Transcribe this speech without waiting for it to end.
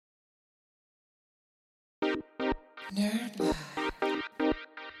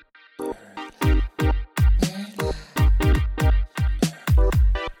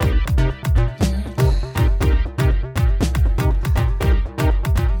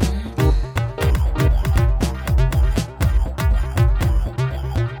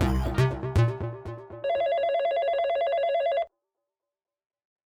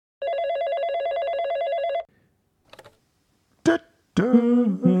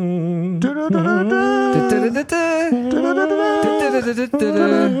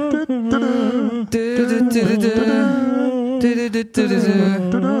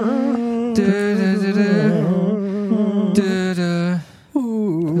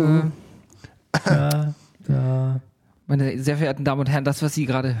Meine sehr verehrten Damen und Herren, das, was Sie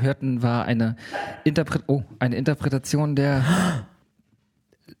gerade hörten, war eine Interpretation der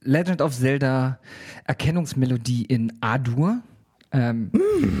Legend of Zelda Erkennungsmelodie in A-Dur.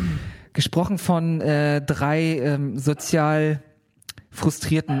 Gesprochen von drei sozial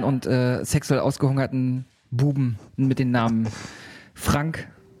frustrierten und sexuell ausgehungerten Buben mit den Namen Frank,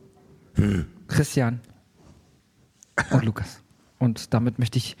 Christian und Lukas. Und damit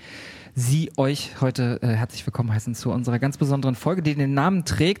möchte ich euch heute herzlich willkommen heißen zu unserer ganz besonderen Folge, die den Namen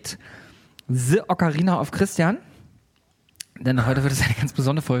trägt The Ocarina of Christian. Denn heute wird es eine ganz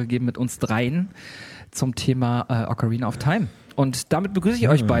besondere Folge geben mit uns dreien zum Thema Ocarina of Time. Und damit begrüße ich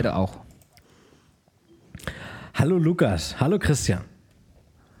euch beide auch. Hallo Lukas, hallo Christian.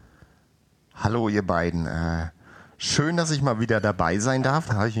 Hallo ihr beiden. Schön, dass ich mal wieder dabei sein darf.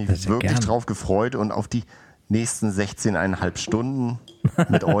 Da habe ich mich wirklich drauf gefreut und auf die nächsten 16,5 Stunden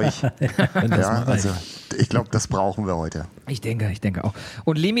mit euch. Also ich glaube, das brauchen wir heute. Ich denke auch.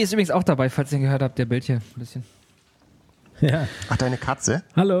 Und Lemi ist übrigens auch dabei, falls ihr ihn gehört habt, der bellt hier ein bisschen. Ja. Ach, deine Katze?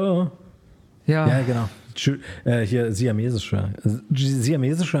 Hallo. Ja, genau. Hier siamesischer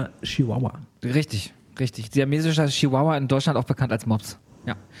Chihuahua. Richtig. Siamesischer Chihuahua, in Deutschland auch bekannt als Mops.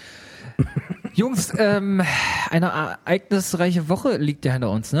 Ja. Jungs, eine ereignisreiche Woche liegt ja hinter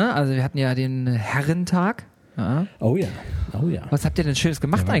uns, ne? Also wir hatten ja den Herrentag. Ja. Oh ja. Was habt ihr denn Schönes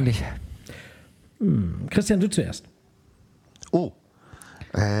gemacht eigentlich? Christian, du zuerst. Oh.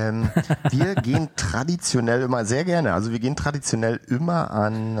 Wir gehen traditionell immer sehr gerne. Also wir gehen traditionell immer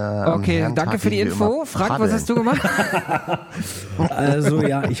an. Okay, danke für die Info. Frank, was hast du gemacht? Also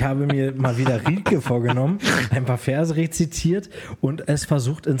ja, ich habe mir mal wieder Rieke vorgenommen, ein paar Verse rezitiert und es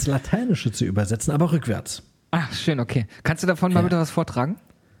versucht ins Lateinische zu übersetzen, aber rückwärts. Ach, schön, okay. Kannst du davon mal bitte was vortragen?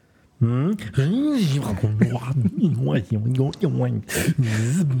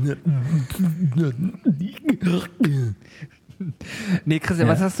 Nee, Christian,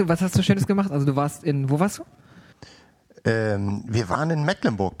 was hast du Schönes gemacht? Also du warst wo warst du? Wir waren in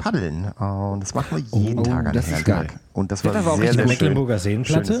Mecklenburg paddeln und das machen wir jeden Tag an das ist geil. Und das war auch sehr, sehr Mecklenburger schön.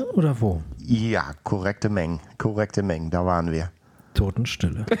 Seenplatte oder wo? Ja, korrekte Mengen, da waren wir.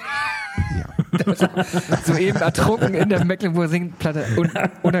 Totenstille. Ja. Soeben ertrunken in der Mecklenburger Seenplatte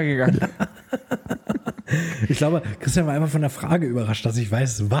untergegangen. Ich glaube, Christian war einfach von der Frage überrascht, dass ich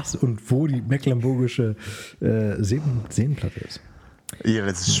weiß, was und wo die mecklenburgische Seenplatte ist. Ja,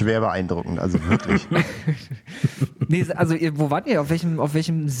 das ist schwer beeindruckend, also wirklich. Nee, also wo wart ihr? Auf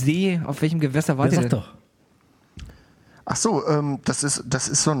welchem See, auf welchem Gewässer wart ihr denn? Sag doch. Ach so, das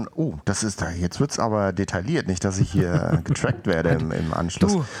ist so ein, jetzt wird's aber detailliert, nicht, dass ich hier getrackt werde im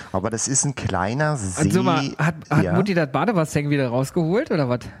Anschluss. Du. Aber das ist ein kleiner See. Also mal, hat Mutti das Badewasser wieder rausgeholt oder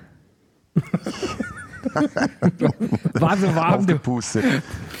was? War so warm, du. Aufgepustet.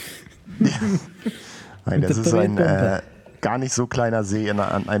 Ja. Nein, das ist ein gar nicht so kleiner See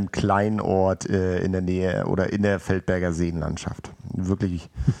an einem kleinen Ort in der Nähe oder in der Feldberger Seenlandschaft.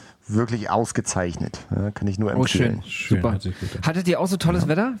 Wirklich ausgezeichnet. Ja, kann ich nur empfehlen. Oh, schön. Super. Hattet ihr auch so tolles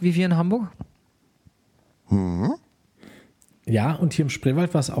Wetter wie wir in Hamburg? Ja, und hier im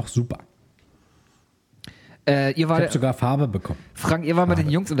Spreewald war es auch super. Ich habe sogar Farbe bekommen. Frank, ihr wart mit den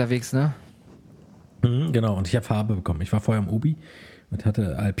Jungs unterwegs, ne? Genau, und ich habe Farbe bekommen. Ich war vorher im Obi und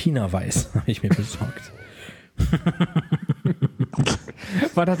hatte Alpina Weiß, habe ich mir besorgt.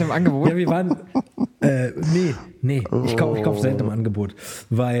 War das im Angebot? Ja, wir waren. Nee. Ich kauf selten im Angebot,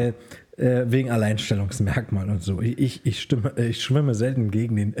 weil wegen Alleinstellungsmerkmal und so. Ich schwimme selten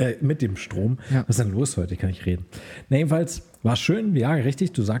mit dem Strom. Ja. Was ist denn los heute? Ich kann nicht reden. Na, jedenfalls war schön. Ja,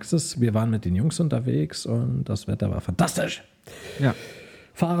 richtig, du sagst es. Wir waren mit den Jungs unterwegs und das Wetter war fantastisch. Ja.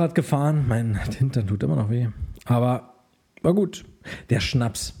 Fahrrad gefahren. Mein Hintern tut immer noch weh. Aber war gut. Der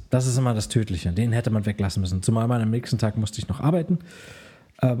Schnaps, das ist immer das Tödliche. Den hätte man weglassen müssen. Zumal am nächsten Tag musste ich noch arbeiten.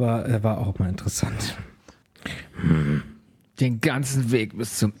 Aber er war auch mal interessant. Den ganzen Weg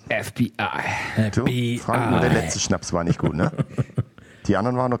bis zum FBI. Du, Frank, nur der letzte Schnaps war nicht gut, ne? Die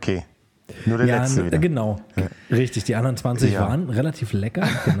anderen waren okay. Nur der letzte wieder. Genau. Ja. Richtig, die anderen 20 waren relativ lecker.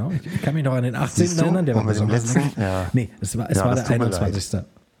 Genau. Ich kann mich noch an den 18. erinnern, der war besonders lecker. Ja. Nee, es war der 21.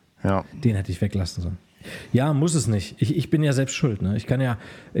 Ja. Den hätte ich weglassen sollen. Ja, muss es nicht. Ich bin ja selbst schuld. Ne? Ich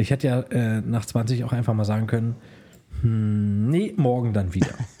hätte ja nach 20 auch einfach mal sagen können, nee, morgen dann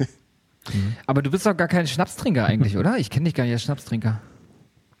wieder. Aber du bist doch gar kein Schnapstrinker eigentlich, oder? Ich kenne dich gar nicht als Schnapstrinker.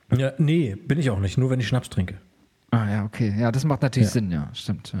 Ja, nee, bin ich auch nicht. Nur wenn ich Schnaps trinke. Ah ja, okay. Ja, das macht natürlich Sinn, ja,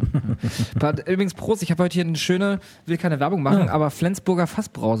 stimmt. Ja. Übrigens, Prost, ich habe heute hier eine schöne, will keine Werbung machen, aber Flensburger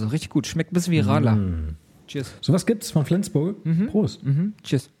Fassbrause, richtig gut. Schmeckt ein bisschen wie Radler. Cheers. Sowas gibt's von Flensburg? Prost.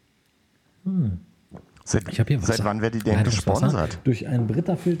 Cheers. Seit wann wird die denn gesponsert? Durch einen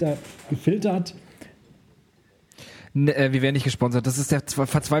Brita-Filter gefiltert. Wir werden nicht gesponsert. Das ist der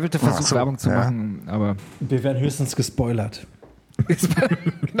verzweifelte Versuch, Werbung zu machen. Aber wir werden höchstens gespoilert.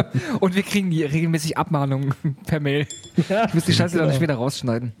 Genau. Und wir kriegen die regelmäßig Abmahnungen per Mail. Ich muss die Scheiße dann später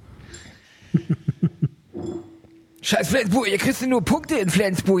rausschneiden. Scheiß Flensburg, ihr kriegst nur Punkte in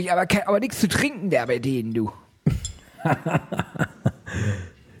Flensburg, aber nichts zu trinken da bei denen, du.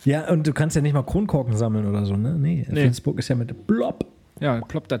 Ja, und du kannst ja nicht mal Kronkorken sammeln oder so, ne? Nee. Flensburg ist ja mit Blob. Ja,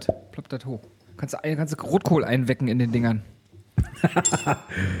 ploppt das hoch. Kannst du Rotkohl einwecken in den Dingern.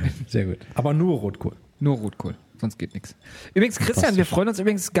 Sehr gut. Aber nur Rotkohl. Nur Rotkohl, sonst geht nichts. Übrigens, Christian, wir freuen uns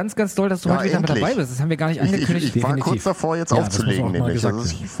übrigens ganz, ganz doll, dass du heute wieder mit dabei bist. Das haben wir gar nicht angekündigt. Ich war kurz davor, jetzt aufzulegen, nämlich. Also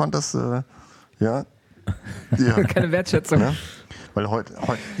ich fand das, keine Wertschätzung. Ja. Weil heute,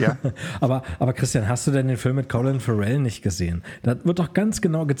 ja. Aber Christian, hast du denn den Film mit Colin Farrell nicht gesehen? Da wird doch ganz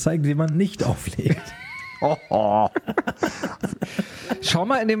genau gezeigt, wie man nicht auflegt. Schau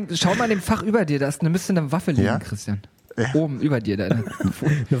mal in dem Fach über dir, da müsste eine Waffe liegen, Christian. Oben über dir. Eine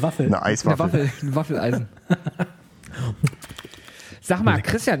Waffel. Eine Eiswaffel. Ein Waffeleisen. Sag mal,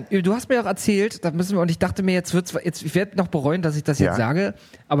 Christian, du hast mir doch erzählt, und ich dachte mir, ich werde noch bereuen, dass ich das jetzt sage,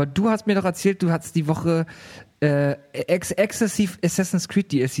 aber du hast mir doch erzählt, du hast die Woche exzessiv Assassin's Creed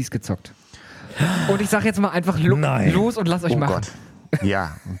DLCs gezockt. Und ich sage jetzt mal einfach los und lass euch machen. Gott.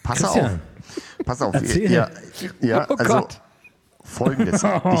 Ja, pass auf. Erzähl. Ja, Gott. Folgendes.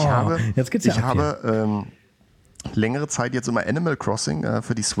 Ich habe längere Zeit jetzt immer Animal Crossing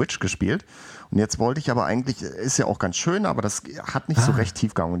für die Switch gespielt. Und jetzt wollte ich aber eigentlich, ist ja auch ganz schön, aber das hat nicht so recht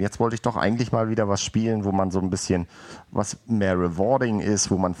Tiefgang. Und jetzt wollte ich doch eigentlich mal wieder was spielen, wo man so ein bisschen was mehr rewarding ist,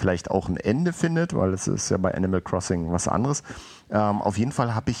 wo man vielleicht auch ein Ende findet, weil es ist ja bei Animal Crossing was anderes. Auf jeden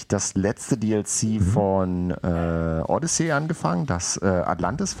Fall habe ich das letzte DLC von Odyssey angefangen, das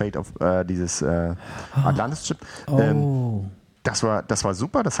Atlantis, Fate of dieses Atlantis-Chip. Das war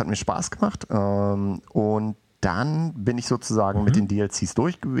super, das hat mir Spaß gemacht. Und dann bin ich sozusagen mit den DLCs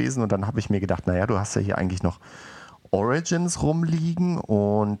durch gewesen und dann habe ich mir gedacht, naja, du hast ja hier eigentlich noch Origins rumliegen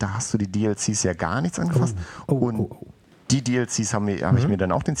und da hast du die DLCs ja gar nichts angefasst. Die DLCs habe ich mir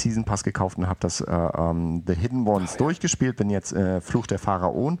dann auch den Season Pass gekauft und habe das The Hidden Ones durchgespielt, bin jetzt Fluch der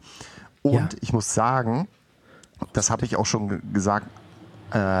Pharaonen und ich muss sagen, das habe ich auch schon gesagt,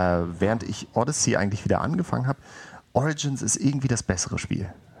 während ich Odyssey eigentlich wieder angefangen habe, Origins ist irgendwie das bessere Spiel.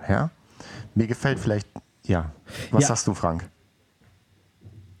 Ja? Mir gefällt vielleicht. Ja. Was sagst du, Frank?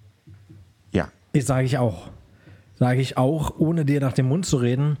 Ja. Sage ich auch, ohne dir nach dem Mund zu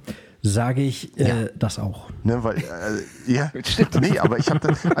reden, sage ich das auch. Ne, weil, nee, aber ich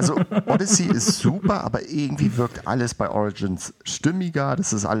habe also Odyssey ist super, aber irgendwie wirkt alles bei Origins stimmiger,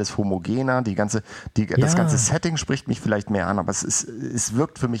 das ist alles homogener, das ganze Setting spricht mich vielleicht mehr an, aber es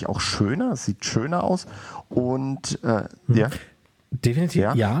wirkt für mich auch schöner, es sieht schöner aus und Definitiv,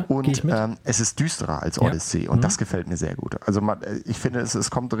 und ich mit. Es ist düsterer als Odyssey und das gefällt mir sehr gut. Also ich finde,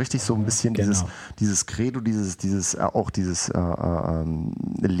 es kommt richtig so ein bisschen dieses Credo, dieses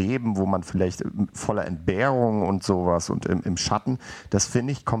Leben, wo man vielleicht voller Entbehrung und sowas und im Schatten, das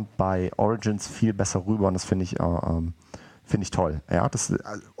finde ich, kommt bei Origins viel besser rüber und das finde ich toll. Ja,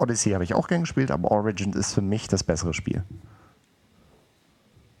 Odyssey habe ich auch gern gespielt, aber Origins ist für mich das bessere Spiel.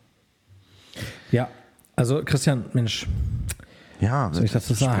 Ja, also Christian, Mensch. Ja, soll ich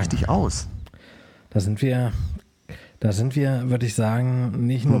dazu sagen? Sprich dich aus. Da sind wir, würde ich sagen,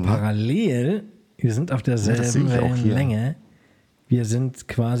 nicht nur parallel, wir sind auf derselben Wellenlänge. Wir sind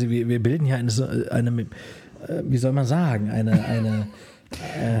quasi, wir bilden hier eine wie soll man sagen, eine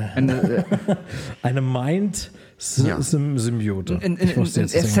Mind-Symbiote.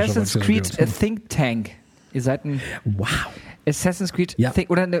 Assassin's Creed Think Tank. Ihr seid ein Assassin's Creed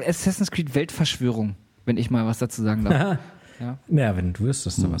oder eine Assassin's Creed Weltverschwörung, wenn ich mal was dazu sagen darf. Ja, wenn du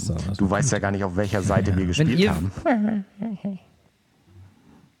wüsstest, was da Du weißt ja gar nicht, auf welcher Seite wir gespielt haben.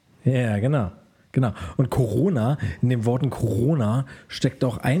 Ja, genau. Genau. Und Corona, in den Worten Corona steckt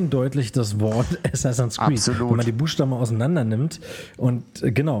auch eindeutig das Wort Assassin's Creed. Absolut. Wenn man die Buchstaben auseinander nimmt und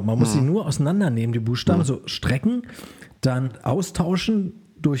genau, man muss sie nur auseinandernehmen, die Buchstaben, so strecken, dann austauschen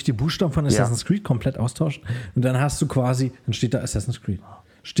durch die Buchstaben von Assassin's Creed, komplett austauschen und dann hast du quasi, dann steht da Assassin's Creed.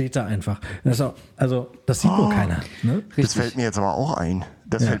 Steht da einfach. Das ist auch, also, das sieht nur keiner. Ne? Das fällt mir jetzt aber auch ein.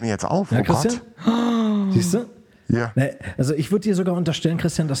 Das fällt mir jetzt auf. Ja, Oh Christian? Gott. Siehst du? Ja. Also ich würde dir sogar unterstellen,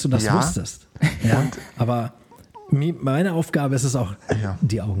 Christian, dass du das wusstest. Ja? Aber meine Aufgabe ist es auch,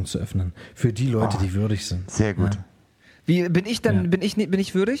 die Augen zu öffnen. Für die Leute, die würdig sind. Sehr gut. Ja. Wie bin ich dann? Bin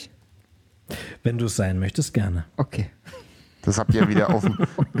ich würdig? Wenn du es sein möchtest, gerne. Okay. Das habt ihr wieder auf dem.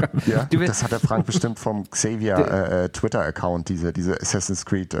 Das hat der Frank bestimmt vom Xavier Twitter-Account, diese Assassin's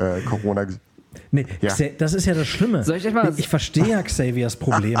Creed Corona. Nee, das ist ja das Schlimme. Soll ich euch mal ich verstehe ja Xaviers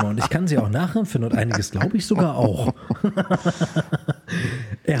Probleme und ich kann sie auch nachempfinden und einiges glaube ich sogar auch.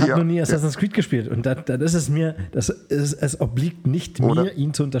 Er hat noch nie Assassin's Creed gespielt und dann ist es mir, es obliegt nicht mir,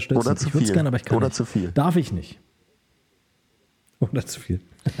 ihn zu unterstützen. Oder zu ich würde es viel. gerne, aber ich kann Oder nicht. zu viel. Darf ich nicht. Oder zu viel.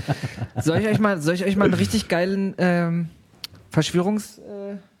 Soll ich euch mal einen richtig geilen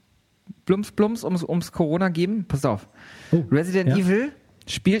Verschwörungs-Blums ums Corona geben? Pass auf. Resident Evil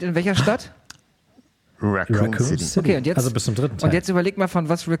spielt in welcher Stadt? Raccoon City. Okay, und jetzt, also bis zum 3. Teil. Und jetzt überleg mal, von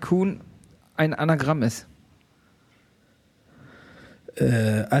was Raccoon ein Anagramm ist.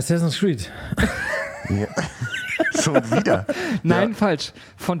 Assassin's Creed. Ja. Schon wieder. Nein, falsch.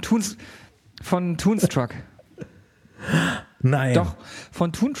 Von Toonstruck. Nein. Doch,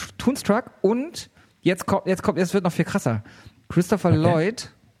 von Toonstruck und jetzt wird noch viel krasser. Christopher Lloyd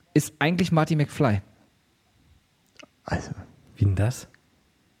ist eigentlich Marty McFly. Also. Wie denn das?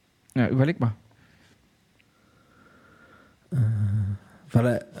 Ja, überleg mal. Weil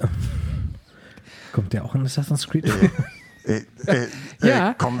er. Kommt der auch in Assassin's Creed?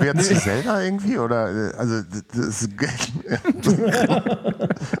 Ja. Kommen wir jetzt zu Zelda irgendwie? Oder,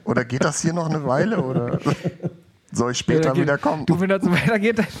 oder geht das hier noch eine Weile? Oder soll ich später wieder kommen? Du, wenn das so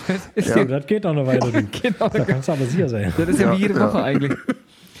weitergeht, dann das geht noch eine Weile. Da kannst du aber sicher sein. Das ist ja wie jede Woche eigentlich.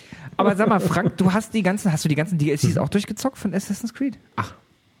 Aber sag mal, Frank, hast du die ganzen DLCs auch durchgezockt von Assassin's Creed? Ach.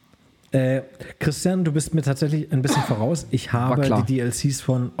 Christian, du bist mir tatsächlich ein bisschen voraus. Ich habe die DLCs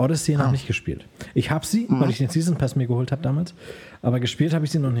von Odyssey noch nicht gespielt. Ich habe sie, weil ich den Season Pass mir geholt habe damals, aber gespielt habe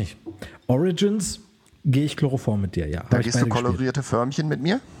ich sie noch nicht. Origins gehe ich Chloroform mit dir, ja. Da gehst du kolorierte Förmchen mit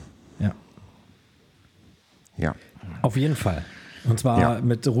mir? Ja. Ja. Auf jeden Fall. Und zwar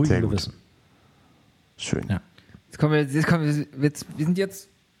mit ruhigem Gewissen. Schön. Ja. Wir sind jetzt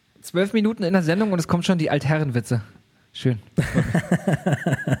 12 Minuten in der Sendung und es kommen schon die Altherrenwitze. Schön.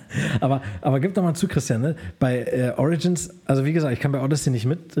 aber gib doch mal zu, Christian, ne? Bei Origins, also wie gesagt, ich kann bei Odyssey nicht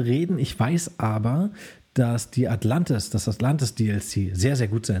mitreden, ich weiß aber, dass das Atlantis DLC sehr, sehr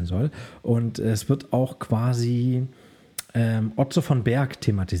gut sein soll und es wird auch quasi Otto von Berg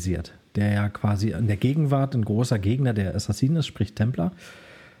thematisiert, der ja quasi in der Gegenwart ein großer Gegner der Assassinen ist, sprich Templer,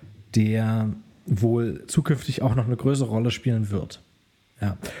 der wohl zukünftig auch noch eine größere Rolle spielen wird.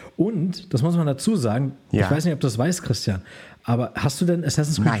 Ja. Und, das muss man dazu sagen, ich weiß nicht, ob du das weißt, Christian, aber hast du denn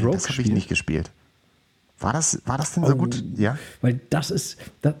Assassin's Creed Rogue gespielt? Nein, das habe ich nicht gespielt. War das denn so gut? Ja. Weil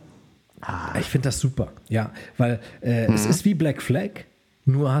ich finde das super, ja, weil es ist wie Black Flag,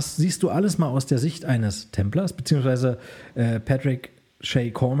 nur siehst du alles mal aus der Sicht eines Templers, beziehungsweise Patrick Shay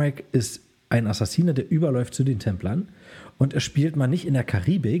Cormac ist ein Assassiner, der überläuft zu den Templern und er spielt mal nicht in der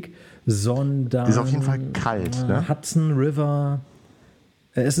Karibik, sondern ist auf jeden Fall kalt, ne? Hudson River.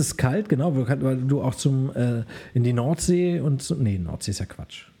 Es ist kalt, genau, weil du auch in die Nordsee Nordsee ist ja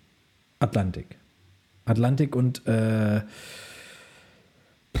Quatsch. Atlantik und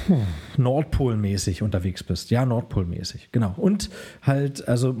Nordpolmäßig unterwegs bist. Ja, Nordpolmäßig, genau. Und halt,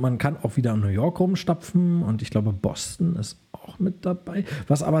 also man kann auch wieder in New York rumstapfen und ich glaube Boston ist auch mit dabei.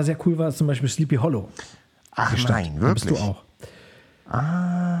 Was aber sehr cool war, ist zum Beispiel Sleepy Hollow. Ach nein, wirklich? Da bist du auch.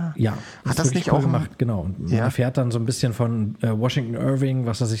 Ja, hat das nicht cool auch gemacht, genau. Und man erfährt dann so ein bisschen von Washington Irving,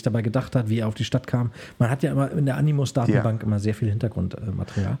 was er sich dabei gedacht hat, wie er auf die Stadt kam. Man hat ja immer in der Animus-Datenbank immer sehr viel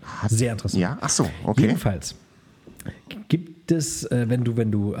Hintergrundmaterial. Sehr interessant. Ja, ach so, okay. Jedenfalls gibt es, wenn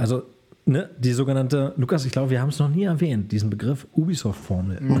du, also die sogenannte, Lukas, ich glaube, wir haben es noch nie erwähnt, diesen Begriff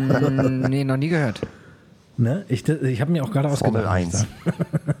Ubisoft-Formel. Nee, noch nie gehört. Ne? Ich habe mir auch gerade ausgedacht. Formel 1.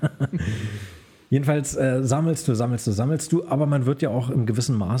 Jedenfalls sammelst du, aber man wird ja auch im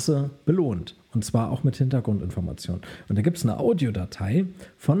gewissen Maße belohnt. Und zwar auch mit Hintergrundinformationen. Und da gibt es eine Audiodatei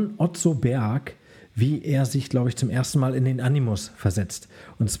von Otto Berg, wie er sich, glaube ich, zum ersten Mal in den Animus versetzt.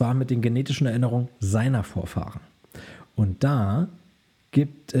 Und zwar mit den genetischen Erinnerungen seiner Vorfahren. Und da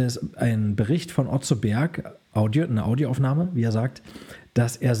gibt es einen Bericht von Otto Berg, eine Audioaufnahme, wie er sagt,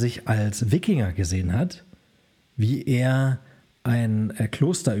 dass er sich als Wikinger gesehen hat, wie er ein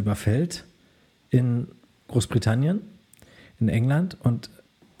Kloster überfällt in Großbritannien, in England, und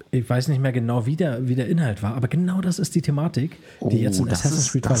ich weiß nicht mehr genau, wie der Inhalt war, aber genau das ist die Thematik, die jetzt in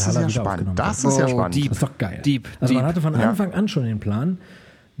Assassin's Creed Valhalla wieder aufgenommen wird. Das ist ja spannend. Deep. Das ist doch geil. Deep. Man hatte von Anfang an schon den Plan,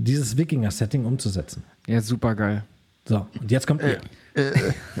 dieses Wikinger-Setting umzusetzen. Ja, super geil. So, und jetzt kommt ihr.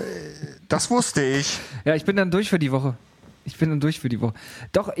 Das wusste ich. Ja, ich bin dann durch für die Woche.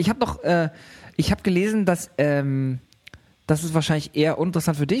 Doch, ich habe gelesen, dass das ist wahrscheinlich eher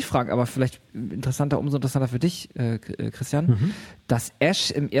uninteressant für dich, Frank, aber vielleicht umso interessanter für dich, Christian, dass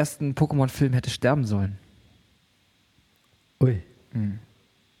Ash im ersten Pokémon-Film hätte sterben sollen. Ui.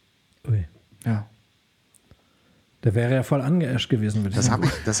 Ui. Ja. Der wäre ja voll angeascht gewesen, würde ich sagen.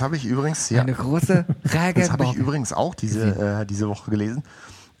 Das habe ich übrigens, ja. Eine große Rage. Das habe ich übrigens auch diese Woche gelesen.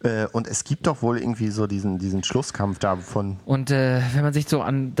 Und es gibt doch wohl irgendwie so diesen Schlusskampf da von. Und wenn man sich so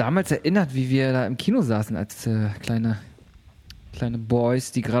an damals erinnert, wie wir da im Kino saßen als kleine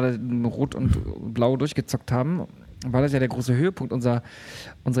Boys, die gerade Rot und Blau durchgezockt haben, war das ja der große Höhepunkt unserer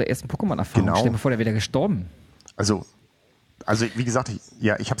ersten Pokémon-Erfahrung. Genau. Stell dir mal vor, der wäre wieder gestorben. Also wie gesagt, ich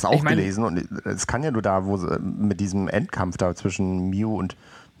habe es auch gelesen und es kann ja nur da, wo mit diesem Endkampf da zwischen Mew und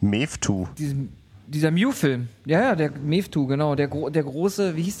Mewtwo. Dieser Mew-Film, ja, der Mewtwo, genau, der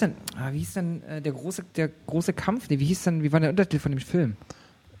große, wie hieß denn der große Kampf? Nee, wie war der Untertitel von dem Film?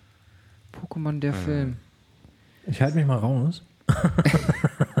 Pokémon, der Film. Ich halte mich mal raus.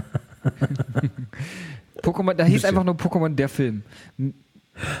 Pokémon, da hieß einfach nur Pokémon, der Film.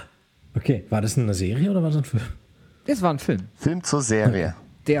 Okay, war das eine Serie oder war das ein Film? Das war ein Film. Film zur Serie.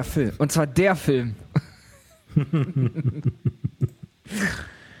 Der Film. Und zwar der Film.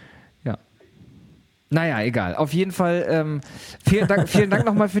 Ja. Naja, egal. Auf jeden Fall vielen Dank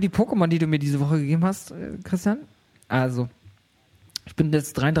nochmal für die Pokémon, die du mir diese Woche gegeben hast, Christian. Also, ich bin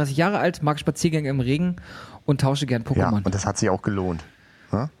jetzt 33 Jahre alt, mag Spaziergänge im Regen und tausche gern Pokémon. Ja, und das hat sich auch gelohnt.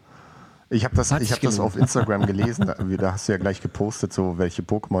 Ja? Ich habe das auf Instagram gelesen, da hast du ja gleich gepostet, so welche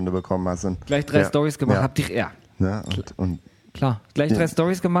Pokémon du bekommen hast. Und gleich 3 Stories gemacht, Ja, klar, gleich 3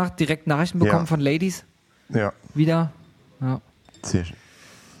 Stories gemacht, direkt Nachrichten bekommen von Ladies. Ja. Wieder. Ja. Sehr schön.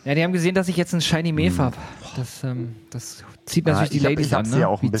 Ja, die haben gesehen, dass ich jetzt einen Shiny Mew habe. Das zieht natürlich die Ladies an. Ich habe dir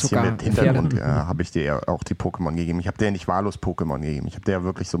auch ein wie bisschen Zucker mit Hintergrund, habe ich dir ja auch die Pokémon gegeben. Ich habe dir ja nicht wahllos Pokémon gegeben. Ich habe dir ja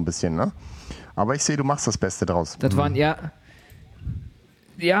wirklich so ein bisschen, ne? Aber ich sehe, du machst das Beste draus. Das waren ja,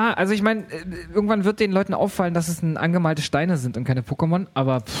 also ich meine, irgendwann wird den Leuten auffallen, dass es angemalte Steine sind und keine Pokémon.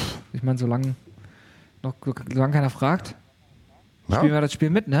 Aber ich meine, solange keiner fragt, spielen wir das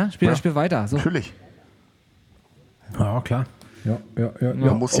Spiel mit, ne? Spielen das Spiel weiter. So. Natürlich. Ja, klar. Ja.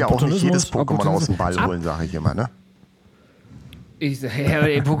 Man muss ja auch nicht jedes Pokémon aus dem Ball holen, sage ich immer, ne? Ich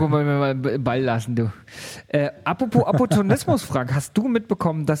sage, Pokémon mal Ball lassen, du. Apropos Opportunismus, Frank, hast du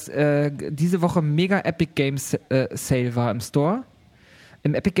mitbekommen, dass diese Woche mega Epic Games Sale war im Store?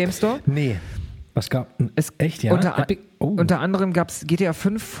 Im Epic Games Store? Nee. Was gab es? Echt, ja? Unter anderem gab es GTA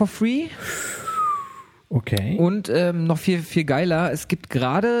 5 for free. Okay. Und noch viel geiler, es gibt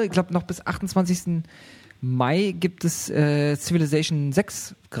gerade, ich glaube noch bis 28. Mai gibt es Civilization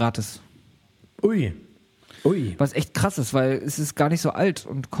 6 gratis. Ui. Was echt krass ist, weil es ist gar nicht so alt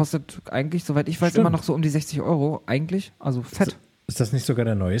und kostet eigentlich, soweit ich weiß, immer noch so um die 60 € eigentlich. Also fett. Ist das nicht sogar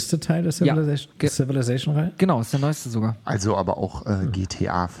der neueste Teil der Civilization-Reihe? Genau, ist der neueste sogar. Also aber auch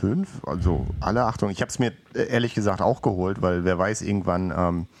GTA 5, also alle Achtung. Ich habe es mir ehrlich gesagt auch geholt, weil wer weiß,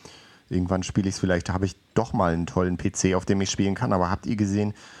 irgendwann spiele ich es vielleicht, habe ich doch mal einen tollen PC, auf dem ich spielen kann. Aber habt ihr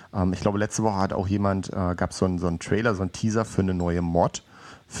gesehen, ich glaube letzte Woche hat auch jemand, gab es so einen Trailer, so einen Teaser für eine neue Mod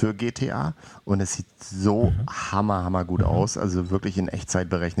für GTA und es sieht so hammer gut aus, also wirklich in Echtzeit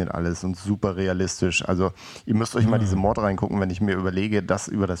berechnet alles und super realistisch. Also ihr müsst euch mal diese Mod reingucken, wenn ich mir überlege, das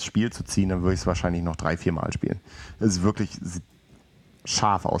über das Spiel zu ziehen, dann würde ich es wahrscheinlich noch 3-4 Mal spielen. Es ist wirklich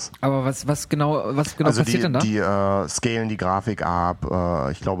scharf aus. Aber was genau also passiert denn da? Die scalen die Grafik ab.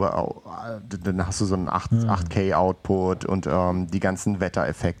 Ich glaube, dann hast du so einen 8K-Output und die ganzen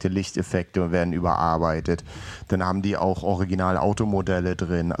Wettereffekte, Lichteffekte werden überarbeitet. Dann haben die auch original Automodelle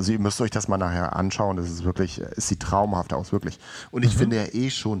drin. Also ihr müsst euch das mal nachher anschauen. Das ist wirklich, es sieht traumhaft aus, wirklich. Und ich finde ja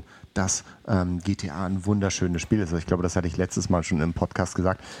schon, dass GTA ein wunderschönes Spiel ist. Also ich glaube, das hatte ich letztes Mal schon im Podcast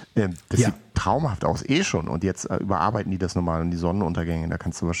gesagt. Das sieht traumhaft aus, schon. Und jetzt überarbeiten die das nochmal und die Sonnenuntergänge. Da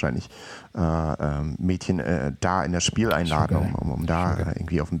kannst du wahrscheinlich Mädchen da in das Spiel einladen, um da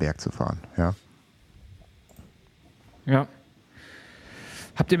irgendwie auf den Berg zu fahren. Ja.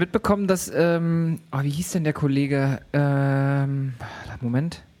 Habt ihr mitbekommen, dass, wie hieß denn der Kollege?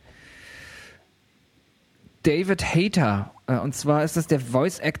 Moment. David Hayter. Und zwar ist das der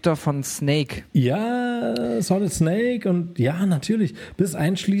Voice Actor von Snake. Ja, Solid Snake und ja, natürlich. Bis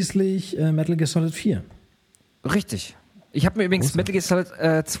einschließlich Metal Gear Solid 4. Richtig. Ich habe mir übrigens Metal Gear Solid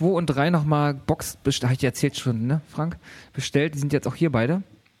 2 und 3 nochmal Box bestellt. Habe ich dir erzählt schon, ne, Frank? Bestellt. Die sind jetzt auch hier beide.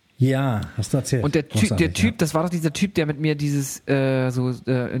 Ja, hast du erzählt. Und der Typ, das war doch dieser Typ, der mit mir dieses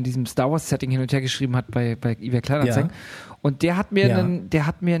in diesem Star Wars Setting hin und her geschrieben hat bei eBay Kleinanzeigen. Ja. Und der hat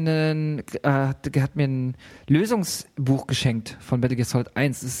mir ein Lösungsbuch geschenkt von Metal Gear Solid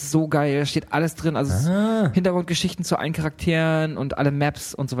 1. Das ist so geil, da steht alles drin, also Hintergrundgeschichten zu allen Charakteren und alle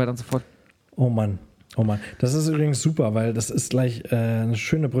Maps und so weiter und so fort. Oh Mann. Das ist übrigens super, weil das ist gleich eine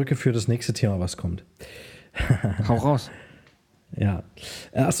schöne Brücke für das nächste Thema, was kommt. Hau raus. Ja.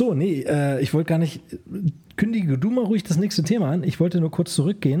 Ach so, nee, ich wollte gar nicht. Kündige du mal ruhig das nächste Thema an. Ich wollte nur kurz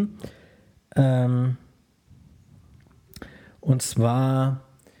zurückgehen. Und zwar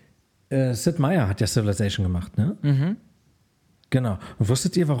Sid Meier hat ja Civilization gemacht, ne? Mhm. Genau. Und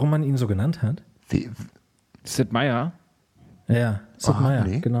wusstet ihr, warum man ihn so genannt hat? Wie? Sid Meier? Ja, Sid Meier,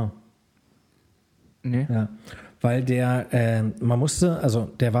 nee. Genau. Nee. Ja. Weil der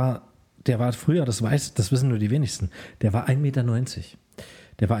war früher, das wissen nur die wenigsten, der war 1,90 Meter.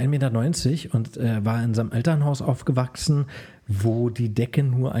 Der war 1,90 Meter und war in seinem Elternhaus aufgewachsen, wo die Decke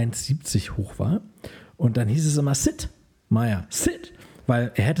nur 1,70 hoch war. Und dann hieß es immer Sid Meier, Sid,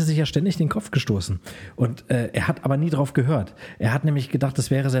 weil er hätte sich ja ständig den Kopf gestoßen. Und er hat aber nie drauf gehört. Er hat nämlich gedacht,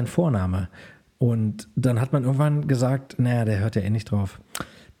 das wäre sein Vorname. Und dann hat man irgendwann gesagt, naja, der hört ja eh nicht drauf.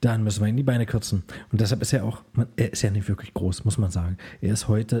 Dann müssen wir ihm die Beine kürzen. Und deshalb ist er auch, er ist ja nicht wirklich groß, muss man sagen.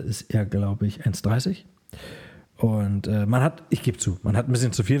 Heute ist er, glaube ich, 1,30. Und ich gebe zu, man hat ein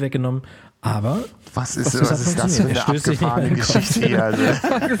bisschen zu viel weggenommen, aber was ist das für eine abgefahrene Geschichte hier? Also.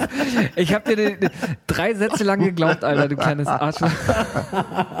 Ich habe dir 3 Sätze lang geglaubt, Alter, du kleines Arschloch.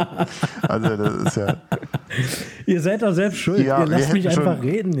 Also das ist ja... Ihr seid doch selbst schuld, ihr lasst mich einfach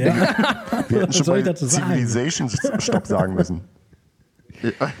reden. Ja? Wir hätten schon bei Civilization Stopp sagen müssen.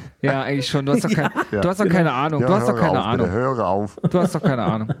 Ja, eigentlich schon. Du hast doch keine Ahnung. Du hast doch keine Ahnung. Höre auf. Du hast doch keine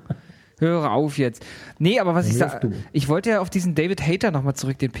Ahnung. Höre auf jetzt. Nee, aber was ich sage, ich wollte ja auf diesen David Hayter nochmal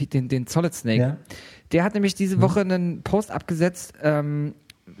zurück, den Solid Snake. Ja. Der hat nämlich diese Woche einen Post abgesetzt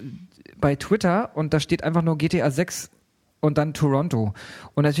bei Twitter und da steht einfach nur GTA 6 und dann Toronto.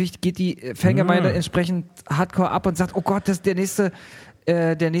 Und natürlich geht die Fangemeinde entsprechend hardcore ab und sagt, oh Gott, das ist der nächste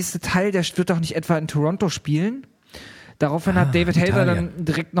Teil, der wird doch nicht etwa in Toronto spielen. Daraufhin hat David Hayter dann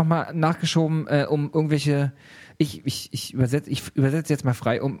direkt nochmal nachgeschoben, um irgendwelche, ich übersetze jetzt mal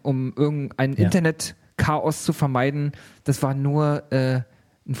frei, um irgendein Internet-Chaos zu vermeiden. Das war nur ein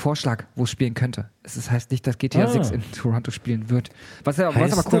Vorschlag, wo es spielen könnte. Das heißt nicht, dass GTA 6 in Toronto spielen wird. Was aber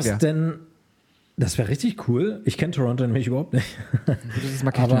cool wäre. Das wäre richtig cool. Ich kenne Toronto nämlich überhaupt nicht. Das ist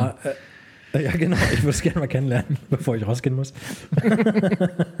mal kennenlernen. Ja, genau. Ich würde es gerne mal kennenlernen, bevor ich rausgehen muss.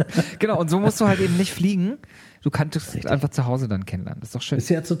 Genau, und so musst du halt eben nicht fliegen. Du kannst es einfach zu Hause dann kennenlernen. Das ist doch schön. Ist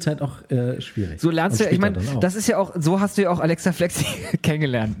ja zurzeit auch schwierig. So lernst du, ich meine, das ist ja auch, so hast du ja auch Alexa Flexi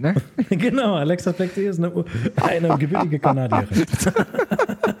kennengelernt, ne? Genau, Alexa Flexi ist eine gebürtige Kanadierin.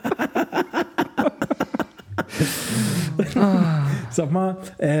 Sag mal,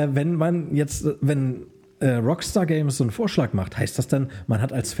 wenn Rockstar Games so einen Vorschlag macht, heißt das dann, man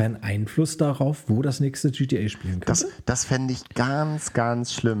hat als Fan Einfluss darauf, wo das nächste GTA spielen könnte? Das fände ich ganz,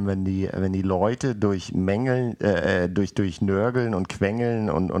 ganz schlimm, wenn die Leute durch Mängeln, durch Nörgeln und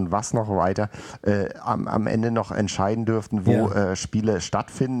Quengeln und was noch weiter am Ende noch entscheiden dürften, wo Spiele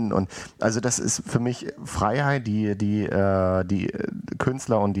stattfinden. Und also das ist für mich Freiheit, die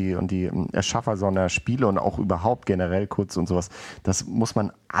Künstler und die Erschaffer so einer Spiele und auch überhaupt generell Kurz und sowas, das muss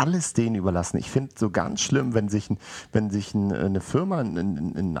man alles denen überlassen. Ich finde so ganz schlimm, wenn sich eine Firma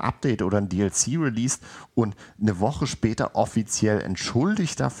ein Update oder ein DLC released und eine Woche später offiziell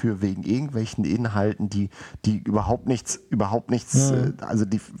entschuldigt dafür wegen irgendwelchen Inhalten, die überhaupt nichts, also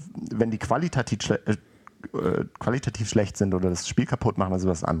wenn die qualitativ schlecht sind oder das Spiel kaputt machen, also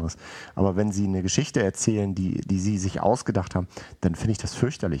was anderes. Aber wenn sie eine Geschichte erzählen, die sie sich ausgedacht haben, dann finde ich das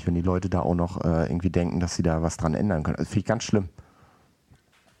fürchterlich, wenn die Leute da auch noch irgendwie denken, dass sie da was dran ändern können. Das finde ich ganz schlimm.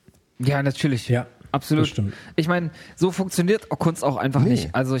 Ja, natürlich. Ja. Absolut. Ich meine, so funktioniert Kunst auch einfach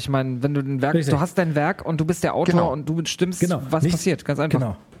nicht. Also ich meine, wenn du du hast dein Werk und du bist der Autor und du bestimmst, was passiert. Ganz einfach.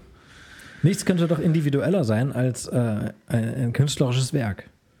 Genau. Nichts könnte doch individueller sein als ein künstlerisches Werk.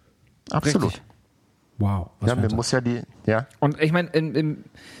 Absolut. Richtig. Wow. Mir muss ja. Und ich meine,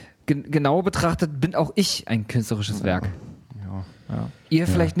 genau betrachtet bin auch ich ein künstlerisches Werk. Ja. Ihr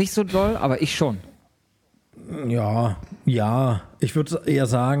vielleicht nicht so doll, aber ich schon. Ja, ich würde eher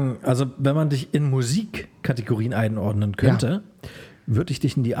sagen, also wenn man dich in Musikkategorien einordnen könnte, würde ich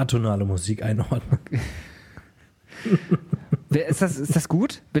dich in die atonale Musik einordnen. Ist das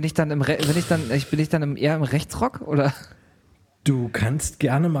gut? Bin ich dann eher im Rechtsrock oder? Du kannst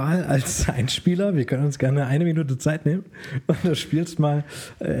gerne mal als Einspieler, wir können uns gerne 1 Minute Zeit nehmen und du spielst mal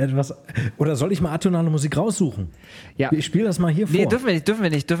etwas. Oder soll ich mal atonale Musik raussuchen? Ja. Ich spiele das mal hier vor. Nee, dürfen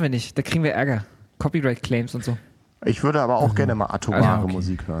wir nicht. Da kriegen wir Ärger. Copyright-Claims und so. Ich würde aber auch gerne mal atomare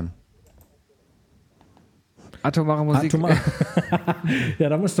Musik hören. Atomare Musik. Ja,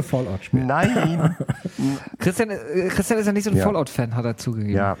 da musst du Fallout spielen. Nein. Christian ist ja nicht so ein Fallout-Fan, hat er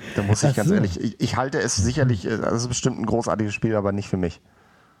zugegeben. Ja, da muss ich ganz ehrlich, ich halte es sicherlich, das ist bestimmt ein großartiges Spiel, aber nicht für mich.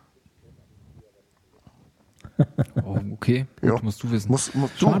 Oh, okay, gut, musst du wissen.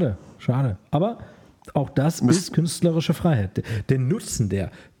 Schade. Aber auch das ist künstlerische Freiheit. Der Nutzen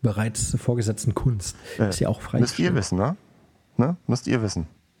der bereits vorgesetzten Kunst ist ja auch frei. Müsst ihr wissen, ne? Müsst ihr wissen.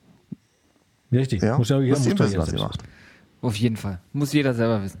 Richtig. Ja? Müsst ihr wissen, was ihr macht. Auf jeden Fall. Muss jeder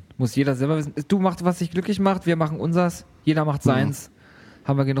selber wissen. Du machst, was dich glücklich macht, wir machen unsers, jeder macht seins.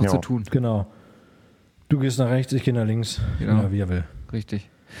 Haben wir genug zu tun. Genau. Du gehst nach rechts, ich gehe nach links. Genau. Ja, wie er will. Richtig.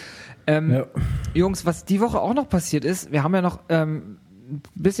 Jungs, was die Woche auch noch passiert ist, wir haben ja noch ein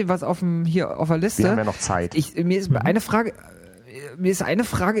bisschen was hier auf der Liste. Wir haben ja noch Zeit. Eine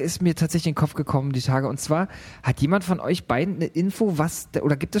Frage ist mir tatsächlich in den Kopf gekommen die Tage, und zwar, hat jemand von euch beiden eine Info,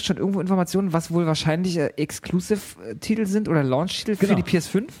 oder gibt es schon irgendwo Informationen, was wohl wahrscheinlich Exclusive-Titel sind oder Launch-Titel für die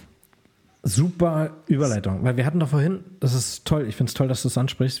PS5? Super Überleitung, weil wir hatten doch vorhin, das ist toll, ich finde es toll, dass du es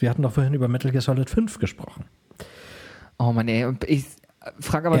ansprichst, wir hatten doch vorhin über Metal Gear Solid 5 gesprochen. Oh Mann, ey, und ich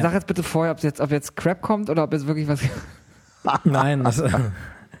frage aber, sag jetzt bitte vorher, ob jetzt Crap kommt oder ob jetzt wirklich was... Nein,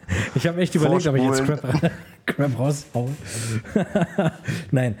 ich habe echt überlegt, ob ich jetzt Crap raushaue.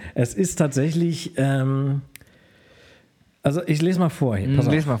 Nein, es ist tatsächlich, also ich lese mal vor. Hier,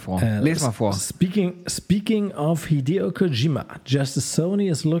 Les mal vor. Speaking of Hideo Kojima, just as Sony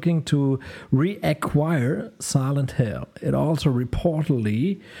is looking to reacquire Silent Hill, it also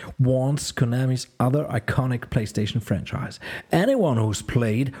reportedly wants Konami's other iconic PlayStation franchise. Anyone who's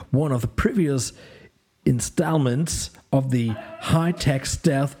played one of the previous installments of the high-tech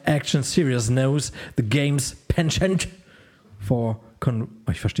stealth action series knows the game's penchant for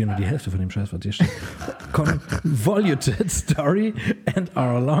ich verstehe nur die Hälfte von dem Scheiß, was hier steht. Convoluted story and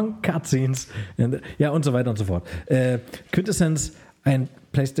our long cutscenes und so weiter und so fort. Quintessenz, ein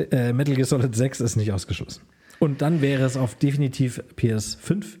Metal Gear Solid 6 ist nicht ausgeschlossen. Und dann wäre es auf definitiv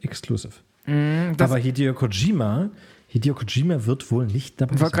PS5 exclusive. Aber Hideo Kojima wird wohl nicht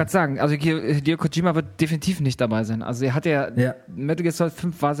dabei sein. Ich wollte gerade sagen, also Hideo Kojima wird definitiv nicht dabei sein. Also er hat Metal Gear Solid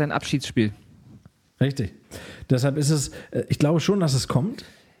 5 war sein Abschiedsspiel. Richtig. Deshalb ist es, ich glaube schon, dass es kommt,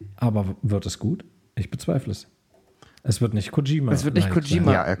 aber wird es gut? Ich bezweifle es. Es wird nicht Kojima. Es wird nicht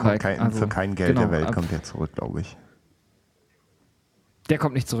Kojima. Ja, er kommt für kein Geld der Welt kommt er zurück, glaube ich. Der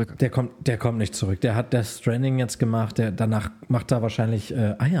kommt nicht zurück. Der kommt nicht zurück. Der hat Death Stranding jetzt gemacht, danach macht er wahrscheinlich,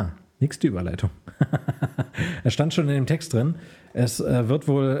 nächste Überleitung. Er stand schon in dem Text drin. Es wird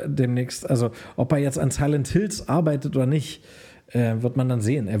wohl demnächst, also ob er jetzt an Silent Hills arbeitet oder nicht, wird man dann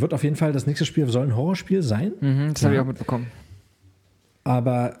sehen. Er wird auf jeden Fall, das nächste Spiel soll ein Horrorspiel sein. Das habe ich auch mitbekommen.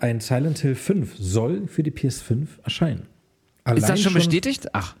 Aber ein Silent Hill 5 soll für die PS5 erscheinen. Ist das schon bestätigt?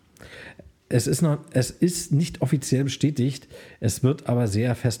 Ach. Es ist nicht offiziell bestätigt, es wird aber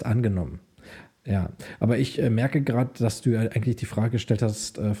sehr fest angenommen. Ja, aber ich merke gerade, dass du ja eigentlich die Frage gestellt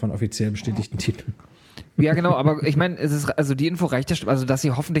hast von offiziell bestätigten Titeln. Ja, genau, aber ich meine, also die Info reicht ja schon, also dass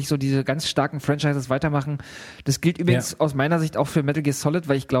sie hoffentlich so diese ganz starken Franchises weitermachen. Das gilt übrigens aus meiner Sicht auch für Metal Gear Solid,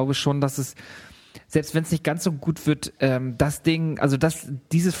 weil ich glaube schon, dass es, selbst wenn es nicht ganz so gut wird,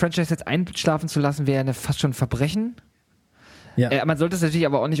 dieses Franchise jetzt einschlafen zu lassen, wäre fast schon ein Verbrechen. Ja. Man sollte es natürlich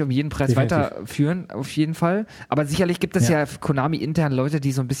aber auch nicht um jeden Preis weiterführen, auf jeden Fall. Aber sicherlich gibt es ja Konami intern Leute,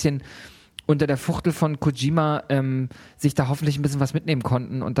 die so ein bisschen unter der Fuchtel von Kojima sich da hoffentlich ein bisschen was mitnehmen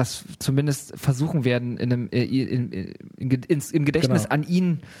konnten und das zumindest versuchen werden, im Gedächtnis an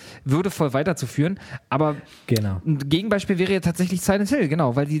ihn würdevoll weiterzuführen. Aber ein Gegenbeispiel wäre ja tatsächlich Silent Hill,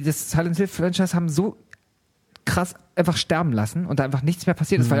 genau, weil die das Silent Hill Franchise haben so krass einfach sterben lassen und da einfach nichts mehr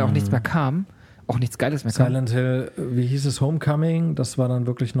passiert ist, weil ja auch nichts mehr kam. Auch nichts Geiles mehr kam. Silent Hill, wie hieß es, Homecoming, das war dann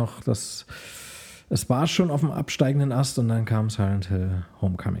wirklich noch das... Es war schon auf dem absteigenden Ast und dann kam Silent Hill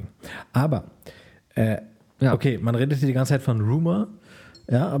Homecoming. Aber, okay, man redet hier die ganze Zeit von Rumor,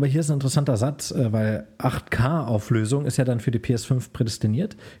 ja, aber hier ist ein interessanter Satz, weil 8K-Auflösung ist ja dann für die PS5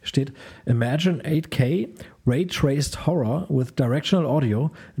 prädestiniert. Steht, Imagine 8K ray-traced horror with directional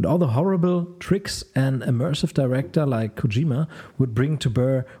audio and all the horrible tricks an immersive director like Kojima would bring to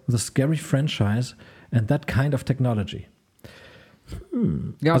bear with a scary franchise and that kind of technology.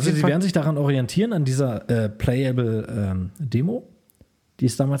 Ja, also werden sich daran orientieren, an dieser Playable Demo, die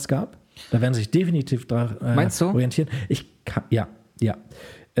es damals gab. Da werden sich definitiv daran orientieren. Ja.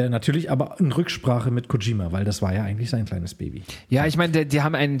 Natürlich, aber in Rücksprache mit Kojima, weil das war ja eigentlich sein kleines Baby. Ja, ich meine, die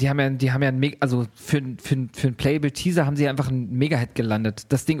haben ja also für einen Playable Teaser haben sie einfach einen Mega-Hit gelandet.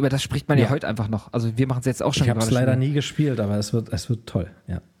 Das Ding, über das spricht man ja heute einfach noch. Also wir machen es jetzt auch schon. Ich habe es leider nie gespielt, aber es wird toll.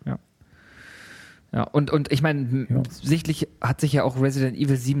 Ja, und ich meine, sichtlich hat sich ja auch Resident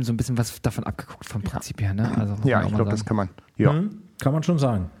Evil 7 so ein bisschen was davon abgeguckt vom Prinzip her, ne? Also, ja, ich glaube, das kann man. Ja. Kann man schon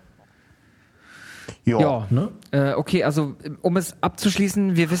sagen. Ja, ne? Okay, also um es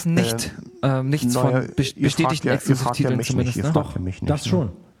abzuschließen, wir wissen nichts von bestätigten Exklusivtiteln zumindest. Ihr fragt ja mich nicht. Das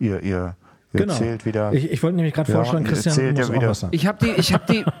schon. Ihr erzählt wieder. Ich wollte nämlich gerade vorschlagen, Christian muss auch was sagen. Ich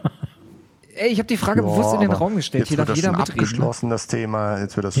habe die Frage bewusst in den Raum gestellt. Hier darf jeder mitreden. Abgeschlossen, das Thema.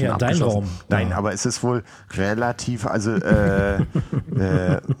 Jetzt wird das schon abgeschlossen. Dein Raum. Nein, aber es ist wohl relativ, also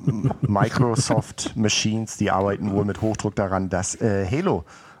Microsoft Machines, die arbeiten wohl mit Hochdruck daran, dass Halo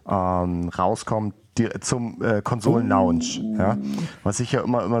rauskommt zum Konsolen-Launch. Ja? Was ich ja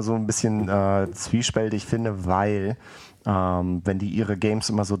immer so ein bisschen zwiespältig finde, weil wenn die ihre Games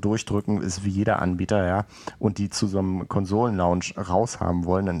immer so durchdrücken, ist wie jeder Anbieter, ja, und die zu so einem Konsolen-Launch raushaben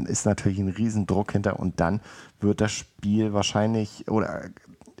wollen, dann ist natürlich ein Riesendruck hinter und dann wird das Spiel wahrscheinlich oder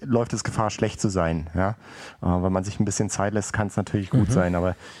läuft es Gefahr, schlecht zu sein, ja. Wenn man sich ein bisschen Zeit lässt, kann es natürlich gut sein,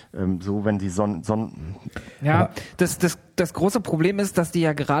 aber so, wenn die Ja, das große Problem ist, dass die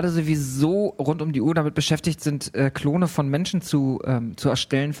ja gerade sowieso rund um die Uhr damit beschäftigt sind, Klone von Menschen zu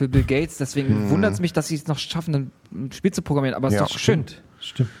erstellen für Bill Gates. Deswegen wundert es mich, dass sie es noch schaffen, ein Spiel zu programmieren, aber es ist doch schön.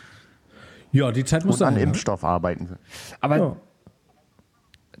 Stimmt. Ja, die Zeit muss sein. Und an Impfstoff arbeiten. Aber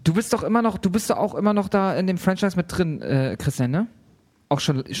du bist doch auch immer noch da in dem Franchise mit drin, Christian, ne? Auch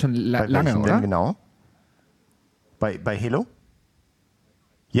schon lange, oder? Denn genau? Bei Halo?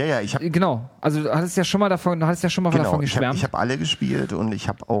 Ja, ich habe. Genau. Also du hattest ja schon mal davon geschwärmt. Ich habe alle gespielt und ich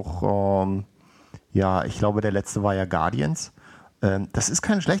habe auch, ich glaube, der letzte war ja Guardians. Das ist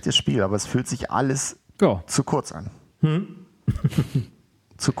kein schlechtes Spiel, aber es fühlt sich alles zu kurz an.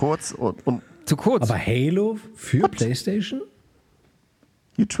 Zu kurz und zu kurz. Aber Halo für PlayStation?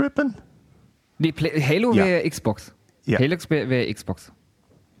 You trippin'? Nee, Halo wäre Xbox. Ja. Halo wäre Xbox.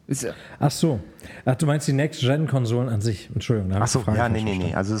 Ach so. Du meinst die Next-Gen-Konsolen an sich? Entschuldigung. Ach so,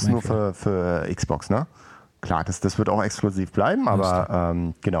 nee. Also es ist nur für Xbox, ne? Klar, das wird auch exklusiv bleiben,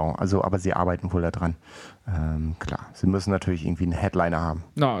 aber genau. Also, aber sie arbeiten wohl daran. Klar, sie müssen natürlich irgendwie einen Headliner haben.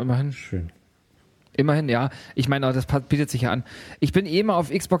 Na, immerhin. Schön. Immerhin, ja. Ich meine, das bietet sich ja an. Ich bin mal auf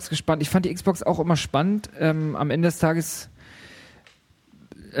Xbox gespannt. Ich fand die Xbox auch immer spannend. Am Ende des Tages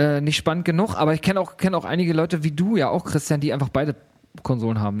nicht spannend genug, aber ich kenne auch einige Leute wie du ja auch, Christian, die einfach beide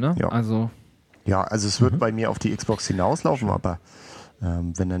Konsolen haben, ne? Ja. Also es wird bei mir auf die Xbox hinauslaufen, aber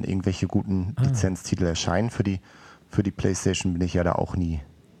wenn dann irgendwelche guten Lizenztitel erscheinen für die PlayStation, bin ich ja da auch nie.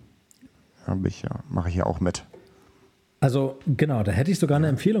 Mache ich ja auch mit. Also genau, da hätte ich sogar eine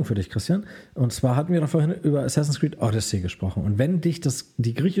Empfehlung für dich, Christian. Und zwar hatten wir doch vorhin über Assassin's Creed Odyssey gesprochen. Und wenn dich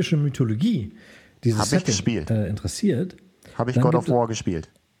die griechische Mythologie, dieses Setting interessiert, habe ich God of War gespielt.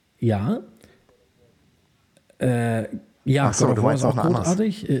 Ja. Ach so, God of War ist auch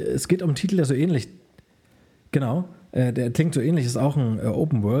großartig. Es geht um einen Titel, der so ähnlich. Genau. Der klingt so ähnlich. Ist auch ein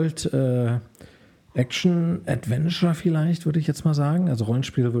Open World Action Adventure vielleicht, würde ich jetzt mal sagen. Also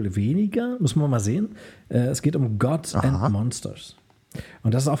Rollenspiel wohl weniger. Müssen wir mal sehen. Es geht um Gods and Monsters.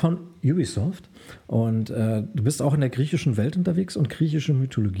 Und das ist auch von Ubisoft. Und du bist auch in der griechischen Welt unterwegs und griechische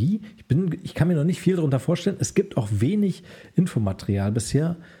Mythologie. Ich kann mir noch nicht viel darunter vorstellen. Es gibt auch wenig Infomaterial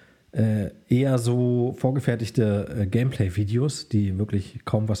bisher. Eher so vorgefertigte Gameplay-Videos, die wirklich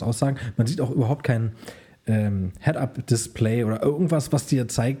kaum was aussagen. Man sieht auch überhaupt kein Head-Up-Display oder irgendwas, was dir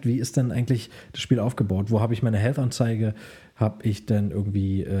zeigt, wie ist denn eigentlich das Spiel aufgebaut? Wo habe ich meine Health-Anzeige? Habe ich denn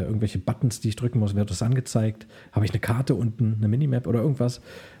irgendwie irgendwelche Buttons, die ich drücken muss? Wird das angezeigt? Habe ich eine Karte unten, eine Minimap oder irgendwas?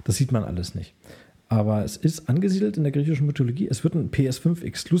 Das sieht man alles nicht. Aber es ist angesiedelt in der griechischen Mythologie. Es wird ein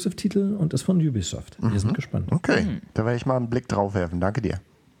PS5-Exclusive-Titel und ist von Ubisoft. Wir sind gespannt. Okay, da werde ich mal einen Blick drauf werfen. Danke dir.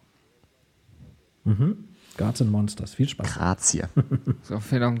 Gods and Monsters. Viel Spaß. Grazie. So,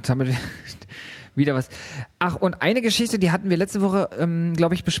 vielen Dank. Jetzt haben wir wieder was. Ach, und eine Geschichte, die hatten wir letzte Woche,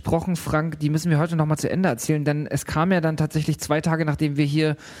 glaube ich, besprochen, Frank, die müssen wir heute nochmal zu Ende erzählen, denn es kam ja dann tatsächlich 2 Tage, nachdem wir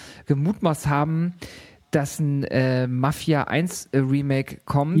hier gemutmaßt haben, dass ein Mafia 1 Remake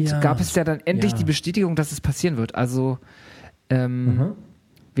kommt, gab es ja dann endlich die Bestätigung, dass es passieren wird. Also wir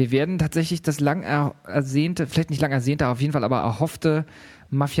werden tatsächlich das lang ersehnte, vielleicht nicht lang ersehnte, auf jeden Fall aber erhoffte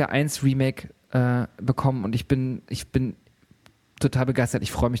Mafia 1 Remake bekommen und ich bin total begeistert.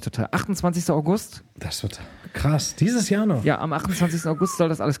 Ich freue mich total. 28. August. Das wird krass. Dieses Jahr noch. Ja, am 28. August soll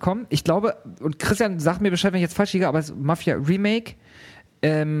das alles kommen. Ich glaube, und Christian, sag mir Bescheid, wenn ich jetzt falsch liege, aber es ist Mafia Remake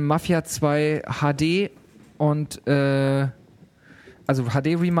Mafia 2 HD und also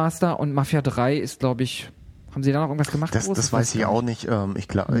HD Remaster und Mafia 3 ist, glaube ich, haben sie da noch irgendwas gemacht? Das weiß ich auch nicht. Ich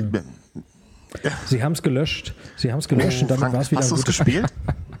glaube, Sie haben es gelöscht. Und damit war es wieder hast du es gespielt?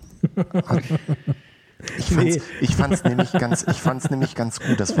 Ich fand's nämlich ganz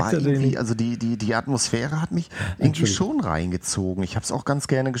gut. Das war irgendwie, also die Atmosphäre hat mich irgendwie schon reingezogen. Ich habe es auch ganz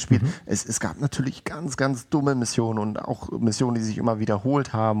gerne gespielt. Es gab natürlich ganz, ganz dumme Missionen und auch Missionen, die sich immer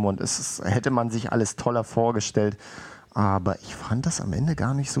wiederholt haben und hätte man sich alles toller vorgestellt. Aber ich fand das am Ende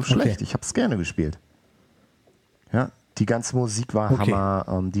gar nicht so schlecht. Ich habe es gerne gespielt. Ja. Die ganze Musik war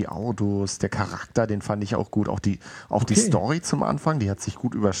Hammer, die Autos, der Charakter, den fand ich auch gut. Auch die Story zum Anfang, die hat sich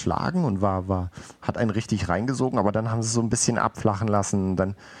gut überschlagen und hat einen richtig reingesogen, aber dann haben sie so ein bisschen abflachen lassen,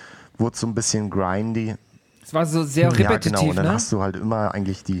 dann wurde es so ein bisschen grindy. Es war so sehr repetitiv, genau, und dann ne? hast du halt immer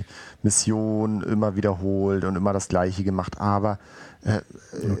eigentlich die Mission immer wiederholt und immer das Gleiche gemacht, aber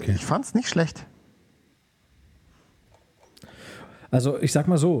ich fand es nicht schlecht. Also ich sag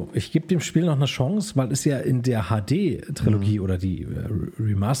mal so, ich gebe dem Spiel noch eine Chance, weil es ja in der HD-Trilogie oder die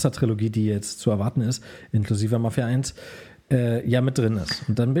Remaster-Trilogie, die jetzt zu erwarten ist, inklusive Mafia 1, ja mit drin ist.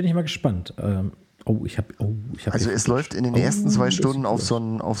 Und dann bin ich mal gespannt. Also es läuft in den ersten 2 Stunden auf so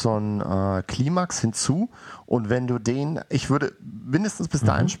einen Klimax hinzu und wenn du ich würde mindestens bis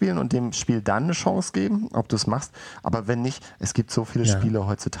dahin spielen und dem Spiel dann eine Chance geben, ob du es machst, aber wenn nicht, es gibt so viele Spiele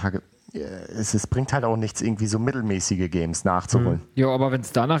heutzutage, es bringt halt auch nichts, irgendwie so mittelmäßige Games nachzuholen. Ja, aber wenn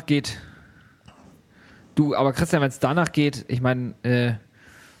es danach geht, aber Christian, wenn es danach geht, ich meine,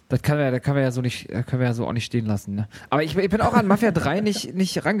 das können wir ja so auch nicht stehen lassen. Ne? Aber ich bin auch an Mafia 3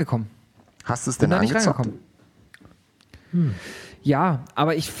 nicht rangekommen. Hast du es denn angezockt? Ja,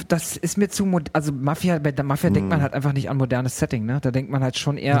 aber das ist mir zu also bei der Mafia denkt man halt einfach nicht an modernes Setting, ne? Da denkt man halt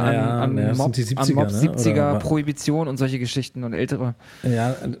schon eher an Mob 70er, Prohibition und solche Geschichten und ältere.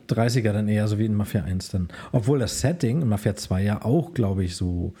 Ja, 30er dann eher, so wie in Mafia 1 dann. Obwohl das Setting in Mafia 2 ja auch, glaube ich,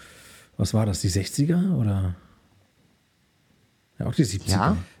 so, was war das, die 60er oder? Ja, auch die 70er.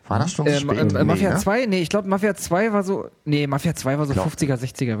 Ja, war das schon spät? Mafia 2? Nee, ich glaube Mafia 2 war so 50er,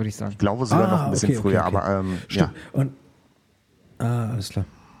 60er, würde ich sagen. Ich glaube sogar noch ein bisschen früher, aber ja. Und alles klar.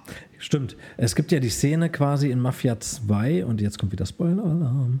 Stimmt. Es gibt ja die Szene quasi in Mafia 2 und jetzt kommt wieder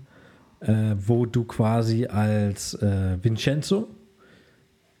Spoiler-Alarm, wo du quasi als Vincenzo,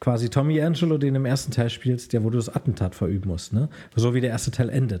 quasi Tommy Angelo, den im ersten Teil spielst, wo du das Attentat verüben musst, ne? So wie der erste Teil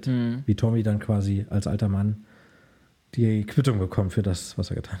endet. Wie Tommy dann quasi als alter Mann die Quittung bekommt für das,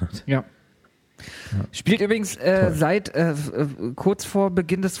 was er getan hat. Ja. Spielt übrigens seit kurz vor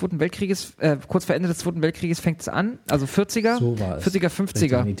Beginn des Zweiten Weltkrieges, kurz vor Ende des Zweiten Weltkrieges fängt es an, also 40er, so war es. 40er,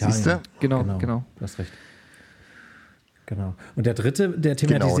 50er. Siehst du? Genau. Du hast recht. Genau. Und der dritte, der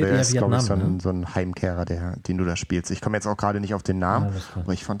thematisiert der eher ist, Vietnam. glaube ich, so ein Heimkehrer, den du da spielst. Ich komme jetzt auch gerade nicht auf den Namen,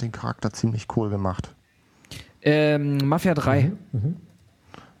 aber ich fand den Charakter ziemlich cool gemacht. Mafia 3.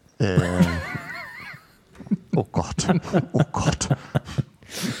 Oh Gott. Oh Gott.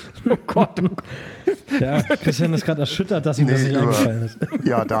 Oh Gott. Ja, Christian ist gerade erschüttert, dass ihm das nicht eingefallen ist.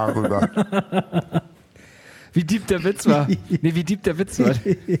 Ja, darüber. Wie deep der Witz war.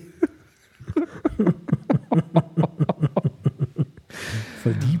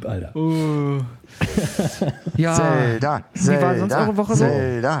 Voll deep, Alter. Ja. Zelda. Wie war sonst eure Woche so?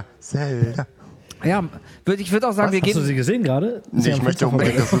 Zelda. Ja, ich würde auch sagen, wir gehen. Hast du sie gesehen gerade? Nee, ich möchte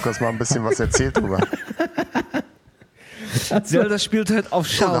unbedingt, dass Lukas mal ein bisschen was erzählt drüber. Zelda spielt halt auf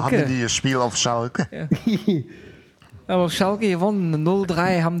Schalke. Da haben wir das Spiel auf Schalke. Ja. Aber Schalke gewonnen.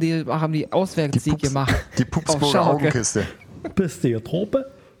 0-3 haben die Auswärtssieg gemacht. Die Pupsburger Augenkiste. Bist du hier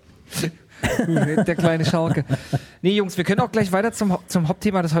Trope? Der kleine Schalke. Nee, Jungs, wir können auch gleich weiter zum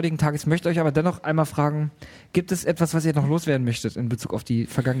Hauptthema des heutigen Tages. Ich möchte euch aber dennoch einmal fragen, gibt es etwas, was ihr noch loswerden möchtet in Bezug auf die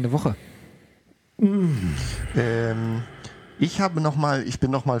vergangene Woche? Ich bin noch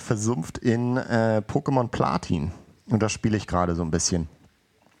mal versumpft in Pokémon Platin. Und das spiele ich gerade so ein bisschen.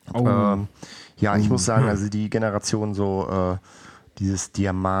 Ich muss sagen, also die Generation so dieses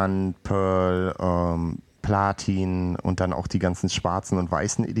Diamant, Pearl, Platin und dann auch die ganzen schwarzen und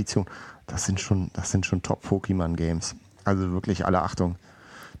weißen Editionen, das sind schon Top-Pokémon-Games. Also wirklich alle Achtung.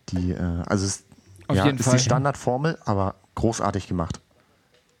 Auf jeden Fall. Die Standardformel, aber großartig gemacht.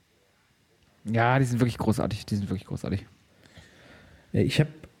 Ja, die sind wirklich großartig. Ich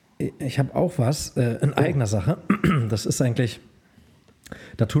hab auch was in eigener Sache. Das ist eigentlich,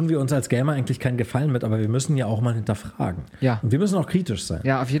 da tun wir uns als Gamer eigentlich keinen Gefallen mit, aber wir müssen ja auch mal hinterfragen. Ja. Und wir müssen auch kritisch sein.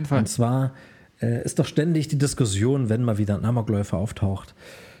 Ja, auf jeden Fall. Und zwar ist doch ständig die Diskussion, wenn mal wieder ein Amokläufer auftaucht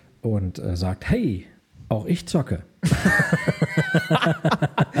und sagt, hey, auch ich zocke.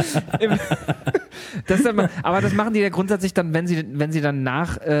 Aber das machen die ja grundsätzlich dann, wenn sie dann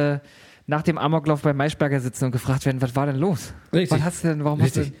nach dem Amoklauf bei Maischberger sitzen und gefragt werden, was war denn los? Richtig. Was hast du denn, warum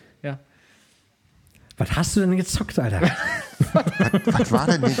Richtig. hast du... Ja. Was hast du denn gezockt, Alter? Was war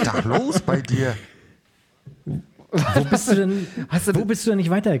denn den Tag los bei dir? Wo bist du denn nicht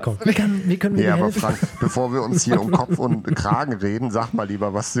weitergekommen? Wie können wir dir aber helfen? Frank, bevor wir uns hier um Kopf und Kragen reden, sag mal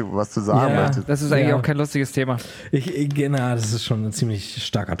lieber, was du sagen Ja. möchtest. Das ist eigentlich auch kein lustiges Thema. Das ist schon ein ziemlich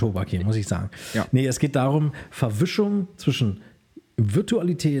starker Tobak hier, muss ich sagen. Ja. Nee, es geht darum, Verwischung zwischen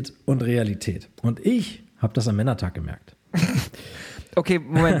Virtualität und Realität. Und ich habe das am Männertag gemerkt. Okay,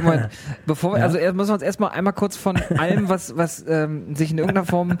 Moment. Also müssen wir uns erstmal einmal kurz von allem, was sich in irgendeiner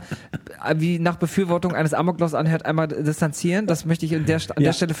Form wie nach Befürwortung eines Amoklaufs anhört, einmal distanzieren. Das möchte ich an der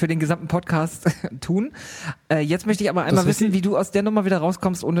Stelle für den gesamten Podcast tun. Jetzt möchte ich aber einmal wissen, wie du aus der Nummer wieder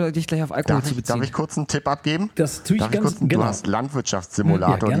rauskommst, ohne dich gleich auf Alkohol zu beziehen. Darf ich kurz einen Tipp abgeben? Das tue ich Du hast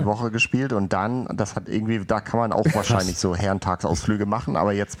Landwirtschaftssimulator Ja, die Woche gespielt und dann, das hat irgendwie, da kann man auch wahrscheinlich so Herrentagsausflüge machen,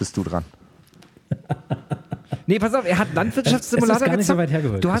 aber jetzt bist du dran. Nee, pass auf, er hat Landwirtschaftssimulator es ist gar nicht so gezockt. weit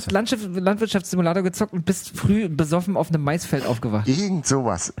hergeholt, Du hast Landwirtschaftssimulator gezockt und bist früh besoffen auf einem Maisfeld aufgewacht. Irgend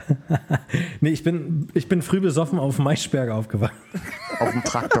sowas. Nee, ich bin früh besoffen auf Maischberger aufgewacht. Auf dem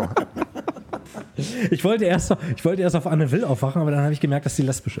Traktor. Ich wollte erst auf Anne Will aufwachen, aber dann habe ich gemerkt, dass sie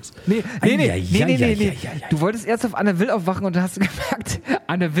lesbisch ist. Nee. Du wolltest erst auf Anne Will aufwachen und dann hast du gemerkt,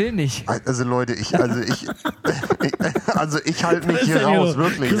 Anne Will nicht. Also Leute, ich halte mich hier raus,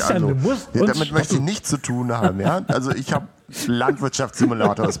 wirklich. Christian, Also, du musst damit möchte ich nichts zu tun haben. Ja? Also ich habe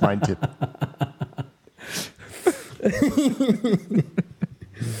Landwirtschaftssimulator, ist mein Tipp.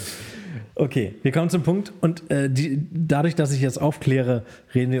 Okay, wir kommen zum Punkt und dadurch, dass ich jetzt aufkläre,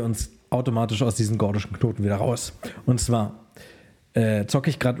 reden wir uns automatisch aus diesen gordischen Knoten wieder raus. Und zwar zocke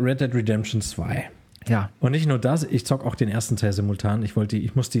ich gerade Red Dead Redemption 2. Ja. Und nicht nur das, ich zocke auch den ersten Teil simultan. Ich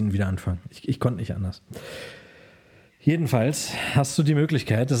musste ihn wieder anfangen. Ich konnte nicht anders. Jedenfalls hast du die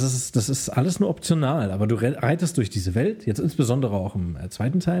Möglichkeit, das ist alles nur optional, aber du reitest durch diese Welt, jetzt insbesondere auch im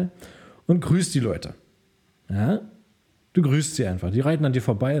zweiten Teil, und grüßt die Leute. Ja? Du grüßt sie einfach. Die reiten an dir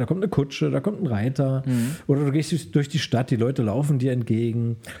vorbei, da kommt eine Kutsche, da kommt ein Reiter. Oder du gehst durch die Stadt, die Leute laufen dir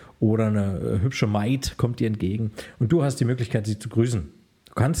entgegen. Oder eine hübsche Maid kommt dir entgegen. Und du hast die Möglichkeit, sie zu grüßen.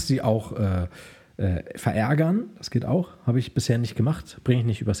 Du kannst sie auch verärgern, das geht auch. Habe ich bisher nicht gemacht, bringe ich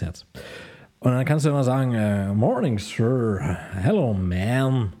nicht übers Herz. Und dann kannst du immer sagen, Morning, Sir. Hello,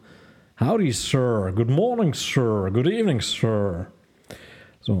 ma'am. Howdy, Sir. Good morning, Sir. Good evening, Sir.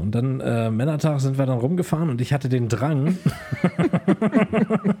 So, und dann Männertag sind wir dann rumgefahren und ich hatte den Drang.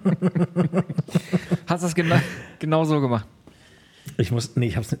 Hast du das genau so gemacht?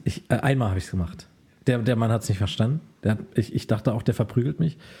 Einmal habe ich es gemacht. Der Mann hat es nicht verstanden. Ich dachte auch, der verprügelt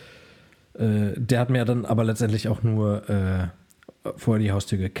mich. Der hat mir dann aber letztendlich auch nur vor die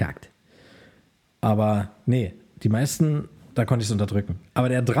Haustür gekackt. Aber nee, die meisten, da konnte ich es unterdrücken. Aber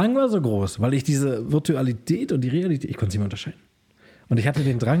der Drang war so groß, weil ich diese Virtualität und die Realität, ich konnte es nicht mehr unterscheiden. Und ich hatte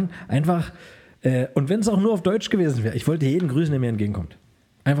den Drang, einfach, und wenn es auch nur auf Deutsch gewesen wäre, ich wollte jeden grüßen, der mir entgegenkommt.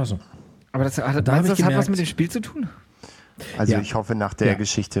 Einfach so. Aber das hat was mit dem Spiel zu tun? Also Ja. ich hoffe, nach der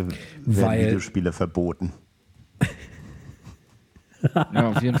Geschichte werden Videospiele verboten. Ja,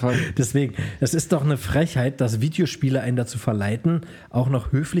 auf jeden Fall. Deswegen, es ist doch eine Frechheit, dass Videospiele einen dazu verleiten, auch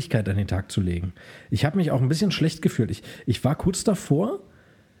noch Höflichkeit an den Tag zu legen. Ich habe mich auch ein bisschen schlecht gefühlt. Ich war kurz davor,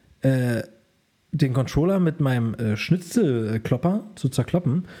 den Controller mit meinem Schnitzelklopper zu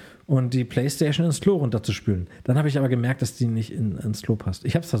zerkloppen und die Playstation ins Klo runterzuspülen. Dann habe ich aber gemerkt, dass die nicht ins Klo passt.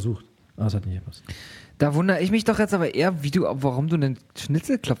 Ich habe es versucht, aber es hat nicht gepasst. Da wundere ich mich doch jetzt aber eher, warum du einen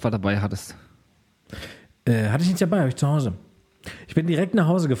Schnitzelklopfer dabei hattest. Hatte ich nicht dabei, habe ich zu Hause. Ich bin direkt nach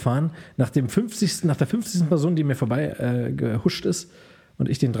Hause gefahren, nach der 50. Person, die mir vorbei gehuscht ist und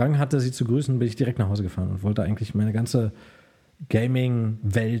ich den Drang hatte, sie zu grüßen, bin ich direkt nach Hause gefahren und wollte eigentlich meine ganze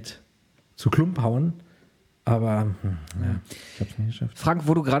Gaming-Welt zu Klump hauen. Aber ich habe es nicht geschafft. Frank,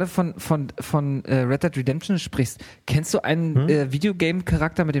 wo du gerade von Red Dead Redemption sprichst, kennst du einen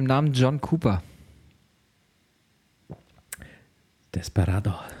Videogame-Charakter mit dem Namen John Cooper?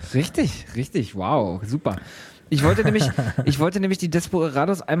 Desperado. Richtig, wow, super. Ich wollte nämlich die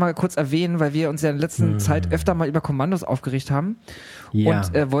Desperados einmal kurz erwähnen, weil wir uns ja in der letzten Zeit öfter mal über Kommandos aufgeregt haben. Ja.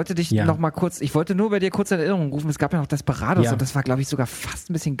 Und wollte dich noch mal kurz, ich wollte nur bei dir kurz in Erinnerung rufen, es gab ja noch Desperados und das war, glaube ich, sogar fast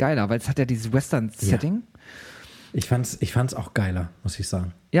ein bisschen geiler, weil es hat ja dieses Western-Setting. Ich fand's auch geiler, muss ich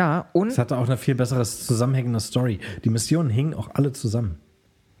sagen. Ja, und Es hatte auch eine viel bessere zusammenhängende Story. Die Missionen hingen auch alle zusammen.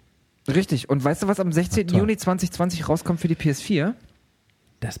 richtig. Und weißt du, was am 16. Juni 2020 rauskommt für die PS4?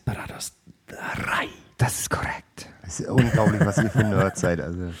 Desperados 3. Das ist korrekt. Das ist unglaublich, was ihr für Nerds seid.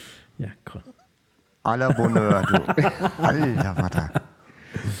 Also Ja, cool. à la Bonheur, du. Alter Vater.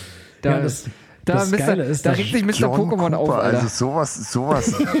 Da, Da regt sich Mr. Pokémon auf, Alter. Also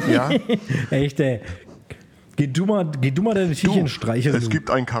sowas, ja. Echt, ey. Geh du mal deine Tierchen streicheln. Es gibt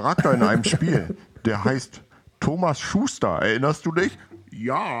einen Charakter in einem Spiel, der heißt Thomas Schuster. Erinnerst du dich?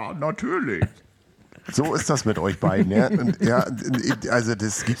 Ja, natürlich. So ist das mit euch beiden, ja. Und, ja, also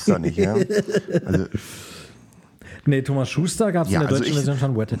das gibt's doch nicht, ja. Also, nee, Thomas Schuster gab es in der deutschen Version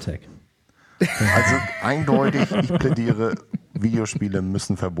von Wet Attack. Also eindeutig, ich plädiere, Videospiele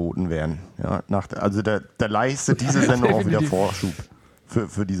müssen verboten werden. Ja, also da leistet diese Sendung auch wieder Vorschub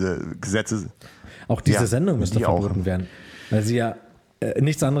für diese Gesetze. Auch diese Sendung müsste verboten werden, weil sie ja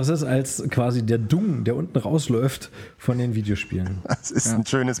nichts anderes ist als quasi der Dung, der unten rausläuft von den Videospielen. Das ist ein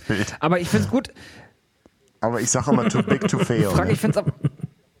schönes Bild. Aber ich finde es gut. Aber ich sage immer, too big to fail. Frank, ich finde es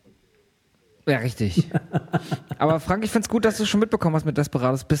ja, richtig. Aber Frank, ich finde es gut, dass du schon mitbekommen hast mit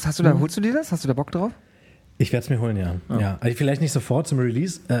Desperados. Holst du dir das? Hast du da Bock drauf? Ich werde es mir holen, ja. Ja. Also vielleicht nicht sofort zum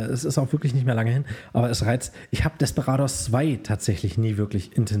Release. Es ist auch wirklich nicht mehr lange hin. Aber es reizt. Ich habe Desperados 2 tatsächlich nie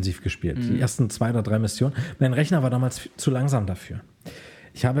wirklich intensiv gespielt. Die ersten 2 oder 3 Missionen. Mein Rechner war damals zu langsam dafür.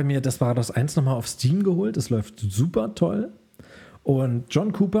 Ich habe mir Desperados 1 nochmal auf Steam geholt. Es läuft super toll. Und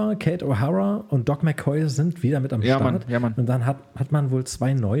John Cooper, Kate O'Hara und Doc McCoy sind wieder mit am Start. Mann. Und dann hat man wohl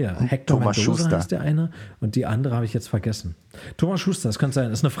 2 neue. Hector Mendoza heißt der eine und die andere habe ich jetzt vergessen. Thomas Schuster, das könnte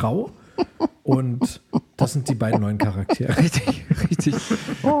sein, ist eine Frau. Und das sind die beiden neuen Charaktere. Richtig. Richtig.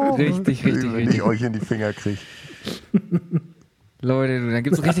 Wenn ich euch in die Finger kriege. Leute, du, dann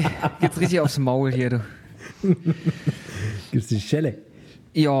gibt's richtig aufs Maul hier, du. Gibt's die Schelle.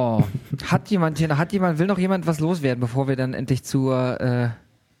 Ja, will noch jemand was loswerden, bevor wir dann endlich zu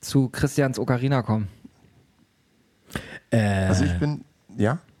Christians Ocarina kommen? Also ich bin,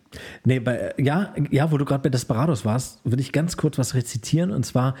 ja? Nee, wo du gerade bei Desperados warst, würde ich ganz kurz was rezitieren. Und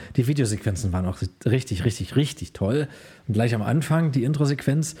zwar, die Videosequenzen waren auch richtig toll. Und gleich am Anfang, die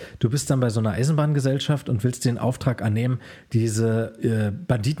Introsequenz, du bist dann bei so einer Eisenbahngesellschaft und willst den Auftrag annehmen, diese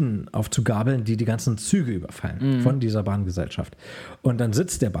Banditen aufzugabeln, die ganzen Züge überfallen von dieser Bahngesellschaft. Und dann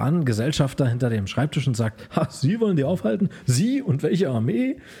sitzt der Bahngesellschafter hinter dem Schreibtisch und sagt, Sie wollen die aufhalten? Sie und welche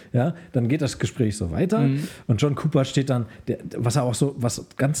Armee? Ja, dann geht das Gespräch so weiter. Und John Cooper steht dann, was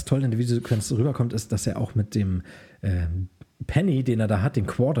ganz toll in der Videosequenz rüberkommt, ist, dass er auch mit dem Penny, den er da hat, den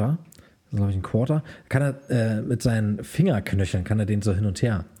Quarter, das ist glaube ich ein Quarter, kann er mit seinen Fingerknöcheln, kann er den so hin und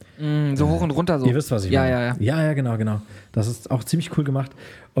her. So hoch und runter so. Ihr wisst, was ich meine. Ja, genau. Das ist auch ziemlich cool gemacht.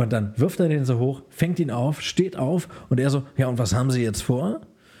 Und dann wirft er den so hoch, fängt ihn auf, steht auf und er so, ja und was haben Sie jetzt vor?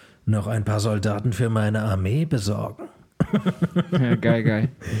 Noch ein paar Soldaten für meine Armee besorgen. Ja, geil.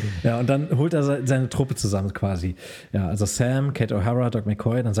 Ja, und dann holt er seine Truppe zusammen quasi. Ja, also Sam, Kate O'Hara, Doc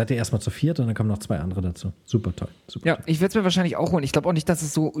McCoy, dann seid ihr erstmal zu 4 und dann kommen noch 2 andere dazu. Super toll. Ja, ich werde es mir wahrscheinlich auch holen. Ich glaube auch nicht, dass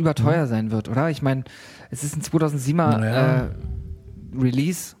es so überteuer sein wird, oder? Ich meine, es ist ein 2007er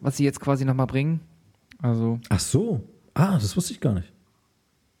Release, was sie jetzt quasi nochmal bringen. Also. Ach so. Das wusste ich gar nicht.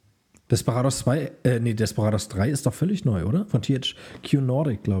 Desperados 3 ist doch völlig neu, oder? Von THQ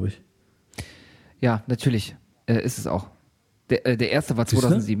Nordic, glaube ich. Ja, natürlich. Ist es auch. Der erste war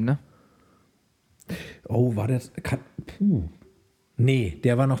 2007, ne? Oh, war das? Nee,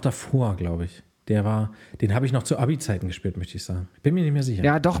 der war noch davor, glaube ich. Den habe ich noch zu Abi-Zeiten gespielt, möchte ich sagen. Ich bin mir nicht mehr sicher.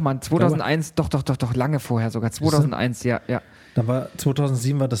 Ja, doch, Mann. 2001, doch, lange vorher sogar. 2001, ja. Dann war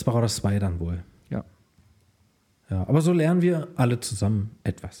 2007 war Desperados 2 dann wohl. Ja. Ja, aber so lernen wir alle zusammen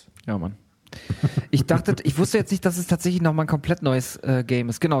etwas. Ja, Mann. Ich wusste jetzt nicht, dass es tatsächlich nochmal ein komplett neues Game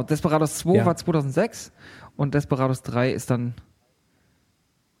ist. Genau, Desperados 2 war 2006 und Desperados 3 ist dann...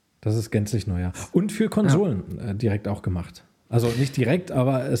 Das ist gänzlich neu, ja. Und für Konsolen direkt auch gemacht. Also nicht direkt,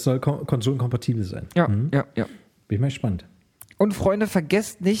 aber es soll konsolenkompatibel sein. Ja. Bin ich mal gespannt. Und Freunde,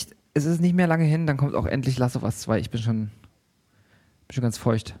 vergesst nicht, es ist nicht mehr lange hin, dann kommt auch endlich Last of Us 2. Ich bin schon ganz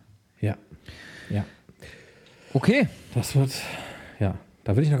feucht. Ja. Okay. Das wird,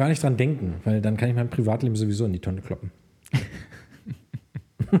 da will ich noch gar nicht dran denken, weil dann kann ich mein Privatleben sowieso in die Tonne kloppen.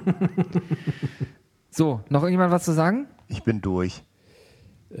 So, noch irgendjemand was zu sagen? Ich bin durch.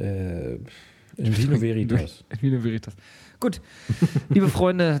 In Vino Veritas. Gut, liebe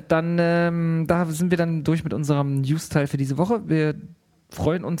Freunde, dann da sind wir dann durch mit unserem News-Teil für diese Woche. Wir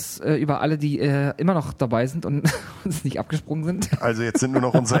freuen uns über alle, die immer noch dabei sind und uns nicht abgesprungen sind. Also jetzt sind nur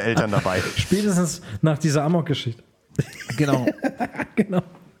noch unsere Eltern dabei. Spätestens nach dieser Amok-Geschichte. Genau.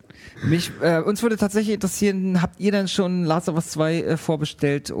 Uns würde tatsächlich interessieren, habt ihr denn schon Last of Us 2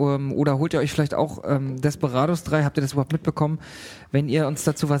 vorbestellt oder holt ihr euch vielleicht auch Desperados 3? Habt ihr das überhaupt mitbekommen? Wenn ihr uns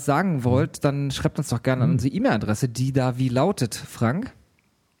dazu was sagen wollt, dann schreibt uns doch gerne an unsere E-Mail-Adresse, die da wie lautet, Frank?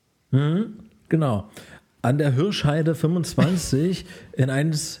 Genau. An der Hirschheide 25 in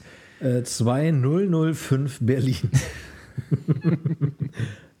 12005 Berlin.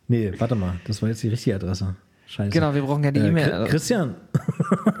 Nee, warte mal, das war jetzt die richtige Adresse. Scheiße. Genau, wir brauchen ja die E-Mail. Christian.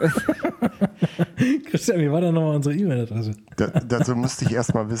 Christian, wie war denn nochmal unsere E-Mail-Adresse? Dazu müsste ich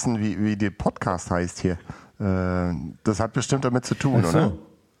erstmal wissen, wie der Podcast heißt hier. Das hat bestimmt damit zu tun, oder?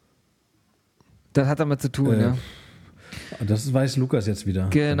 Das hat damit zu tun, ja. Das weiß Lukas jetzt wieder.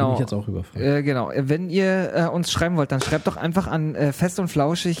 Genau. Da bin ich jetzt auch überfragt. Genau. Wenn ihr uns schreiben wollt, dann schreibt doch einfach an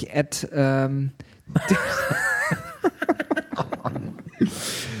festundflauschig@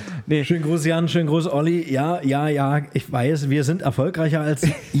 Nee. Schönen Gruß Jan, schönen Gruß Olli. Ja, ich weiß, wir sind erfolgreicher als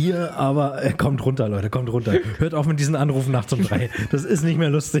ihr, aber kommt runter, Leute, kommt runter. Hört auf mit diesen Anrufen nachts um 3. Das ist nicht mehr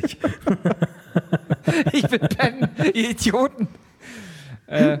lustig. Ich bin Ben, ihr Idioten.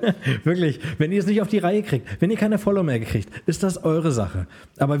 Wirklich, wenn ihr es nicht auf die Reihe kriegt, wenn ihr keine Follower mehr kriegt, ist das eure Sache.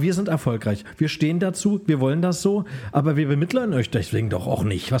 Aber wir sind erfolgreich. Wir stehen dazu, wir wollen das so, aber wir bemitleiden euch deswegen doch auch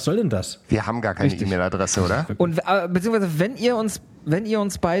nicht. Was soll denn das? Wir haben gar keine E-Mail-Adresse, oder? Und beziehungsweise, wenn ihr uns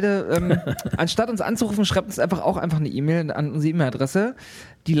beide, anstatt uns anzurufen, schreibt uns einfach eine E-Mail an unsere E-Mail-Adresse.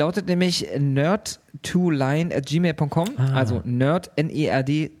 Die lautet nämlich nerd2line@gmail.com, also nerd,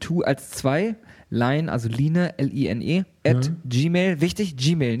 N-E-R-D, 2 als 2, Line, also Line, L-I-N-E, @gmail, wichtig,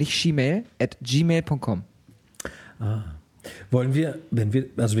 Gmail, nicht Gmail, @gmail.com. Wollen wir,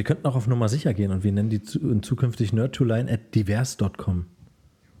 also wir könnten auch auf Nummer sicher gehen und wir nennen die zukünftig nerd2line@divers.com.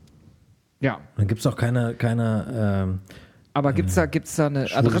 Ja. Dann gibt es auch keine aber gibt's da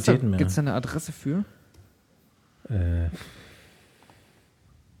eine Adresse? Gibt's da eine Adresse für?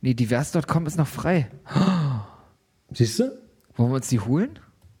 Nee, divers.com ist noch frei. Siehst du? Wollen wir uns die holen?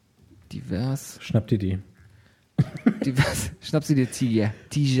 Divers. Schnapp dir die. Divers. Schnapp sie dir, Tiger.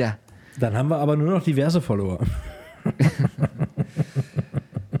 Dann haben wir aber nur noch diverse Follower.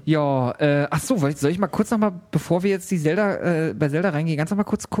 Ja, soll ich mal kurz nochmal, bevor wir jetzt bei Zelda reingehen, ganz nochmal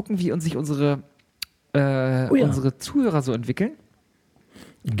kurz gucken, wie uns sich unsere Zuhörer so entwickeln?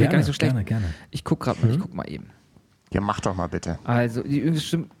 Gar nicht so schlecht. Gerne. Ich guck mal eben. Ja, mach doch mal bitte. Also,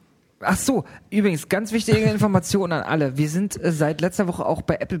 übrigens, ganz wichtige Information an alle. Wir sind seit letzter Woche auch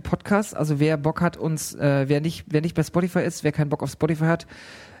bei Apple Podcasts. Also wer Bock hat, wer nicht bei Spotify ist, wer keinen Bock auf Spotify hat,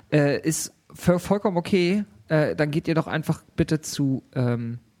 ist vollkommen okay. Dann geht ihr doch einfach bitte zu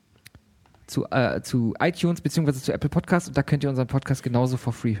iTunes beziehungsweise zu Apple Podcasts und da könnt ihr unseren Podcast genauso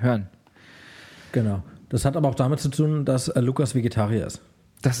for free hören. Genau. Das hat aber auch damit zu tun, dass Lukas Vegetarier ist.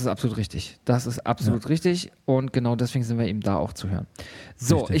 Das ist absolut richtig. Richtig. Und genau deswegen sind wir eben da auch zu hören.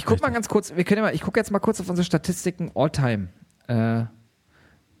 So, richtig, ich gucke mal ganz kurz, ich gucke jetzt mal kurz auf unsere Statistiken All-Time. Mal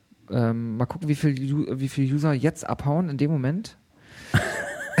gucken, wie viel User jetzt abhauen in dem Moment.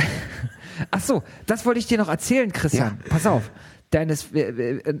 Das wollte ich dir noch erzählen, Christian. Ja. Pass auf.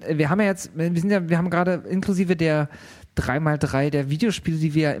 Wir haben gerade inklusive der 3x3 der Videospiele,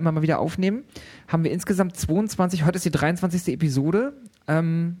 die wir immer mal wieder aufnehmen, haben wir insgesamt 22, heute ist die 23. Episode,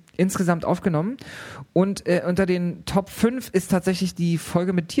 insgesamt aufgenommen. Und unter den Top 5 ist tatsächlich die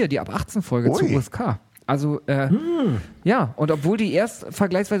Folge mit dir, die ab 18 Folge zu USK. Also, ja, und obwohl die erst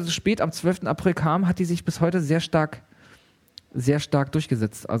vergleichsweise spät am 12. April kam, hat die sich bis heute sehr stark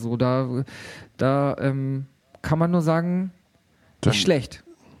durchgesetzt. Also da kann man nur sagen, nicht schlecht.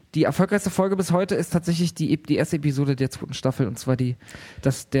 Die erfolgreichste Folge bis heute ist tatsächlich die erste Episode der 2. Staffel und zwar die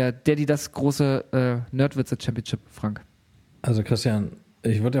das große Nerdwitze Championship, Frank. Also Christian,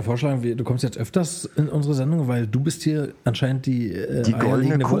 ich würde dir vorschlagen, du kommst jetzt öfters in unsere Sendung, weil du bist hier anscheinend die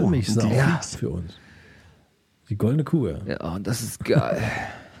goldene Kuh für uns. Die goldene Kuh, ja. Ja, und das ist geil.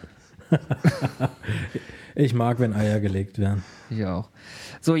 Ich mag, wenn Eier gelegt werden. Ich auch.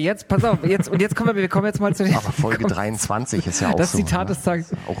 So, jetzt, pass auf, wir kommen jetzt mal zu den... Aber Folge 23 ist ja auch das so. Das Zitat des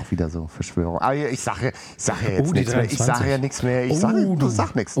Tages. Auch wieder so, Verschwörung. Aber ich sage jetzt nichts mehr. Ich sage ja nichts mehr. Du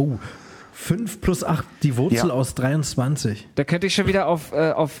sag nichts. 5 plus 8, die Wurzel aus 23. Da könnte ich schon wieder auf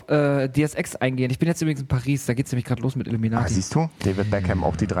DSX eingehen. Ich bin jetzt übrigens in Paris, da geht es nämlich gerade los mit Illuminati. Siehst du? David Beckham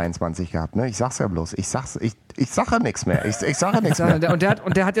auch die 23 gehabt, ne? Ich sag's ja bloß. Ich sage ja nichts mehr. Ich sage ja nichts mehr.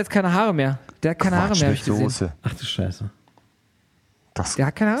 Und der hat jetzt keine Haare mehr. Der hat keine Haare mehr, hab ich gesehen. Soße. Ach du Scheiße. Der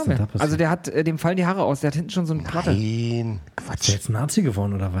hat keine Haare mehr. Also dem fallen die Haare aus. Der hat hinten schon so eine Platte. Nein, Quatsch. Ist der jetzt Nazi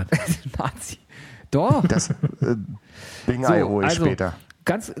geworden oder was? Nazi. Doch. Das Bing-Ei hole ich später.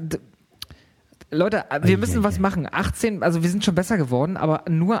 Leute, wir müssen was machen. Also wir sind schon besser geworden, aber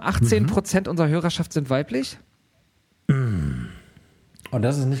nur 18% unserer Hörerschaft sind weiblich. Und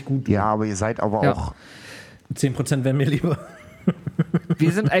das ist nicht gut. Ja, aber ihr seid auch 10% wären mir lieber.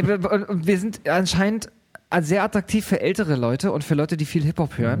 Wir sind anscheinend sehr attraktiv für ältere Leute und für Leute, die viel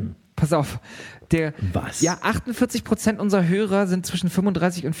Hip-Hop hören. Pass auf. Was? Ja, 48% unserer Hörer sind zwischen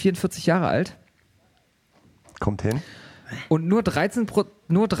 35 und 44 Jahre alt. Kommt hin. Und nur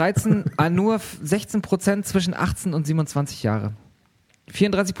 16% zwischen 18 und 27 Jahre.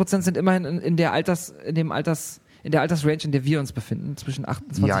 34% sind immerhin in der Altersrange, in der wir uns befinden, zwischen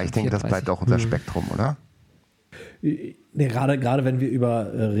 28 Ja, ich denke, das bleibt auch unser Spektrum, oder? Nee, gerade wenn wir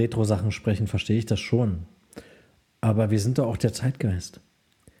über Retro-Sachen sprechen, verstehe ich das schon. Aber wir sind doch auch der Zeitgeist.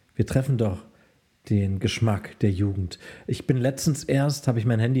 Wir treffen doch den Geschmack der Jugend. Ich bin letztens habe ich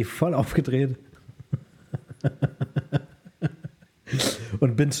mein Handy voll aufgedreht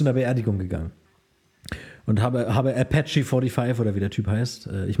und bin zu einer Beerdigung gegangen. Und habe Apache 45 oder wie der Typ heißt.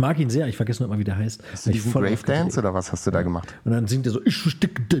 Ich mag ihn sehr, ich vergesse nur immer, wie der heißt. Hast du diesen Grave Dance oder was hast du da gemacht? Und dann singt er so, ich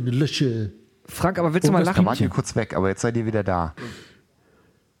verstecke deine Löcher. Frank, aber willst du mal lachen? Da wart ihr kurz weg, aber jetzt seid ihr wieder da.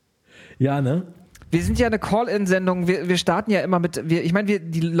 Ja, ne? Wir sind ja eine Call-In-Sendung. Wir starten ja immer mit.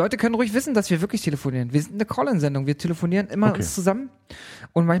 Die Leute können ruhig wissen, dass wir wirklich telefonieren. Wir sind eine Call-In-Sendung. Wir telefonieren immer uns zusammen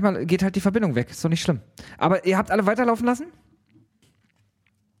und manchmal geht halt die Verbindung weg. Ist doch nicht schlimm. Aber ihr habt alle weiterlaufen lassen?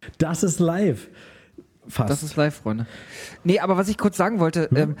 Das ist live. Fast. Das ist live, Freunde. Nee, aber was ich kurz sagen wollte,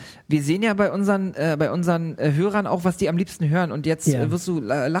 wir sehen ja bei unseren Hörern auch, was die am liebsten hören. Und jetzt wirst du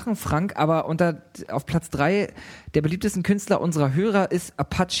lachen, Frank, aber auf Platz 3 der beliebtesten Künstler unserer Hörer ist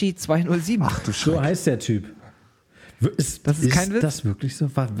Apache 207. Ach du Schreck. So heißt der Typ. Das ist kein Witz. Ist das wirklich so?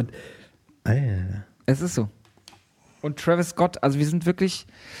 Es ist so. Und Travis Scott, also wir sind wirklich...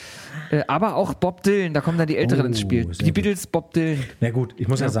 aber auch Bob Dylan, da kommen dann die Älteren ins Spiel. Die Beatles, Bob Dylan. Na gut, ich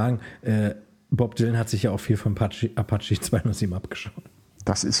muss ja sagen... Bob Dylan hat sich ja auch viel von Apache 207 abgeschaut.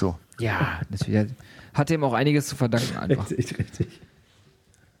 Das ist so. Ja, natürlich. Hat ihm auch einiges zu verdanken einfach. Richtig.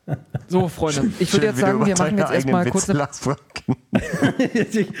 So, Freunde, ich würde jetzt sagen, wir machen jetzt erstmal kurz eine...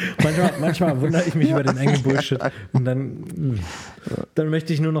 manchmal wundere ich mich über den eigenen Bullshit und dann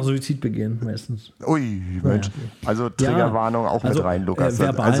möchte ich nur noch Suizid begehen, meistens. Ui, Mensch. Also Triggerwarnung auch mit rein, Lukas.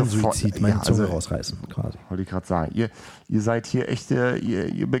 Verbalen Suizid, meine Zunge rausreißen, quasi. Wollte ich gerade sagen. Ihr seid hier echt,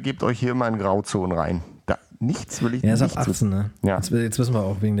 ihr begebt euch hier immer in Grauzonen rein. Nichts will ich nicht. Ja, ist ab 18, ne? Ja. Jetzt wissen wir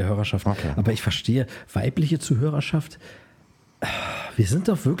auch wegen der Hörerschaft. Okay. Aber ich verstehe, weibliche Zuhörerschaft, wir sind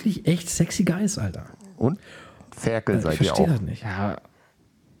doch wirklich echt sexy Guys, Alter. Und? Ferkel seid ihr auch. Ich verstehe das nicht. Ja,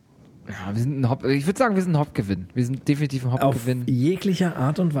 wir sind ich würde sagen, wir sind ein Hauptgewinn. Wir sind definitiv ein Hauptgewinn. Auf jeglicher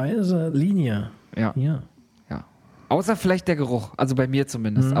Art und Weise Linie. Ja. Außer vielleicht der Geruch, also bei mir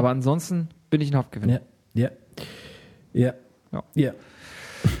zumindest. Aber ansonsten bin ich ein Hauptgewinn. Ja.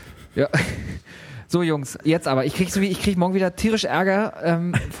 So, Jungs, jetzt aber. Ich krieg morgen wieder tierisch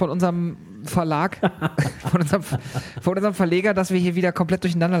Ärger von unserem Verlag, von unserem Verleger, dass wir hier wieder komplett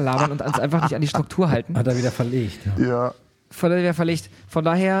durcheinander labern und uns einfach nicht an die Struktur halten. Hat er wieder verlegt. Ja. Von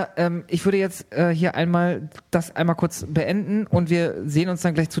daher, ich würde jetzt hier einmal kurz beenden und wir sehen uns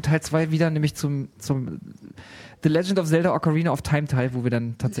dann gleich zu Teil 2 wieder, nämlich zum The Legend of Zelda Ocarina of Time Teil, wo wir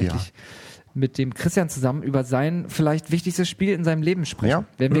dann tatsächlich mit dem Christian zusammen über sein vielleicht wichtigstes Spiel in seinem Leben sprechen. Ja.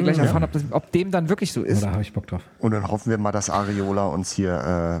 Werden wir gleich erfahren, ob dem dann wirklich so ist. Da habe ich Bock drauf. Und dann hoffen wir mal, dass Areola uns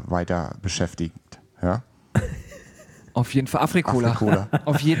hier weiter beschäftigt. Ja? Auf jeden Fall. Afrikola.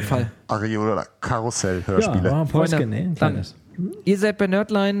 Auf jeden Fall. Areola, Karussell-Hörspiele. Ja, Freunde, dann, ihr seid bei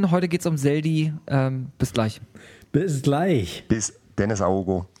Nerdline, heute geht's um Zeldi. Bis gleich. Bis gleich. Bis Dennis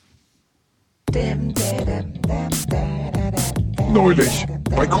Aogo. Neulich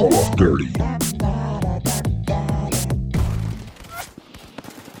bei Call of Duty.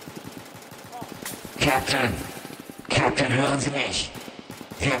 Captain, hören Sie mich.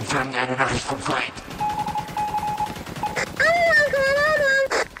 Wir empfangen eine Nachricht vom Feind.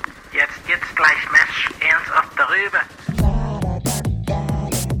 Jetzt gleich Mesh, ernsthaft darüber.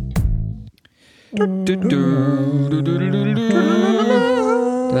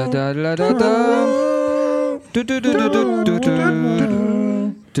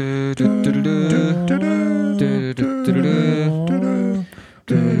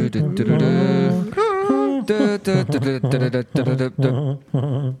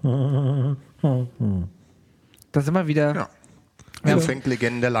 Da sind wir wieder. Ja. So fängt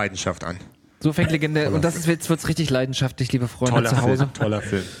Legende der Leidenschaft an. So fängt Legende. Und das ist jetzt wird's richtig leidenschaftlich, liebe Freunde zu Hause. Toller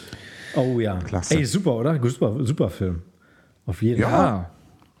Film. Oh ja. Klasse. Ey, super, oder? Super Film. Auf jeden Fall. Ja.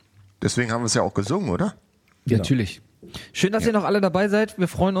 Deswegen haben wir es ja auch gesungen, oder? Genau. Natürlich. Schön, dass ihr noch alle dabei seid. Wir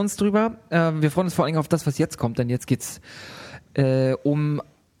freuen uns drüber. Wir freuen uns vor allem auf das, was jetzt kommt, denn jetzt geht's um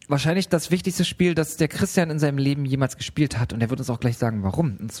wahrscheinlich das wichtigste Spiel, das der Christian in seinem Leben jemals gespielt hat. Und er wird uns auch gleich sagen,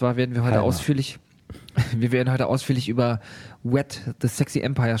 warum. Und zwar werden wir heute ausführlich über Wet, the Sexy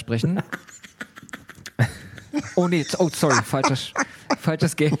Empire sprechen. Oh nee, sorry,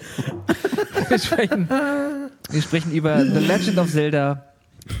 falsches Game. Wir sprechen über The Legend of Zelda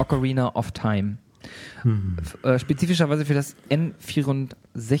Ocarina of Time. Spezifischerweise für das N64,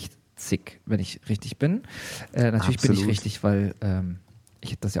 wenn ich richtig bin. Natürlich bin ich richtig, weil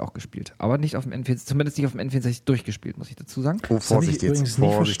Ich hätte das ja auch gespielt. Aber nicht auf dem N64, zumindest nicht auf dem N64 durchgespielt, muss ich dazu sagen. Oh, Vorsicht jetzt.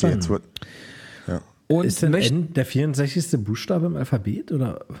 Vorsicht jetzt. Ja. Und ist denn N der 64. Buchstabe im Alphabet?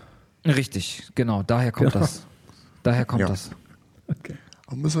 Oder? Richtig, genau. Daher kommt das. Das. Okay.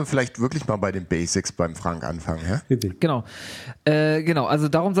 Müssen wir vielleicht wirklich mal bei den Basics beim Frank anfangen, ja? Genau. Genau, also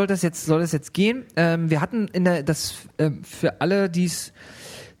darum soll es jetzt gehen. Wir hatten für alle,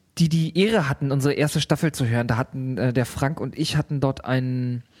 die Ehre hatten, unsere erste Staffel zu hören, da hatten der Frank und ich hatten dort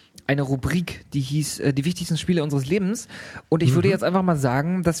eine Rubrik, die hieß die wichtigsten Spiele unseres Lebens. Und ich würde jetzt einfach mal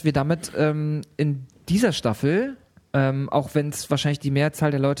sagen, dass wir damit in dieser Staffel, auch wenn es wahrscheinlich die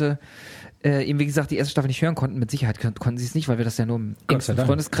Mehrzahl der Leute eben wie gesagt die erste Staffel nicht hören konnten, mit Sicherheit konnten sie es nicht, weil wir das ja nur im engsten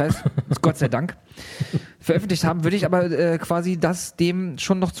Freundeskreis, Gott sei Dank, veröffentlicht haben, würde ich aber quasi das dem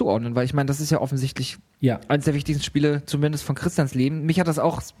schon noch zuordnen, weil ich meine, das ist ja offensichtlich eines der wichtigsten Spiele, zumindest von Christians Leben. Mich hat das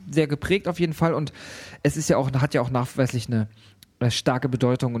auch sehr geprägt auf jeden Fall und es ist ja auch, hat ja auch nachweislich eine starke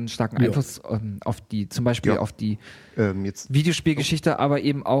Bedeutung und einen starken Einfluss auf die, zum Beispiel auf die Videospielgeschichte, aber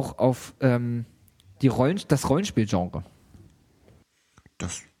eben auch auf das Rollenspielgenre.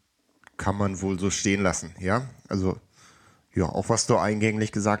 Das kann man wohl so stehen lassen, ja? Also, ja, auch was du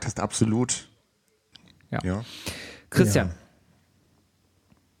eingänglich gesagt hast, absolut. Ja. Christian.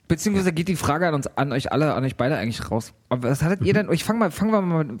 Beziehungsweise geht die Frage an euch beide eigentlich raus. Aber was hattet ihr denn? Fangen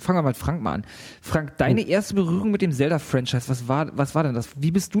wir mit Frank mal an. Frank, deine erste Berührung mit dem Zelda-Franchise, was war denn das?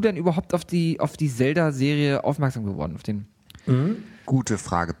 Wie bist du denn überhaupt auf die Zelda-Serie aufmerksam geworden? Gute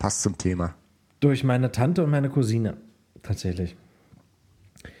Frage, passt zum Thema. Durch meine Tante und meine Cousine, tatsächlich.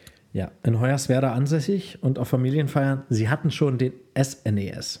 Ja, in Hoyerswerda ansässig und auf Familienfeiern. Sie hatten schon den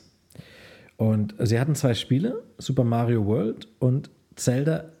SNES. Und sie hatten 2 Spiele, Super Mario World und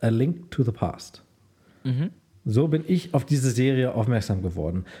Zelda A Link to the Past. So bin ich auf diese Serie aufmerksam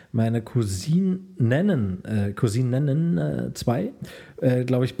geworden. Meine Cousinen 2,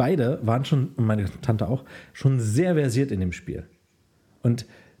 glaube ich, beide waren schon, und meine Tante auch, schon sehr versiert in dem Spiel. Und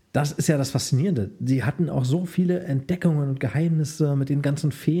das ist ja das Faszinierende. Die hatten auch so viele Entdeckungen und Geheimnisse mit den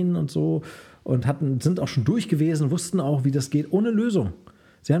ganzen Feen und so und sind auch schon durch gewesen, wussten auch, wie das geht, ohne Lösung.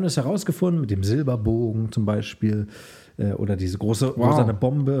 Sie haben das herausgefunden mit dem Silberbogen zum Beispiel oder diese große rosane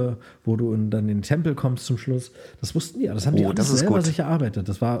Bombe, wo du dann in den Tempel kommst zum Schluss. Das wussten die ja. Das haben die alles selber sich erarbeitet.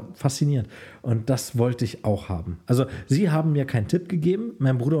 Das war faszinierend. Und das wollte ich auch haben. Also sie haben mir keinen Tipp gegeben.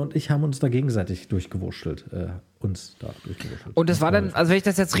 Mein Bruder und ich haben uns da gegenseitig durchgewurschtelt. Und das war dann, also wenn ich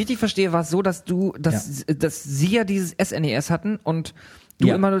das jetzt richtig verstehe, war es so, dass sie ja dieses SNES hatten und du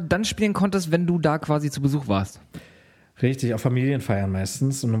immer nur dann spielen konntest, wenn du da quasi zu Besuch warst. Richtig, auf Familienfeiern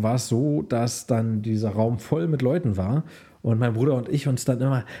meistens. Und dann war es so, dass dann dieser Raum voll mit Leuten war und mein Bruder und ich uns dann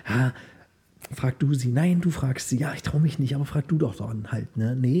immer, frag du sie, nein, du fragst sie, ja, ich traue mich nicht, aber frag du doch dann halt,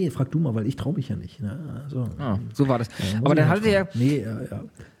 ne? Nee, frag du mal, weil ich traue mich ja nicht. Ne? So war das. Aber dann hattet ihr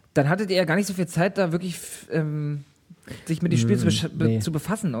dann hattet ihr ja gar nicht so viel Zeit, da wirklich sich mit dem Spiel zu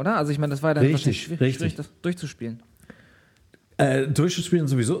befassen, oder? Also ich meine, das war ja dann schwierig, das durchzuspielen. Durchzuspielen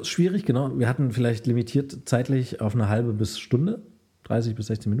sowieso schwierig, genau. Wir hatten vielleicht limitiert zeitlich auf eine halbe bis Stunde, 30 bis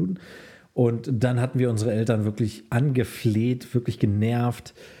 16 Minuten. Und dann hatten wir unsere Eltern wirklich angefleht, wirklich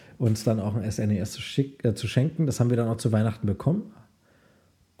genervt, uns dann auch ein SNES zu schenken. Das haben wir dann auch zu Weihnachten bekommen.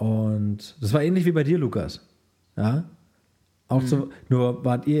 Und das war ähnlich wie bei dir, Lukas. Ja? Auch nur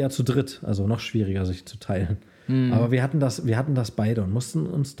wart ihr ja zu dritt, also noch schwieriger, sich zu teilen. Aber wir hatten das beide und mussten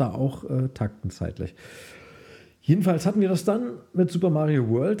uns da auch takten zeitlich. Jedenfalls hatten wir das dann mit Super Mario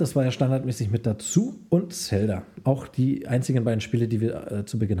World, das war ja standardmäßig mit dazu, und Zelda. Auch die einzigen beiden Spiele, die wir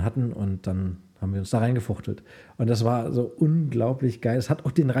zu Beginn hatten, und dann haben wir uns da reingefuchtelt. Und das war so unglaublich geil. Es hat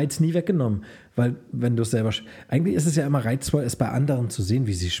auch den Reiz nie weggenommen, weil wenn du es selber... Eigentlich ist es ja immer reizvoll, es bei anderen zu sehen,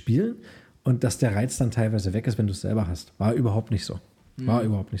 wie sie spielen, und dass der Reiz dann teilweise weg ist, wenn du es selber hast. War überhaupt nicht so.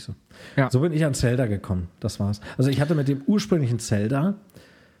 Ja. So bin ich an Zelda gekommen, das war's. Also ich hatte mit dem ursprünglichen Zelda...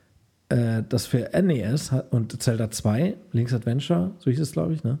 das für NES und Zelda 2, Link's Adventure, so hieß es,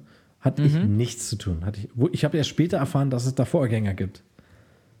 glaube ich, ne? Hatte ich nichts zu tun. Ich habe erst später erfahren, dass es da Vorgänger gibt.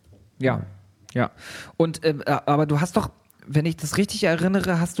 Ja. Und aber du hast doch, wenn ich das richtig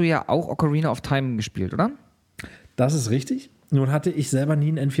erinnere, hast du ja auch Ocarina of Time gespielt, oder? Das ist richtig. Nun hatte ich selber nie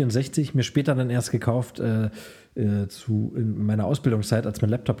einen N64, mir später dann erst gekauft in meiner Ausbildungszeit, als mein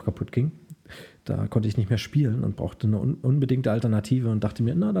Laptop kaputt ging. Da konnte ich nicht mehr spielen und brauchte eine unbedingte Alternative und dachte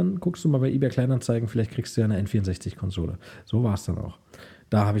mir, na, dann guckst du mal bei eBay Kleinanzeigen, vielleicht kriegst du ja eine N64-Konsole. So war es dann auch.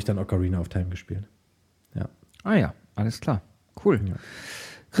 Da habe ich dann Ocarina of Time gespielt. Ja. Ah ja, alles klar. Cool. Ja.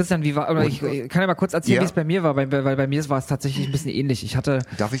 Christian, wie war, oder ich kann ja mal kurz erzählen, wie es bei mir war, weil bei mir war es tatsächlich ein bisschen ähnlich.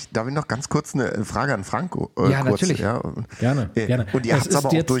 Darf ich noch ganz kurz eine Frage an Franco? Ja, kurz, natürlich. Ja? Gerne. Und ihr das ist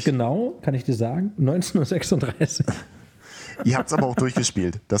aber jetzt genau, kann ich dir sagen, 19:36 Uhr. Ihr habt es aber auch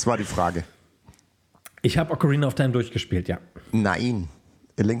durchgespielt. Das war die Frage. Ich habe Ocarina of Time durchgespielt, ja. Nein.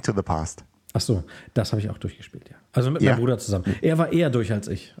 A Link to the Past. Ach so, das habe ich auch durchgespielt, ja. Also mit meinem Bruder zusammen. Er war eher durch als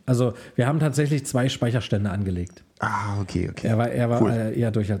ich. Also wir haben tatsächlich 2 Speicherstände angelegt. Ah, okay. Er war cool.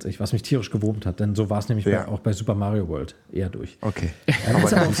 Eher durch als ich, was mich tierisch gewurmt hat. Denn so war es nämlich auch bei Super Mario World eher durch. Okay. Er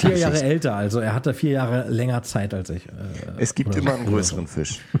ist aber auch 4 Jahre älter, also er hatte 4 Jahre länger Zeit als ich. Es gibt immer einen größeren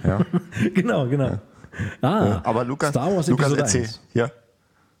Fisch. Ja. Genau. Ja. Aber Lukas, Star Wars Episode erzähl. 1. Ja.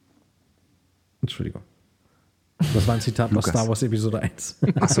 Entschuldigung. Das war ein Zitat aus Star Wars Episode 1.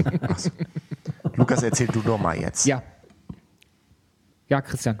 Achso. Lukas, erzähl du doch mal jetzt. Ja. Ja,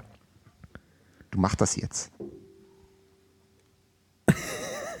 Christian. Du machst das jetzt.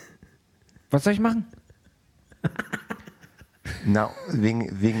 Was soll ich machen? Na,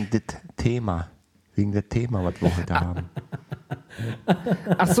 wegen des Thema. Wegen der Thema, was wir heute haben.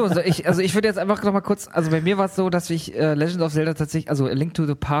 Ach so, ich würde jetzt einfach noch mal kurz, also bei mir war es so, dass ich Legend of Zelda tatsächlich, also A Link to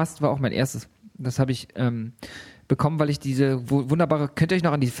the Past war auch mein erstes. Das habe ich bekommen, weil ich diese wunderbare, könnt ihr euch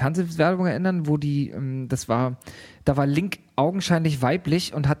noch an die Fernsehwerbung erinnern, wo da war Link augenscheinlich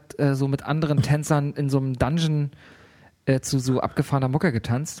weiblich und hat so mit anderen Tänzern in so einem Dungeon zu so abgefahrener Mucke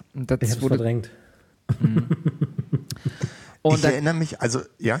getanzt. Und das Ich hab's verdrängt. Und ich erinnere mich, also,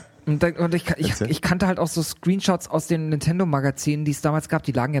 ja? Und ich kannte halt auch so Screenshots aus den Nintendo-Magazinen, die es damals gab.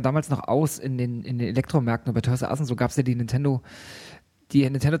 Die lagen ja damals noch aus in den Elektromärkten und bei Toys R Us und so gab es ja die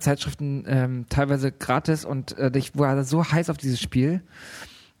Nintendo-Zeitschriften teilweise gratis und ich war so heiß auf dieses Spiel.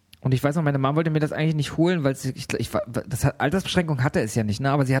 Und ich weiß noch, meine Mom wollte mir das eigentlich nicht holen, weil Altersbeschränkung hatte es ja nicht, ne?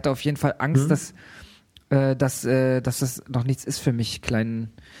 Aber sie hatte auf jeden Fall Angst, dass das noch nichts ist für mich,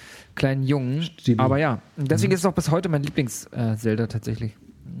 kleinen Jungen. Stiebel. Aber ja, deswegen ist es auch bis heute mein Lieblings-Zelda tatsächlich.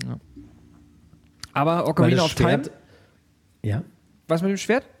 Ja. Aber Ocarina of Time. Ja. Was mit dem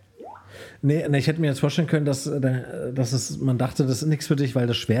Schwert? Nee, ich hätte mir jetzt vorstellen können, dass man dachte, das ist nichts für dich, weil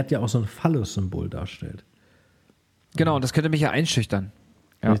das Schwert ja auch so ein Phallus-Symbol darstellt. Genau, und das könnte mich ja einschüchtern.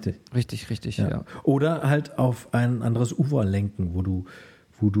 Ja, richtig, ja. Oder halt auf ein anderes Ufer lenken, wo du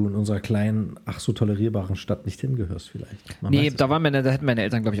in unserer kleinen, ach so tolerierbaren Stadt nicht hingehörst vielleicht. Da hätten meine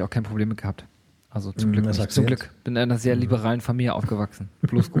Eltern, glaube ich, auch kein Problem mit gehabt. Also zum Glück nicht. Zum Glück. Bin in einer sehr liberalen Familie aufgewachsen.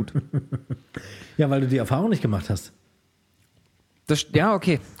 Bloß gut. Ja, weil du die Erfahrung nicht gemacht hast. Ja,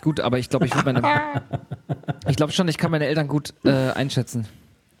 okay, gut, aber ich glaube, ich kann meine Eltern gut einschätzen.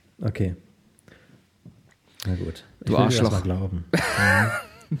 Okay. Na gut. Du Arschloch. Ich will dir das mal glauben.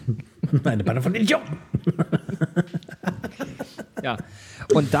 Eine Bande von Idioten. Ja.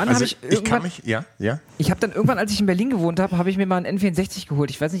 Und dann habe ich irgendwann, ich habe dann irgendwann, als ich in Berlin gewohnt habe, habe ich mir mal einen N64 geholt.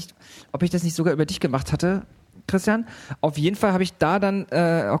 Ich weiß nicht, ob ich das nicht sogar über dich gemacht hatte, Christian. Auf jeden Fall habe ich da dann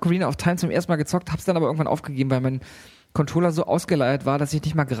Ocarina of Time zum ersten Mal gezockt, habe es dann aber irgendwann aufgegeben, weil mein Controller so ausgeleiert war, dass ich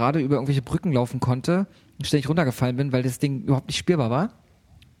nicht mal gerade über irgendwelche Brücken laufen konnte und ständig runtergefallen bin, weil das Ding überhaupt nicht spielbar war.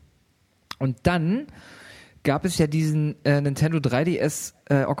 Und dann gab es ja diesen Nintendo 3DS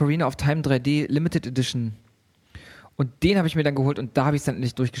Ocarina of Time 3D Limited Edition. Und den habe ich mir dann geholt und da habe ich es dann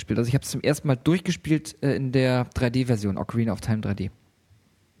endlich durchgespielt. Also ich habe es zum ersten Mal durchgespielt in der 3D-Version, Ocarina of Time 3D.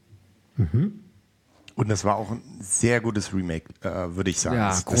 Mhm. Und das war auch ein sehr gutes Remake, würde ich sagen. Ja,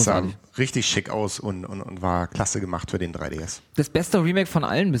 das sah richtig schick aus und war klasse gemacht für den 3DS. Das beste Remake von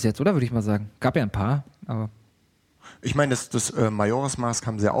allen bis jetzt, oder? Würde ich mal sagen. Gab ja ein paar, aber... Ich meine, das Majora's Mask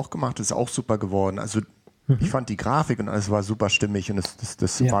haben sie ja auch gemacht, das ist auch super geworden. Also ich fand die Grafik und alles war super stimmig und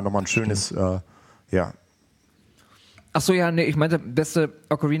das war nochmal ein schönes, Ach so, ja, nee, ich meinte beste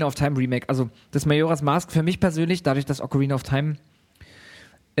Ocarina of Time Remake. Also das Majora's Mask für mich persönlich, dadurch, dass Ocarina of Time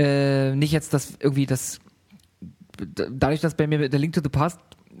nicht jetzt dadurch, dass bei mir der Link to the Past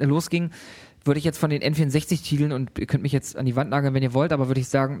losging, würde ich jetzt von den N64-Titeln, und ihr könnt mich jetzt an die Wand nageln, wenn ihr wollt, aber würde ich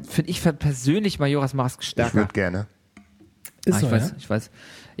sagen, finde ich persönlich Majora's Mask stärker. Ich würde gerne. Ich weiß.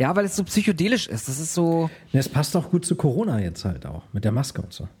 Ja, weil es so psychedelisch ist. Das ist so... Es passt auch gut zu Corona jetzt halt auch, mit der Maske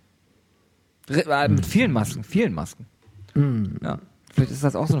und so. Mit vielen Masken. Ja, vielleicht ist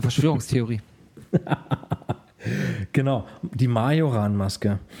das auch so eine Verschwörungstheorie. Genau, die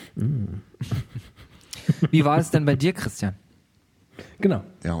Majoran-Maske. Wie war es denn bei dir, Christian? Genau.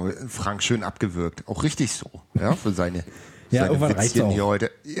 Ja, Frank schön abgewürgt. Auch richtig so, ja, für seine irgendwann reicht's auch. Hier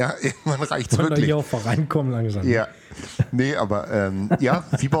heute. Ja, irgendwann reicht's wirklich. wirklich. Hier auch vorankommen langsam. Ja, nee, aber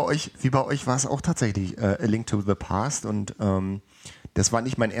wie bei euch war es auch tatsächlich A Link to the Past und das war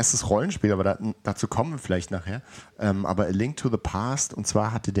nicht mein erstes Rollenspiel, aber dazu kommen wir vielleicht nachher. Aber A Link to the Past, und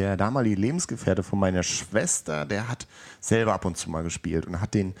zwar hatte der damalige Lebensgefährte von meiner Schwester, der hat selber ab und zu mal gespielt und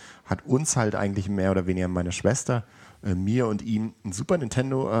hat uns halt eigentlich mehr oder weniger, meine Schwester, mir und ihm ein Super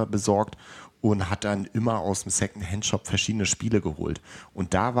Nintendo besorgt. und hat dann immer aus dem Second-Hand-Shop verschiedene Spiele geholt.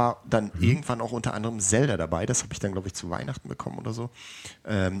 Und da war dann irgendwann auch unter anderem Zelda dabei. Das habe ich dann, glaube ich, zu Weihnachten bekommen oder so.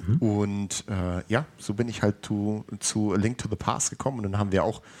 Und so bin ich halt zu A Link to the Past gekommen. Und dann haben wir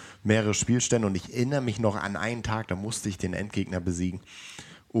auch mehrere Spielstände. Und ich erinnere mich noch an einen Tag, da musste ich den Endgegner besiegen.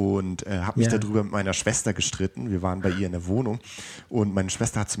 Und habe mich darüber mit meiner Schwester gestritten. Wir waren bei ihr in der Wohnung und meine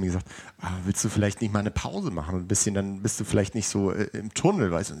Schwester hat zu mir gesagt, willst du vielleicht nicht mal eine Pause machen? Ein bisschen, dann bist du vielleicht nicht so im Tunnel,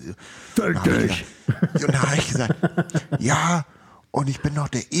 weißt du? Und da habe ich gesagt, ja, und ich bin doch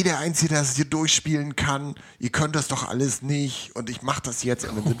der Einzige, der das hier durchspielen kann. Ihr könnt das doch alles nicht und ich mache das jetzt.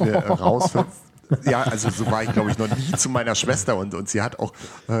 Und dann sind wir raus. Ja, also so war ich, glaube ich, noch nie zu meiner Schwester und sie hat auch,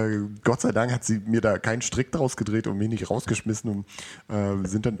 Gott sei Dank hat sie mir da keinen Strick draus gedreht und mich nicht rausgeschmissen und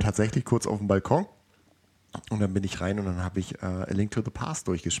sind dann tatsächlich kurz auf dem Balkon und dann bin ich rein und dann habe ich A Link to the Past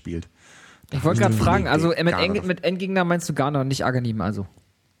durchgespielt. Ich wollte gerade fragen, also mit Endgegner meinst du Ganon, nicht Aghanim, also?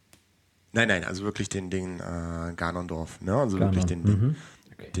 Nein, also wirklich den Ganondorf, ne? Also wirklich den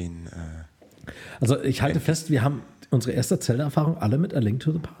Also ich halte fest, wir haben unsere erste Zelda-Erfahrung alle mit A Link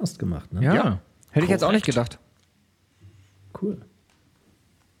to the Past gemacht, ne? Ja. Hätte ich jetzt auch nicht gedacht. Cool.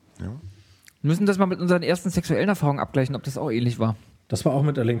 Ja. Wir müssen das mal mit unseren ersten sexuellen Erfahrungen abgleichen, ob das auch ähnlich war. Das war auch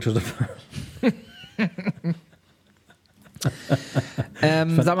mit A Link to the Past.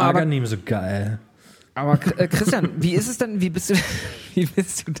 Sag mal, Aghanim so geil. aber Christian, wie ist es denn, wie bist du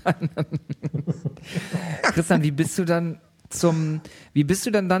dann zum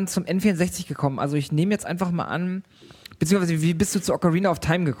N64 gekommen? Also ich nehme jetzt einfach mal an, beziehungsweise wie bist du zu Ocarina of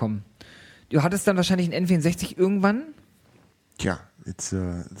Time gekommen? Du hattest dann wahrscheinlich einen N64 irgendwann? Tja, das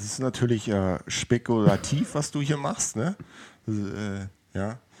ist natürlich spekulativ, was du hier machst, ne? Das,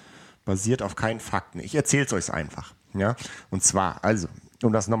 basiert auf keinen Fakten. Ich erzähle es euch einfach. Ja? Und zwar, also,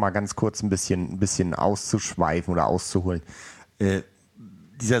 um das nochmal ganz kurz ein bisschen auszuschweifen oder auszuholen.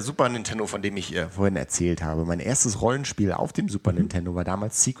 Dieser Super Nintendo, von dem ich vorhin erzählt habe, mein erstes Rollenspiel auf dem Super Nintendo war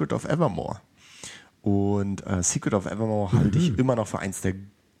damals Secret of Evermore. Und Secret of Evermore halte ich immer noch für eins der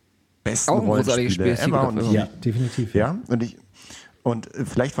besten Rollenspiele ever. Ja, definitiv. Ja, und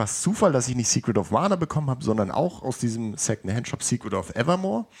vielleicht war es Zufall, dass ich nicht Secret of Mana bekommen habe, sondern auch aus diesem Second-Hand-Shop Secret of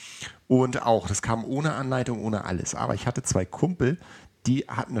Evermore. Und auch, das kam ohne Anleitung, ohne alles. Aber ich hatte 2 Kumpel, die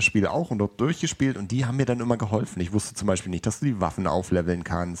hatten das Spiel auch und dort durchgespielt und die haben mir dann immer geholfen. Ich wusste zum Beispiel nicht, dass du die Waffen aufleveln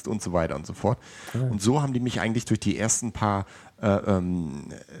kannst und so weiter und so fort. Und so haben die mich eigentlich durch die ersten paar Welten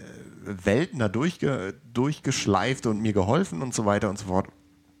da durchgeschleift und mir geholfen und so weiter und so fort.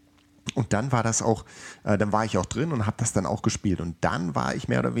 Und dann war das auch, dann war ich auch drin und habe das dann auch gespielt. Und dann war ich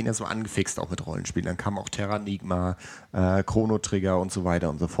mehr oder weniger so angefixt auch mit Rollenspielen. Dann kam auch Terranigma, Chrono Trigger und so weiter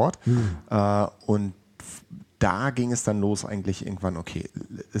und so fort. Und da ging es dann los eigentlich irgendwann, okay,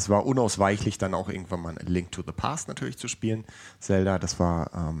 es war unausweichlich dann auch irgendwann mal A Link to the Past natürlich zu spielen. Zelda, das war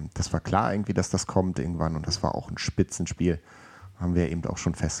klar irgendwie, dass das kommt irgendwann und das war auch ein Spitzenspiel, haben wir eben auch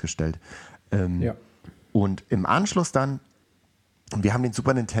schon festgestellt. Und im Anschluss dann, wir haben den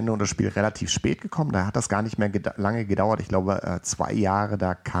Super Nintendo und das Spiel relativ spät gekommen, da hat das gar nicht mehr lange gedauert, ich glaube 2 Jahre,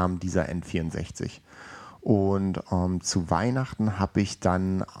 da kam dieser N64. Und zu Weihnachten habe ich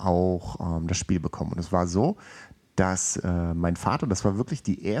dann auch das Spiel bekommen. Und es war so, dass mein Vater, das war wirklich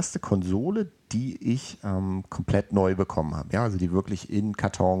die erste Konsole, die ich komplett neu bekommen habe. Ja, also die wirklich in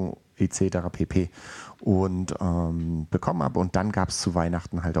Karton etc. pp. Und bekommen habe. Und dann gab es zu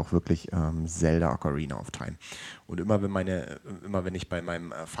Weihnachten halt auch wirklich Zelda Ocarina of Time. Und immer wenn ich bei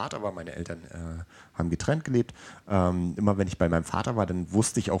meinem Vater war, meine Eltern haben getrennt gelebt, immer wenn ich bei meinem Vater war, dann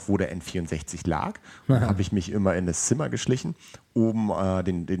wusste ich auch, wo der N64 lag. Dann habe ich mich immer in das Zimmer geschlichen, oben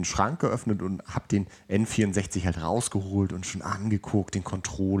den Schrank geöffnet und habe den N64 halt rausgeholt und schon angeguckt, den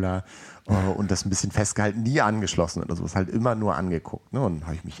Controller und das ein bisschen festgehalten, nie angeschlossen oder so, halt immer nur angeguckt. Ne? Und dann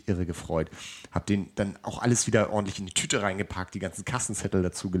habe ich mich irre gefreut. Habe den dann auch alles wieder ordentlich in die Tüte reingepackt, die ganzen Kassenzettel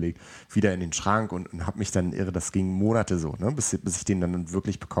dazugelegt, wieder in den Schrank und habe mich dann irre, das ging Monate so, ne? bis ich den dann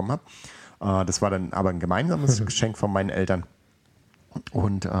wirklich bekommen habe. Das war dann aber ein gemeinsames Geschenk von meinen Eltern.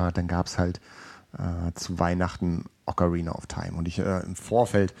 Und dann gab es halt zu Weihnachten Ocarina of Time. Und im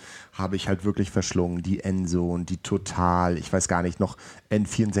Vorfeld habe ich halt wirklich verschlungen, die Enso und die Total, ich weiß gar nicht, noch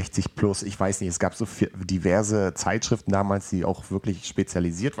N64 Plus, ich weiß nicht, es gab so diverse Zeitschriften damals, die auch wirklich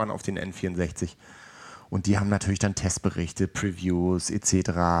spezialisiert waren auf den N64. Und die haben natürlich dann Testberichte, Previews etc.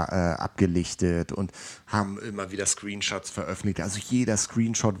 Abgelichtet und haben immer wieder Screenshots veröffentlicht. Also jeder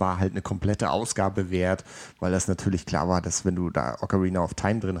Screenshot war halt eine komplette Ausgabe wert, weil das natürlich klar war, dass wenn du da Ocarina of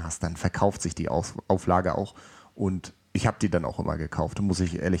Time drin hast, dann verkauft sich die Auflage auch. Und ich habe die dann auch immer gekauft, muss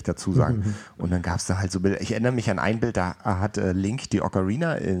ich ehrlich dazu sagen. Und dann gab es da halt so Bilder. Ich erinnere mich an ein Bild, da hat Link die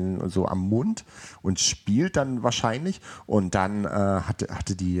Ocarina so am Mund und spielt dann wahrscheinlich. Und dann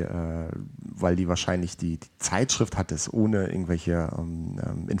hatte die, weil die wahrscheinlich die Zeitschrift hat es ohne irgendwelche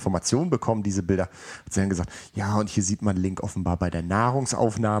Informationen bekommen, diese Bilder, hat sie dann gesagt, ja, und hier sieht man Link offenbar bei der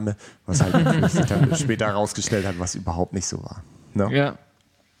Nahrungsaufnahme, was halt sich dann später herausgestellt hat, was überhaupt nicht so war. Ne? Ja.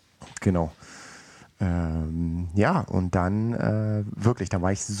 Genau. Ja, und dann wirklich, da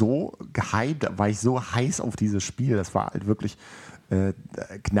war ich so gehypt, war ich so heiß auf dieses Spiel, das war halt wirklich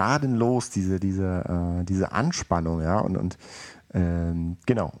gnadenlos, diese Anspannung, ja, und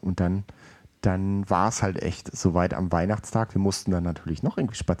genau, und dann war es halt echt soweit am Weihnachtstag, wir mussten dann natürlich noch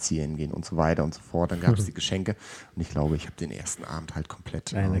irgendwie spazieren gehen und so weiter und so fort, dann gab es die Geschenke und ich glaube, ich habe den ersten Abend halt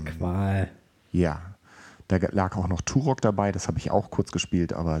komplett... Eine Qual. Ja, da lag auch noch Turok dabei, das habe ich auch kurz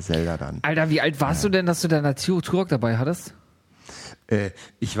gespielt, aber Zelda dann. Alter, wie alt warst du denn, dass du da Turok dabei hattest?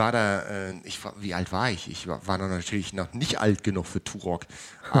 Ich war da, wie alt war ich? Ich war noch natürlich noch nicht alt genug für Turok,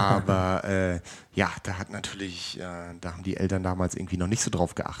 aber ja, da haben die Eltern damals irgendwie noch nicht so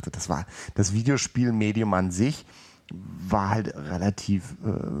drauf geachtet. Das Videospielmedium an sich war halt relativ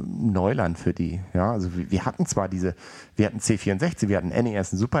Neuland für die. Ja, also wir hatten zwar wir hatten C64, wir hatten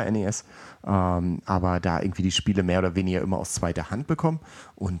NES, ein Super NES, aber da irgendwie die Spiele mehr oder weniger immer aus zweiter Hand bekommen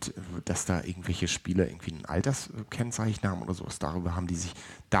und dass da irgendwelche Spiele irgendwie ein Alterskennzeichen haben oder sowas, darüber haben die sich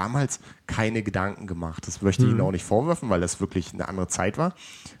damals keine Gedanken gemacht. Das möchte ich ihnen auch nicht vorwerfen, weil das wirklich eine andere Zeit war,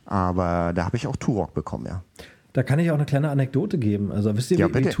 aber da habe ich auch Turok bekommen, ja. Da kann ich auch eine kleine Anekdote geben. Also wisst ihr, Ja,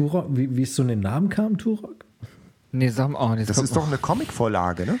 wie es zu den Namen kam, Turok? Nee, sag mal auch nicht. Das ist doch eine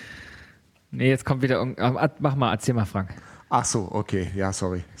Comicvorlage, ne? Nee, jetzt kommt wieder mach mal, erzähl mal, Frank. Ach so, okay. Ja,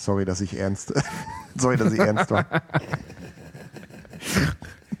 sorry. Sorry, dass ich ernst war.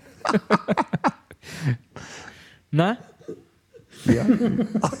 Na? Ja.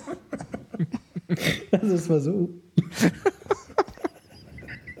 Das war so.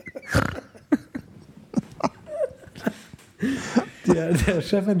 Der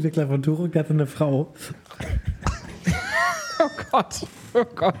Chefentwickler von Turok hatte eine Frau. Oh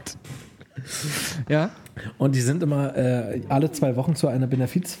Gott. Ja? Und die sind immer alle 2 Wochen zu einer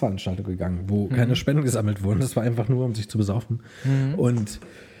Benefizveranstaltung gegangen, wo keine Spenden gesammelt wurden. Das war einfach nur, um sich zu besaufen. Und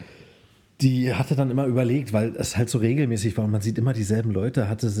die hatte dann immer überlegt, weil es halt so regelmäßig war und man sieht immer dieselben Leute,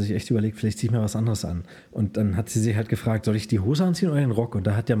 hatte sie sich echt überlegt, vielleicht ziehe ich mir was anderes an. Und dann hat sie sich halt gefragt, soll ich die Hose anziehen oder den Rock? Und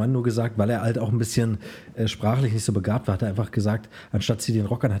da hat der Mann nur gesagt, weil er halt auch ein bisschen sprachlich nicht so begabt war, hat er einfach gesagt, anstatt sie den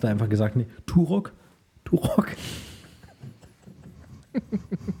Rock an, hat er einfach gesagt, nee, Turok.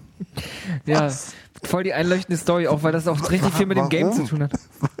 Ja, voll die einleuchtende Story, auch weil das auch richtig viel mit dem Game zu tun hat.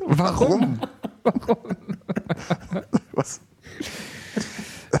 Warum? Was?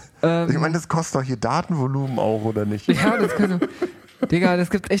 Ich meine, das kostet doch hier Datenvolumen auch, oder nicht? Ja, das könnte. Digga, das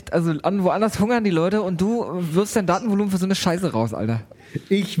gibt echt, also woanders hungern die Leute und du wirst dein Datenvolumen für so eine Scheiße raus, Alter.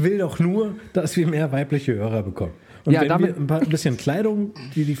 Ich will doch nur, dass wir mehr weibliche Hörer bekommen. Und ja, wenn wir ein bisschen Kleidung,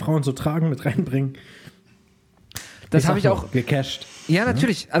 die Frauen so tragen, mit reinbringen. Das habe ich auch gecached. Ja,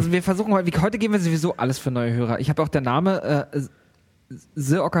 natürlich. Also wir versuchen heute geben wir sowieso alles für neue Hörer. Ich habe auch der Name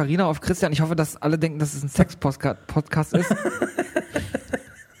The Ocarina of Christian. Ich hoffe, dass alle denken, dass es ein Sex-Podcast ist.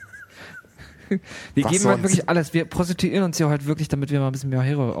 Wir geben halt wirklich alles. Wir prostituieren uns hier heute wirklich, damit wir mal ein bisschen mehr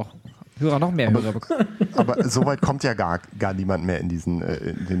Hörer noch mehr Hörer bekommen. Aber soweit kommt ja gar niemand mehr in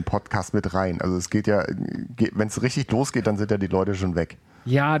den Podcast mit rein. Also es geht ja, wenn es richtig losgeht, dann sind ja die Leute schon weg.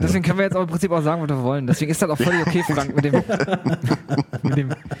 Ja, deswegen können wir jetzt auch im Prinzip auch sagen, was wir wollen. Deswegen ist das auch völlig okay, Frank, mit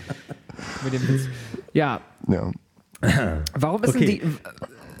dem Witz. Ja. Warum ist denn die...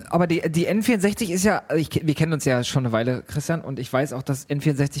 Aber die N64 ist ja, wir kennen uns ja schon eine Weile, Christian, und ich weiß auch, dass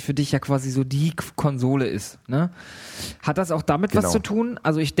N64 für dich ja quasi so die Konsole ist. Ne? Hat das auch damit was zu tun?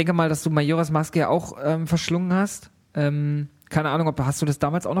 Also ich denke mal, dass du Majora's Mask ja auch verschlungen hast. Keine Ahnung, hast du das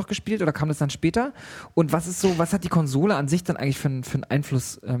damals auch noch gespielt oder kam das dann später? Und was hat die Konsole an sich dann eigentlich für einen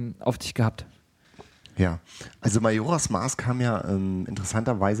Einfluss auf dich gehabt? Ja, also Majora's Mask kam ja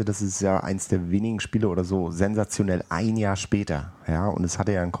interessanterweise, das ist ja eins der wenigen Spiele oder so, sensationell ein Jahr später. Ja, und es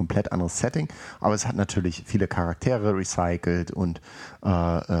hatte ja ein komplett anderes Setting, aber es hat natürlich viele Charaktere recycelt und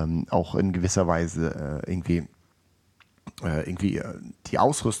auch in gewisser Weise irgendwie die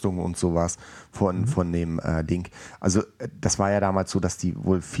Ausrüstung und sowas von dem Ding. Also das war ja damals so, dass die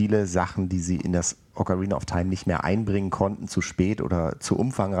wohl viele Sachen, die sie in das Ocarina of Time nicht mehr einbringen konnten, zu spät oder zu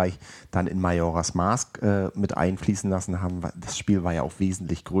umfangreich, dann in Majora's Mask mit einfließen lassen haben. Das Spiel war ja auch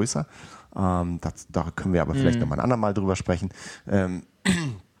wesentlich größer. Da können wir aber vielleicht nochmal ein andermal drüber sprechen.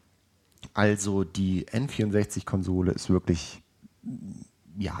 Also die N64-Konsole ist wirklich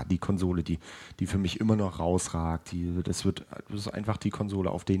die Konsole, die für mich immer noch rausragt. Das ist einfach die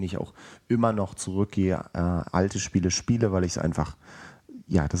Konsole, auf die ich auch immer noch zurückgehe, alte Spiele spiele, weil ich es einfach,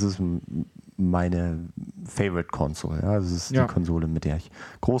 das ist meine Favorite Console. Ja, das ist die Konsole, mit der ich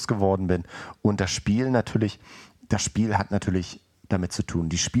groß geworden bin. Und das Spiel hat natürlich damit zu tun.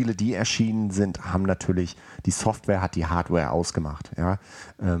 Die Spiele, die erschienen sind, haben natürlich, die Software hat die Hardware ausgemacht. Ja?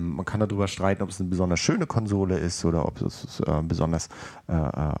 Man kann darüber streiten, ob es eine besonders schöne Konsole ist oder ob es besonders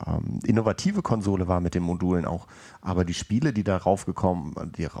innovative Konsole war mit den Modulen auch. Aber die Spiele, die rausgekommen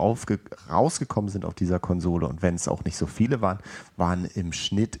sind auf dieser Konsole, und wenn es auch nicht so viele waren im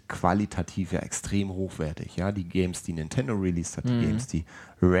Schnitt qualitativ extrem hochwertig. Ja? Die Games, die Nintendo released hat, die Games, die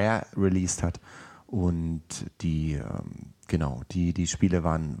Rare released hat, und die Spiele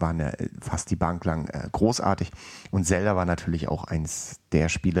waren ja fast die Bank lang großartig. Und Zelda war natürlich auch eins der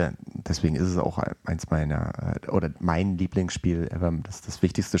Spiele, deswegen ist es auch eins meiner, oder mein Lieblingsspiel ever, das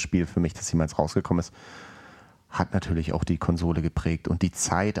wichtigste Spiel für mich, das jemals rausgekommen ist, hat natürlich auch die Konsole geprägt und die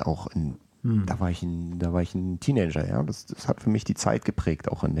Zeit auch, da war ich ein Teenager, ja, das hat für mich die Zeit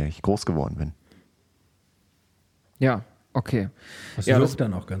geprägt, auch in der ich groß geworden bin. Ja, okay. Das wirkt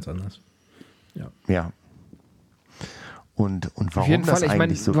dann auch ganz anders. Ja. Und warum auf jeden das Fall, ich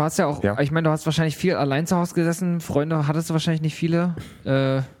meine, so, du hast ja auch, ich meine, du hast wahrscheinlich viel allein zu Hause gesessen, Freunde hattest du wahrscheinlich nicht viele.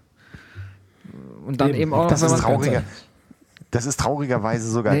 Und dann eben auch noch, das ist trauriger. Das ist traurigerweise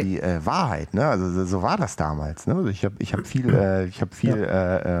sogar die Wahrheit, ne? Also so war das damals. Ne? Also ich habe viel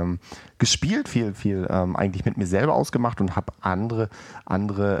gespielt, viel eigentlich mit mir selber ausgemacht und habe andere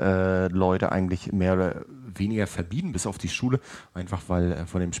Leute eigentlich mehr oder weniger verbieten, bis auf die Schule, einfach weil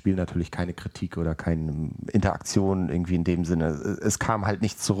von dem Spiel natürlich keine Kritik oder keine Interaktion irgendwie in dem Sinne. Es kam halt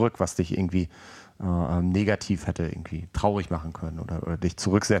nichts zurück, was dich irgendwie negativ hätte irgendwie traurig machen können oder dich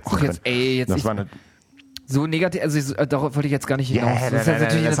zurücksetzen können. Das war so negativ, also darauf wollte ich jetzt gar nicht hinaus.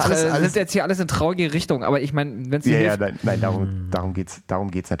 Das ist jetzt hier alles in traurige Richtung, aber ich meine, wenn es dir hilft. Nein, darum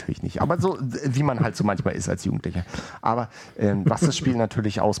geht's natürlich nicht. Aber so, wie man halt so manchmal ist als Jugendlicher. Aber was das Spiel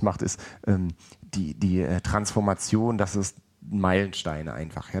natürlich ausmacht, ist die Transformation, das ist Meilensteine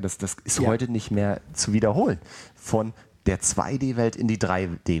einfach. Ja, das ist heute nicht mehr zu wiederholen. Von der 2D-Welt in die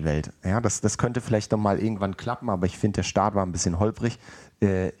 3D-Welt. Ja, das könnte vielleicht nochmal irgendwann klappen, aber ich finde, der Start war ein bisschen holprig,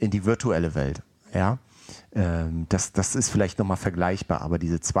 in die virtuelle Welt. Ja. Das ist vielleicht nochmal vergleichbar, aber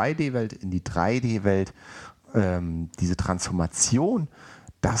diese 2D-Welt in die 3D-Welt, diese Transformation,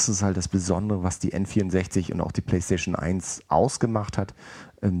 das ist halt das Besondere, was die N64 und auch die PlayStation 1 ausgemacht hat,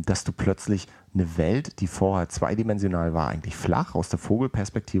 dass du plötzlich eine Welt, die vorher zweidimensional war, eigentlich flach, aus der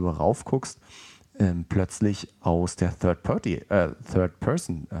Vogelperspektive raufguckst, plötzlich aus der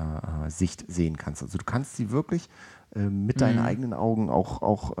Third-Person-Sicht sehen kannst. Also du kannst sie wirklich mit deinen eigenen Augen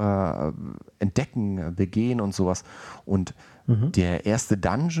auch entdecken, begehen und sowas. Und der erste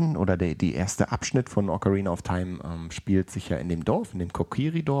Dungeon oder die erste Abschnitt von Ocarina of Time spielt sich ja in dem Dorf, in dem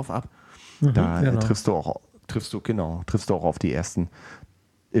Kokiri-Dorf ab. Da triffst du auch auf die ersten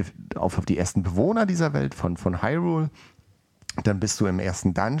Bewohner dieser Welt von Hyrule. Dann bist du im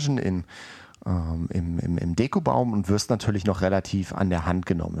ersten Dungeon im Dekobaum und wirst natürlich noch relativ an der Hand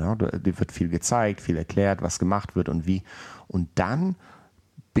genommen. Ja? Dir wird viel gezeigt, viel erklärt, was gemacht wird und wie. Und dann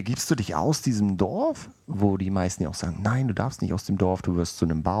begibst du dich aus diesem Dorf, wo die meisten ja auch sagen, nein, du darfst nicht aus dem Dorf, du wirst zu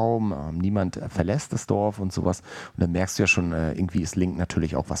einem Baum, niemand verlässt das Dorf und sowas. Und dann merkst du ja schon, irgendwie ist Link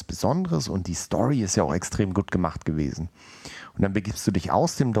natürlich auch was Besonderes und die Story ist ja auch extrem gut gemacht gewesen. Und dann begibst du dich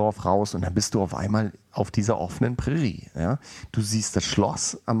aus dem Dorf raus und dann bist du auf einmal auf dieser offenen Prärie. Ja? Du siehst das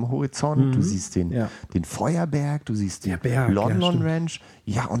Schloss am Horizont, du siehst den Feuerberg, du siehst den London Ranch.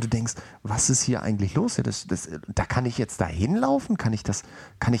 Ja, und du denkst, was ist hier eigentlich los? Ja, da kann ich jetzt da hinlaufen? Kann ich das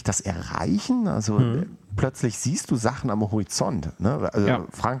erreichen? Also plötzlich siehst du Sachen am Horizont. Ne? Also,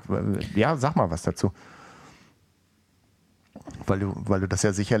 Frank, sag mal was dazu. Weil du das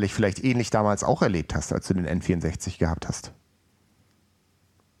ja sicherlich vielleicht ähnlich damals auch erlebt hast, als du den N64 gehabt hast.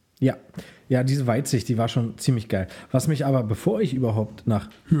 Ja, diese Weitsicht, die war schon ziemlich geil. Was mich aber, bevor ich überhaupt nach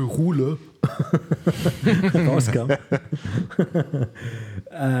Hyrule rauskam,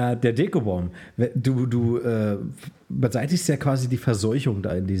 der Dekobaum. Du beseitigst ja quasi die Verseuchung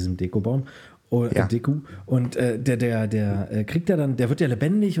da in diesem Dekobaum. Deku. Und der kriegt ja dann, der wird ja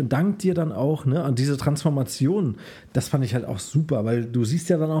lebendig und dankt dir dann auch, ne? Und diese Transformation, das fand ich halt auch super, weil du siehst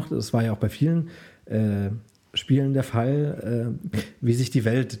ja dann auch, das war ja auch bei vielen Spielen der Fall, wie sich die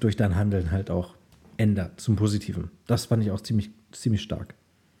Welt durch dein Handeln halt auch ändert zum Positiven. Das fand ich auch ziemlich stark.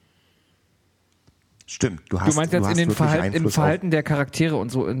 Stimmt. Du meinst jetzt im Verhalten der Charaktere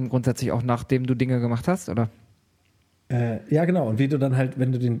und so grundsätzlich auch, nachdem du Dinge gemacht hast, oder? Ja, genau. Und wie du dann halt,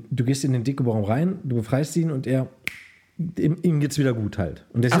 wenn du gehst in den Dekobaum rein, du befreist ihn und er ihm geht's wieder gut halt.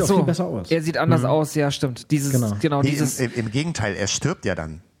 Und der sieht auch viel besser aus. Er sieht anders aus, ja, stimmt. Im Gegenteil, er stirbt ja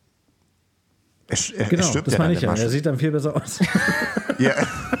dann. Er stirbt das ja meine dann. Ich ja. Er sieht dann viel besser aus. Ja.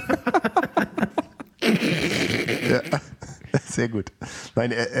 Ja. Sehr gut.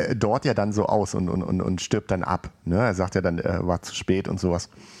 Nein, er dort ja dann so aus und stirbt dann ab. Ne? Er sagt ja dann, er war zu spät und sowas.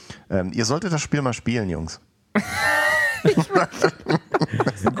 Ihr solltet das Spiel mal spielen, Jungs. Ich habe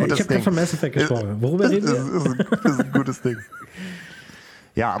gerade von Mass Effect gesprochen. Worüber reden wir? Das ist ein gutes Ding.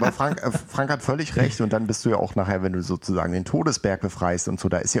 Ja, aber Frank hat völlig recht und dann bist du ja auch nachher, wenn du sozusagen den Todesberg befreist und so,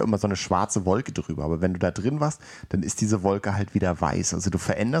 da ist ja immer so eine schwarze Wolke drüber, aber wenn du da drin warst, dann ist diese Wolke halt wieder weiß. Also du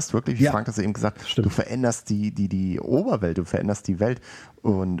veränderst wirklich, wie Frank das eben gesagt hat, du veränderst die Oberwelt, du veränderst die Welt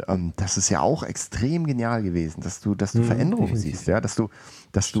und das ist ja auch extrem genial gewesen, dass du Veränderungen siehst, ja, dass du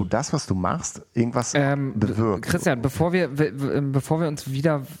das, was du machst, irgendwas bewirkt. Christian, bevor wir uns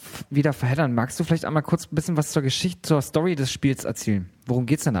wieder verheddern, magst du vielleicht einmal kurz ein bisschen was zur Story des Spiels erzählen? Worum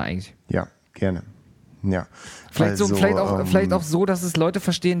geht's denn da eigentlich? Ja, gerne. Ja. Vielleicht auch so, dass es Leute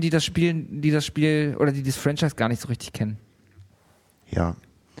verstehen, die das Spiel oder die das Franchise gar nicht so richtig kennen. Ja.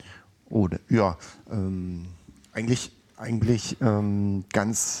 Eigentlich eine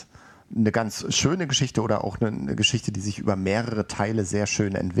ganz schöne Geschichte oder auch eine Geschichte, die sich über mehrere Teile sehr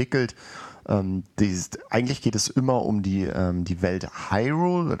schön entwickelt. Eigentlich geht es immer um die Welt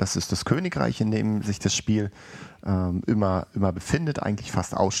Hyrule, das ist das Königreich, in dem sich das Spiel immer befindet, eigentlich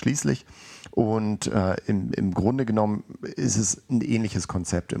fast ausschließlich. Und im Grunde genommen ist es ein ähnliches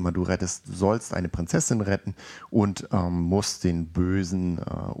Konzept immer. Du sollst eine Prinzessin retten und musst den bösen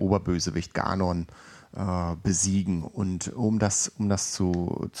Oberbösewicht Ganon besiegen. Und um das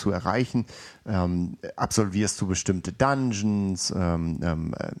zu erreichen, absolvierst du bestimmte Dungeons,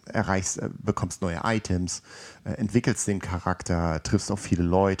 bekommst neue Items, entwickelst den Charakter, triffst auf viele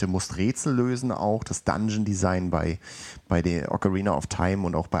Leute, musst Rätsel lösen auch. Das Dungeon-Design bei der Ocarina of Time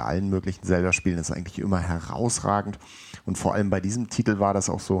und auch bei allen möglichen Zelda-Spielen ist eigentlich immer herausragend. Und vor allem bei diesem Titel war das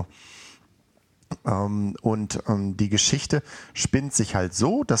auch so. Die Geschichte spinnt sich halt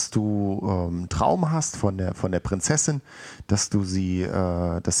so, dass du einen Traum hast von der Prinzessin, dass sie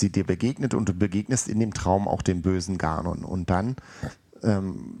dir begegnet und du begegnest in dem Traum auch dem bösen Ganon. Und dann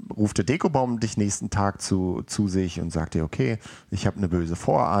ruft der Dekobaum dich nächsten Tag zu sich und sagt dir, okay, ich habe eine böse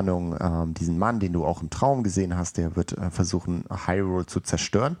Vorahnung, diesen Mann, den du auch im Traum gesehen hast, der wird versuchen, Hyrule zu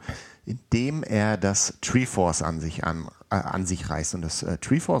zerstören, indem er das Triforce an sich reißt. Und das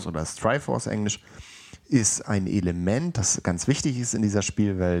Triforce oder das Triforce Englisch ist ein Element, das ganz wichtig ist in dieser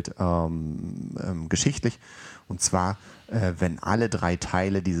Spielwelt geschichtlich. Und zwar, wenn alle 3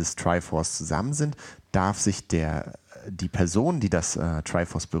 Teile dieses Triforce zusammen sind, darf sich die Person, die das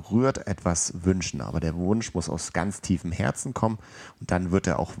Triforce berührt, etwas wünschen. Aber der Wunsch muss aus ganz tiefem Herzen kommen und dann wird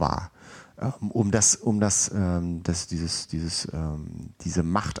er auch wahr. Diese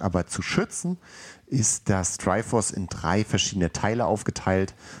Macht aber zu schützen, ist das Triforce in 3 verschiedene Teile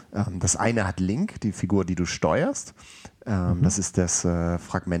aufgeteilt. Das eine hat Link, die Figur, die du steuerst. Das ist das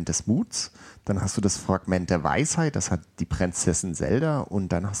Fragment des Muts. Dann hast du das Fragment der Weisheit, das hat die Prinzessin Zelda.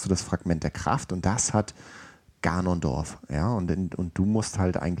 Und dann hast du das Fragment der Kraft und das hat Ganondorf. Ja? Und du musst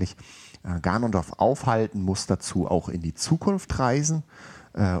halt eigentlich Ganondorf aufhalten, musst dazu auch in die Zukunft reisen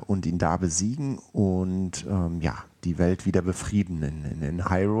und ihn da besiegen und die Welt wieder befrieden in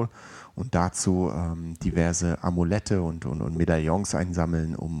Hyrule und dazu diverse Amulette und Medaillons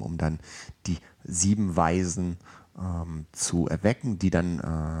einsammeln, um dann die 7 Weisen zu erwecken, die dann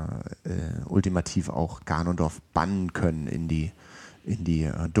ultimativ auch Ganondorf bannen können in die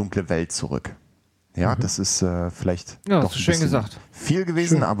dunkle Welt zurück. Ja, das ist vielleicht doch schön gesagt. Viel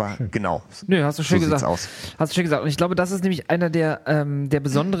gewesen, aber schön. Genau. Nö, hast du schön gesagt. Aus. Hast du schön gesagt. Und ich glaube, das ist nämlich einer der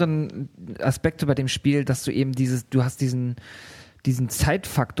besonderen Aspekte bei dem Spiel, dass du eben du hast diesen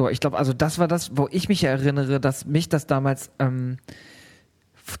Zeitfaktor. Ich glaube, also das war das, wo ich mich erinnere, dass mich das damals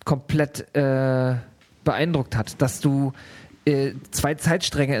komplett beeindruckt hat, dass du 2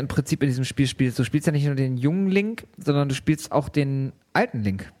 Zeitstränge im Prinzip in diesem Spiel spielst. Du spielst ja nicht nur den jungen Link, sondern du spielst auch den alten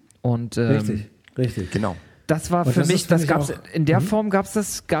Link. Und Richtig. Genau. Das war für mich, das gab's in der Form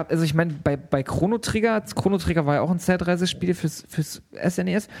also ich meine, bei Chrono Trigger war ja auch ein Zeitreisespiel fürs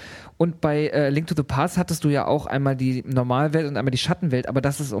SNES und bei Link to the Past hattest du ja auch einmal die Normalwelt und einmal die Schattenwelt, aber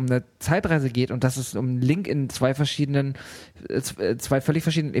dass es um eine Zeitreise geht und dass es um Link in 2 völlig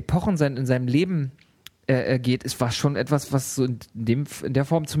verschiedenen Epochen in seinem Leben geht, war schon etwas, was so in der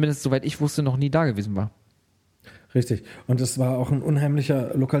Form zumindest, soweit ich wusste, noch nie da gewesen war. Richtig. Und es war auch ein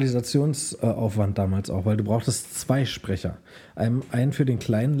unheimlicher Lokalisationsaufwand damals auch, weil du brauchtest 2 Sprecher. Einen für den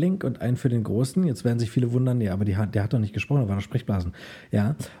kleinen Link und einen für den großen. Jetzt werden sich viele wundern, ja, aber der hat doch nicht gesprochen, da waren doch Sprechblasen.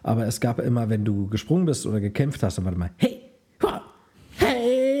 Ja, aber es gab immer, wenn du gesprungen bist oder gekämpft hast, dann war immer, hey,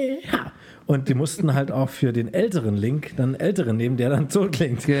 Und die mussten halt auch für den älteren Link dann einen älteren nehmen, der dann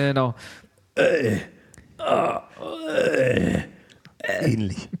zurücklinkt. Genau.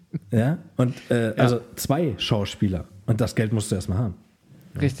 Ähnlich. Ja, und also 2 Schauspieler. Und das Geld musst du erstmal haben.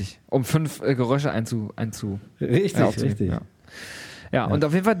 Richtig. Um 5 Geräusche aufzunehmen. Richtig. Ja. Ja, und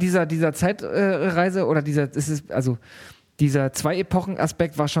auf jeden Fall dieser Zeitreise oder dieser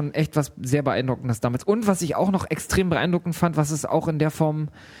 2-Epochen-Aspekt war schon echt was sehr Beeindruckendes damals. Und was ich auch noch extrem beeindruckend fand, was es auch in der Form,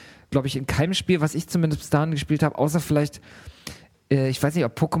 glaube ich, in keinem Spiel, was ich zumindest bis dahin gespielt habe, außer vielleicht, ich weiß nicht,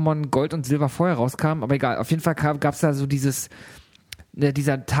 ob Pokémon Gold und Silber vorher rauskam, aber egal. Auf jeden Fall gab es da so dieser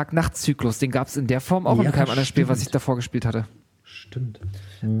Tag-Nacht-Zyklus, den gab es in der Form auch in keinem anderen Spiel, was ich davor gespielt hatte. Stimmt.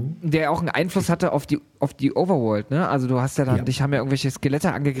 Der auch einen Einfluss hatte auf die Overworld, ne? Also du hast ja dann, dich haben ja irgendwelche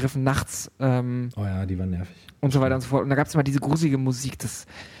Skelette angegriffen nachts. Oh ja, die waren nervig. Und so weiter und so fort. Und da gab es immer diese gruselige Musik, das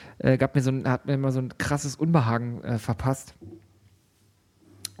hat mir immer so ein krasses Unbehagen verpasst.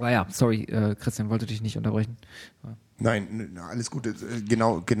 Aber ja, sorry, Christian, wollte dich nicht unterbrechen. Nein, alles gut.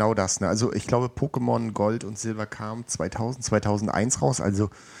 Genau das. Ne? Also ich glaube, Pokémon Gold und Silber kam 2000, 2001 raus, also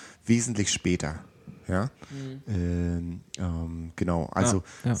wesentlich später. Ja, genau. Also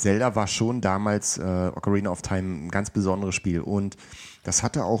Zelda war schon damals Ocarina of Time ein ganz besonderes Spiel und das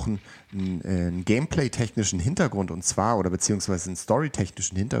hatte auch einen Gameplay-technischen Hintergrund und zwar, oder beziehungsweise einen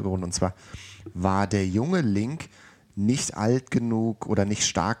Story-technischen Hintergrund und zwar war der junge Link nicht alt genug oder nicht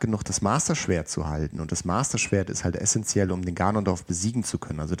stark genug, das Master Schwert zu halten. Und das Master Schwert ist halt essentiell, um den Ganondorf besiegen zu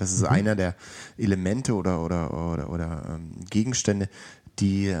können. Also das ist einer der Elemente oder Gegenstände,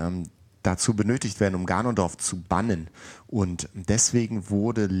 die dazu benötigt werden, um Ganondorf zu bannen. Und deswegen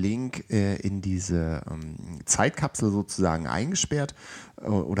wurde Link in diese Zeitkapsel sozusagen eingesperrt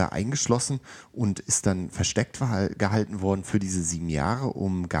oder eingeschlossen und ist dann versteckt gehalten worden für diese 7 Jahre,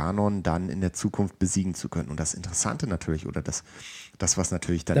 um Ganon dann in der Zukunft besiegen zu können. Und das Interessante natürlich, oder das was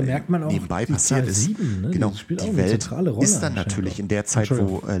natürlich dann da merkt man auch nebenbei passiert ist, 7, ne? genau, die Welt Rolle ist dann natürlich in der Zeit,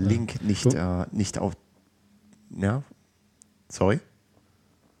 wo Link nicht auf... Ja, sorry?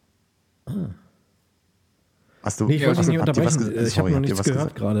 Hast du, ich wollte dich nicht unterbrechen. Ich habe noch nichts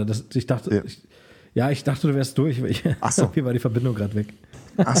gehört gerade. Ich dachte, du wärst durch. Hier war die Verbindung gerade weg.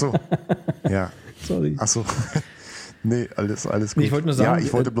 Ach so. Ja. Sorry. Ach so. Nee, alles gut. Nee, ich wollte nur sagen,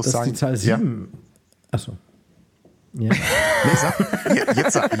 ich wollte bloß dass sagen, die Zahl 7. Ja. Ach so. Ja. Nee,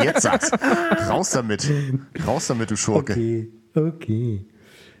 jetzt sag's. Raus damit, du Schurke. Okay.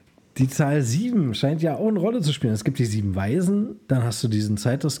 Die Zahl 7 scheint ja auch eine Rolle zu spielen. Es gibt die 7 Weisen, dann hast du diesen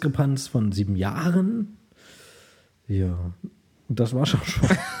Zeitdiskrepanz von 7 Jahren. Ja, und das war schon.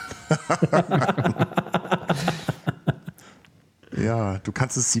 Ja, du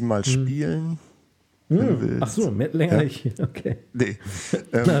kannst es 7-mal spielen. Wenn du willst. Ach so, länger nicht. Okay. Nee.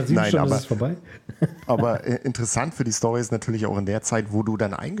 Nein, aber ist es vorbei. Aber interessant für die Story ist natürlich auch in der Zeit, wo du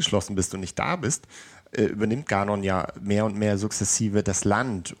dann eingeschlossen bist und nicht da bist, übernimmt Ganon ja mehr und mehr sukzessive das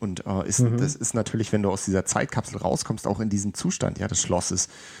Land und das ist natürlich, wenn du aus dieser Zeitkapsel rauskommst, auch in diesem Zustand, ja, das Schloss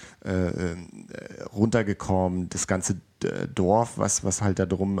ist runtergekommen, das ganze Dorf, was halt da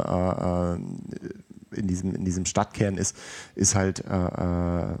drum in diesem Stadtkern ist halt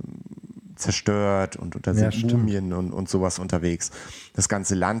zerstört und da sind Mumien und sowas unterwegs. Das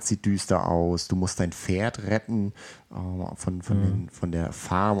ganze Land sieht düster aus. Du musst dein Pferd retten von der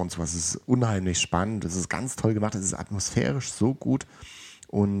Farm und sowas. Es ist unheimlich spannend. Es ist ganz toll gemacht. Es ist atmosphärisch so gut.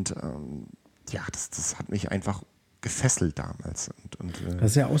 Und das hat mich einfach gefesselt damals.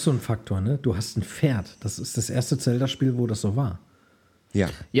 Das ist ja auch so ein Faktor, ne? Du hast ein Pferd. Das ist das erste Zelda-Spiel, wo das so war. Ja.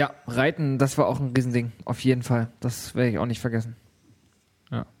 Ja, Reiten, das war auch ein Riesending. Auf jeden Fall. Das werde ich auch nicht vergessen.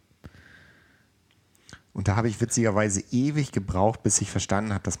 Ja. Und da habe ich witzigerweise ewig gebraucht, bis ich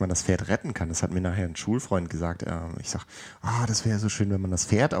verstanden habe, dass man das Pferd retten kann. Das hat mir nachher ein Schulfreund gesagt. Ich sage, das wäre so schön, wenn man das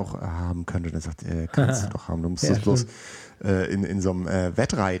Pferd auch haben könnte. Und er sagt, kannst du doch haben. Du musst es bloß in so einem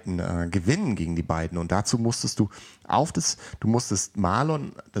Wettreiten gewinnen gegen die beiden. Und dazu musstest du musstest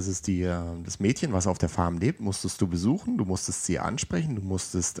Marlon, das ist das Mädchen, was auf der Farm lebt, musstest du besuchen. Du musstest sie ansprechen. Du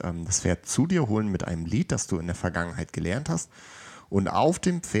musstest das Pferd zu dir holen mit einem Lied, das du in der Vergangenheit gelernt hast. Und auf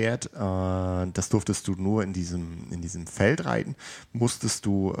dem Pferd, das durftest du nur in diesem Feld reiten, musstest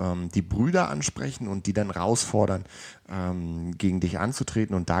du die Brüder ansprechen und die dann herausfordern, gegen dich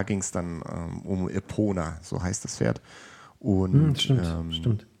anzutreten. Und da ging es dann um Epona, so heißt das Pferd. Und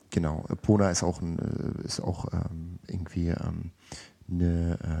stimmt. Genau, Epona ist auch irgendwie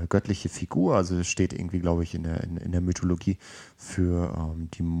eine göttliche Figur, also es steht irgendwie, glaube ich, in der Mythologie für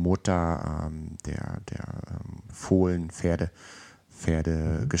die Mutter der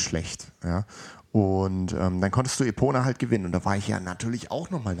Pferdegeschlecht, ja. Und dann konntest du Epona halt gewinnen. Und da war ich ja natürlich auch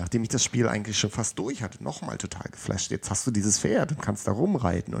nochmal, nachdem ich das Spiel eigentlich schon fast durch hatte, nochmal total geflasht. Jetzt hast du dieses Pferd und kannst da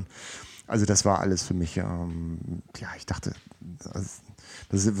rumreiten. Und Also das war alles für mich, ich dachte, das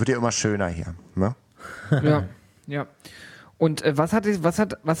wird ja immer schöner hier. Ne? Ja. Und was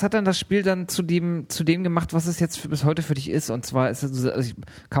hat dann das Spiel dann zu dem gemacht, was es jetzt bis heute für dich ist? Und zwar ist es,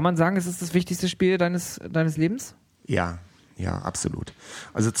 kann man sagen, es ist das wichtigste Spiel deines Lebens? Ja, absolut.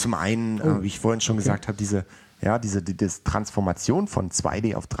 Also zum einen, wie ich vorhin schon gesagt habe, diese Transformation von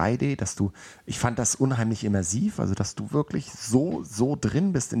 2D auf 3D, ich fand das unheimlich immersiv, also dass du wirklich so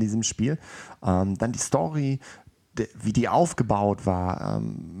drin bist in diesem Spiel. Dann die Story, wie die aufgebaut war,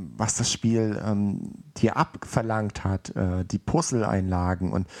 was das Spiel dir abverlangt hat, die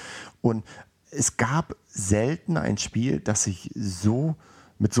Puzzle-Einlagen und es gab selten ein Spiel, das ich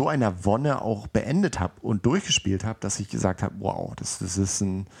mit so einer Wonne auch beendet habe und durchgespielt habe, dass ich gesagt habe, wow, das ist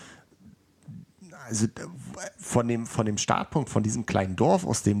also von dem Startpunkt, von diesem kleinen Dorf,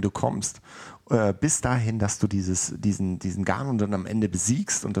 aus dem du kommst, bis dahin, dass du diesen Ganon dann am Ende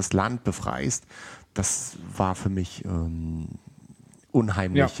besiegst und das Land befreist, das war für mich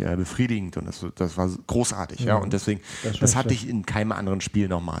unheimlich befriedigend und das war großartig. Ja. Und deswegen, das hatte ich in keinem anderen Spiel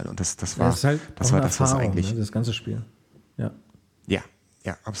nochmal. Und das war das, ist halt das, war das, was eigentlich... Ne, das ganze Spiel.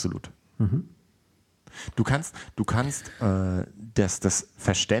 Ja, absolut. Du kannst das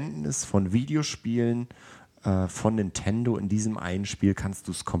Verständnis von Videospielen von Nintendo in diesem einen Spiel kannst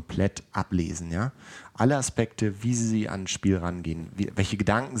du es komplett ablesen, ja. Alle Aspekte, wie sie an ein Spiel rangehen, welche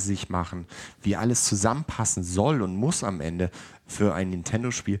Gedanken sie sich machen, wie alles zusammenpassen soll und muss am Ende für ein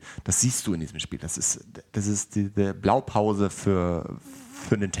Nintendo-Spiel, das siehst du in diesem Spiel. Das ist die Blaupause für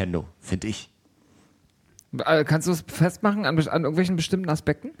Nintendo, finde ich. Kannst du es festmachen an irgendwelchen bestimmten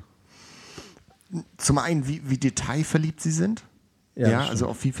Aspekten? Zum einen, wie detailverliebt sie sind. Ja, also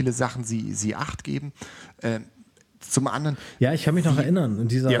auf wie viele Sachen sie Acht geben. Zum anderen... Ja, ich kann mich noch erinnern, in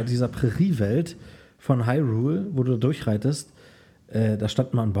dieser Präriewelt von Hyrule, wo du durchreitest, da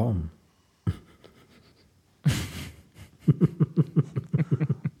stand mal ein Baum.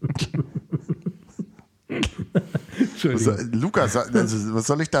 Lukas, was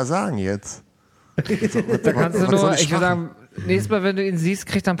soll ich da sagen jetzt? Da kannst du nur, ich würde sagen, nächstes Mal, wenn du ihn siehst,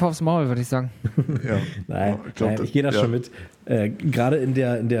 kriegt er einen Paar aufs Maul, würde ich sagen. Ja. Nein, ich gehe da schon mit. Gerade in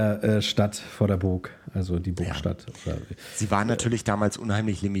der Stadt vor der Burg, also die Burgstadt. Ja. Sie waren natürlich damals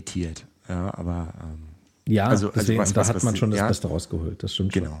unheimlich limitiert, ja, aber deswegen, da hat man schon das Beste rausgeholt, das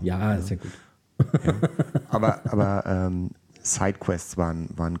stimmt schon. Ja, ist ja gut. Ja. Aber Sidequests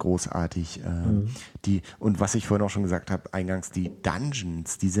waren großartig. Und was ich vorhin auch schon gesagt habe, eingangs, die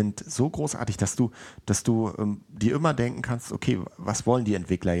Dungeons, die sind so großartig, dass du dir immer denken kannst, okay, was wollen die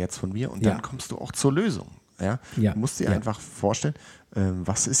Entwickler jetzt von mir? Und dann kommst du auch zur Lösung. Ja? Du musst dir einfach vorstellen,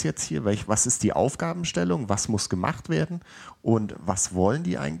 was ist jetzt hier, was ist die Aufgabenstellung, was muss gemacht werden und was wollen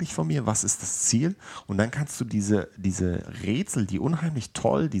die eigentlich von mir, was ist das Ziel? Und dann kannst du diese Rätsel, die unheimlich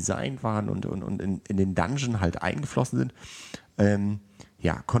toll designt waren und in den Dungeon halt eingeflossen sind,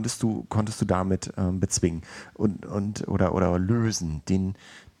 konntest du damit bezwingen oder lösen. Den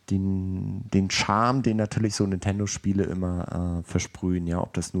Charme, den natürlich so Nintendo-Spiele immer versprühen, ja,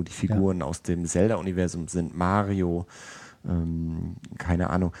 ob das nur die Figuren aus dem Zelda-Universum sind, Mario, keine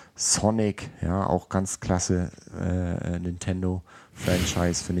Ahnung, Sonic, ja, auch ganz klasse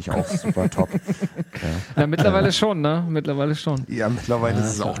Nintendo-Franchise, finde ich auch super top. Ja, mittlerweile schon, ne? Mittlerweile schon. Ja, mittlerweile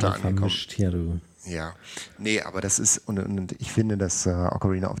ist es auch da angekommen. Hier, du. Ja, nee, aber das ist, und ich finde, dass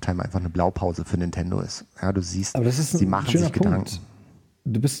Ocarina of Time einfach eine Blaupause für Nintendo ist. Ja, du siehst, sie machen sich Gedanken.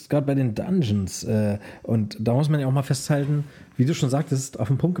 Du bist gerade bei den Dungeons und da muss man ja auch mal festhalten, wie du schon sagtest, auf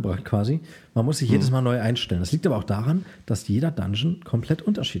den Punkt gebracht quasi, man muss sich jedes Mal neu einstellen. Das liegt aber auch daran, dass jeder Dungeon komplett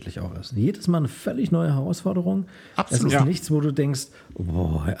unterschiedlich auch ist. Jedes Mal eine völlig neue Herausforderung. Absolut. Es ist nichts, wo du denkst,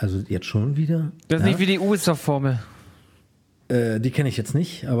 boah, also jetzt schon wieder? Das ist nicht wie die Ubisoft-Formel. Die kenne ich jetzt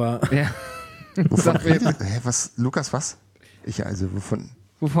nicht, aber... Ja. Was, Lukas, was?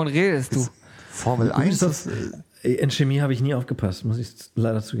 Wovon redest du? Formel 1? In Chemie habe ich nie aufgepasst, muss ich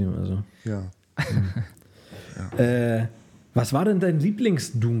leider zugeben. Also. Ja. Was war denn dein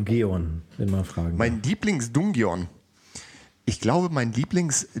Lieblings-Dungeon, wenn man fragen Mein Lieblings-Dungeon? Ich glaube, mein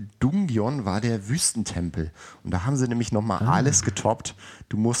Lieblings-Dungeon war der Wüstentempel. Und da haben sie nämlich nochmal alles getoppt.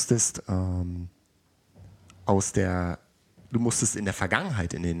 Du musstest in der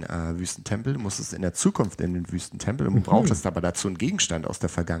Vergangenheit in den Wüstentempel, du musstest in der Zukunft in den Wüstentempel und brauchtest aber dazu einen Gegenstand aus der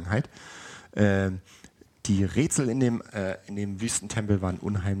Vergangenheit. Die Rätsel in dem Wüstentempel waren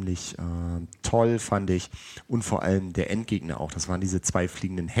unheimlich toll, fand ich. Und vor allem der Endgegner auch. Das waren diese 2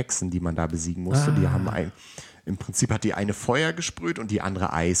 fliegenden Hexen, die man da besiegen musste. Die haben im Prinzip hat die eine Feuer gesprüht und die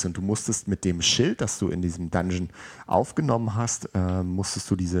andere Eis. Und du musstest mit dem Schild, das du in diesem Dungeon aufgenommen hast, musstest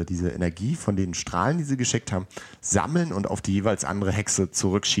du diese Energie von den Strahlen, die sie geschickt haben, sammeln und auf die jeweils andere Hexe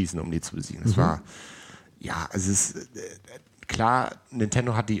zurückschießen, um die zu besiegen. Das war, ja, also es ist klar,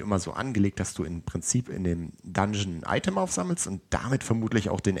 Nintendo hat die immer so angelegt, dass du im Prinzip in dem Dungeon ein Item aufsammelst und damit vermutlich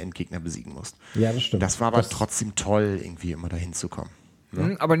auch den Endgegner besiegen musst. Ja, das stimmt. Das war aber trotzdem toll, irgendwie immer dahin zu kommen.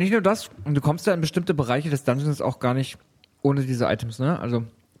 Ne? Aber nicht nur das, du kommst ja in bestimmte Bereiche des Dungeons auch gar nicht ohne diese Items, ne? Also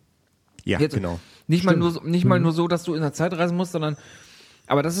Ja, jetzt genau. nicht mal nur so, dass du in der Zeit reisen musst, sondern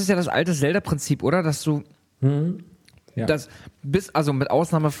aber das ist ja das alte Zelda-Prinzip, oder? Dass du Ja. das also mit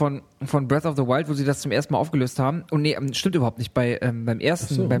Ausnahme von Breath of the Wild, wo sie das zum ersten Mal aufgelöst haben. Und nee, stimmt überhaupt nicht. Beim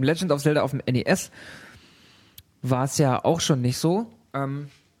ersten, beim Legend of Zelda auf dem NES war es ja auch schon nicht so,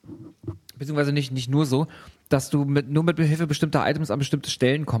 beziehungsweise nicht nur so, dass du nur mit Hilfe bestimmter Items an bestimmte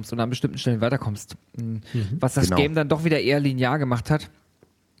Stellen kommst und an bestimmten Stellen weiterkommst. Was das Game dann doch wieder eher linear gemacht hat.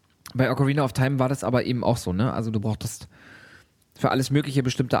 Bei Ocarina of Time war das aber eben auch so, ne? Also du brauchtest für alles mögliche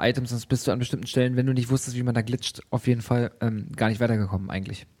bestimmte Items, sonst bist du an bestimmten Stellen, wenn du nicht wusstest, wie man da glitscht, auf jeden Fall gar nicht weitergekommen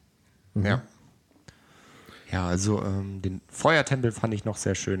eigentlich. Ja. Ja, also den Feuertempel fand ich noch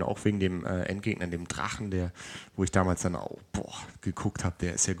sehr schön, auch wegen dem Endgegner, dem Drachen, wo ich damals dann auch geguckt habe,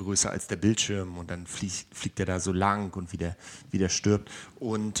 der ist ja größer als der Bildschirm und dann fliegt der da so lang und wie der stirbt.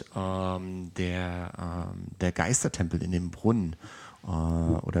 Und der Geistertempel in dem Brunnen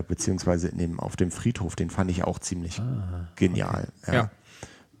oder beziehungsweise auf dem Friedhof, den fand ich auch ziemlich genial. Okay. Ja.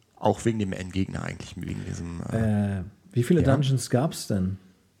 Auch wegen dem Endgegner eigentlich, wegen diesem... wie viele Dungeons gab es denn?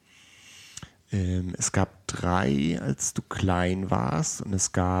 Es gab 3, als du klein warst, und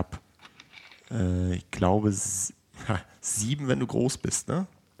es gab, ich glaube, 7, wenn du groß bist, ne?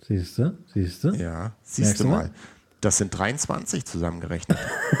 Siehst du? Ja, siehst du mal. Das sind 23 zusammengerechnet.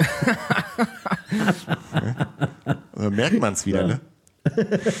 Da merkt man es wieder, ne?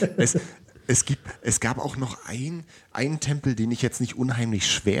 Es gab auch noch einen Tempel, den ich jetzt nicht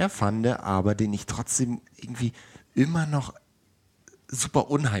unheimlich schwer fand, aber den ich trotzdem irgendwie immer noch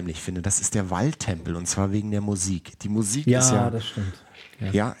super unheimlich finde. Das ist der Waldtempel, und zwar wegen der Musik. Die Musik ist das stimmt.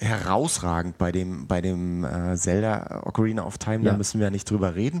 Ja, herausragend bei dem Zelda Ocarina of Time, da müssen wir ja nicht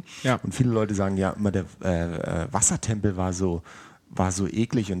drüber reden. Ja. Und viele Leute sagen ja immer, der Wassertempel war so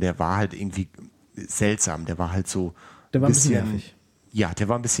eklig, und der war halt irgendwie seltsam. Der war halt so der war ein bisschen nervig. Ja, der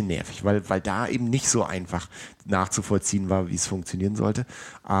war ein bisschen nervig, weil da eben nicht so einfach nachzuvollziehen war, wie es funktionieren sollte.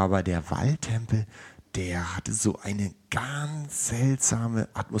 Aber der Waldtempel, der hatte so eine ganz seltsame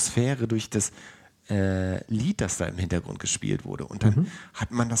Atmosphäre durch das Lied, das da im Hintergrund gespielt wurde. Und dann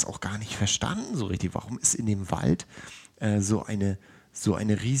hat man das auch gar nicht verstanden so richtig. Warum ist in dem Wald so eine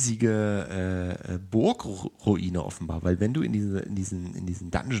riesige Burgruine offenbar? Weil wenn du in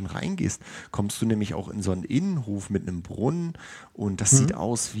diesen Dungeon reingehst, kommst du nämlich auch in so einen Innenhof mit einem Brunnen, und das sieht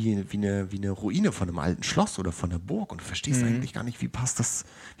aus wie eine Ruine von einem alten Schloss oder von einer Burg, und du verstehst eigentlich gar nicht, wie passt das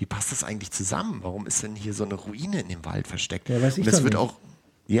eigentlich zusammen? Warum ist denn hier so eine Ruine in dem Wald versteckt? Ja, weiß ich und das wird nicht. auch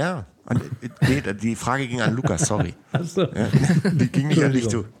nee, die Frage ging an Lukas, sorry. Ach so. Ja, die ging nicht an dich,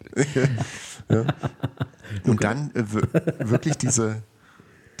 du. Ja. Und dann wirklich diese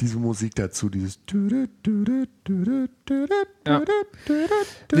Musik dazu, dieses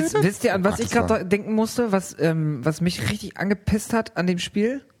Wisst ihr, an was ich gerade denken musste, was mich richtig angepisst hat an dem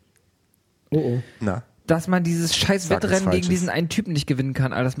Spiel? Oh. Na? Dass man dieses scheiß Wettrennen gegen diesen einen Typen nicht gewinnen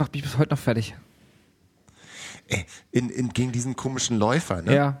kann, Alter. Das macht mich bis heute noch fertig. Gegen diesen komischen Läufer,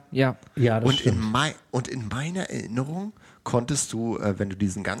 ne? Ja, das und stimmt. in meiner Erinnerung konntest du, wenn du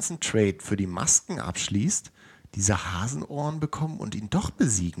diesen ganzen Trade für die Masken abschließt, diese Hasenohren bekommen und ihn doch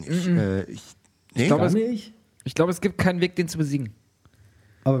besiegen. Ich glaube, es gibt keinen Weg, den zu besiegen.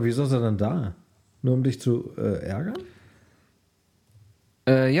 Aber wieso ist er dann da? Nur um dich zu ärgern?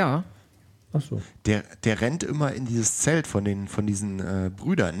 Ja. Ach so. Der rennt immer in dieses Zelt von diesen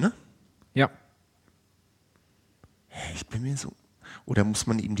Brüdern, ne? Ja. Ich bin mir so... Oder muss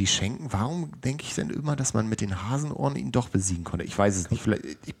man ihm die schenken? Warum denke ich denn immer, dass man mit den Hasenohren ihn doch besiegen konnte? Ich weiß es nicht.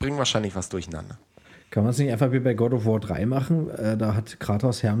 Ich bringe wahrscheinlich was durcheinander. Kann man es nicht einfach wie bei God of War 3 machen? Da hat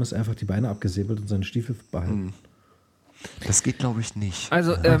Kratos Hermes einfach die Beine abgesäbelt und seine Stiefel behalten. Das geht, glaube ich, nicht.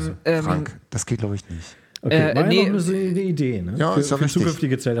 Also, Frank, das geht, glaube ich, nicht. Okay, war ja noch so eine Idee, ne? Ja, ist ja für richtig.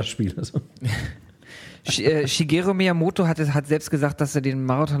 zukünftige Zelda-Spiele. Also. Shigeru Miyamoto hat selbst gesagt, dass er den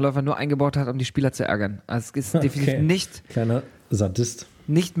Marathonläufer nur eingebaut hat, um die Spieler zu ärgern. Also es ist definitiv nicht... Kleiner Sadist.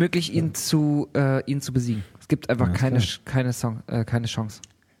 Nicht möglich, ihn zu besiegen. Es gibt einfach keine Chance.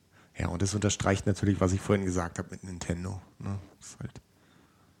 Ja, und das unterstreicht natürlich, was ich vorhin gesagt habe mit Nintendo. Ne? Das ist halt,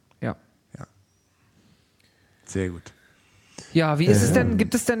 ja. Sehr gut. Ja, wie ist es denn?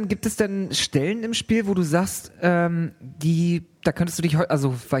 Gibt es denn Stellen im Spiel, wo du sagst, da könntest du dich heute,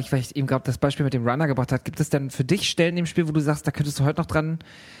 also weil ich eben gerade das Beispiel mit dem Runner gebracht habe, gibt es denn für dich Stellen im Spiel, wo du sagst, da könntest du heute noch dran,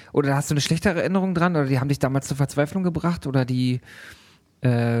 oder hast du eine schlechtere Erinnerung dran, oder die haben dich damals zur Verzweiflung gebracht, oder die,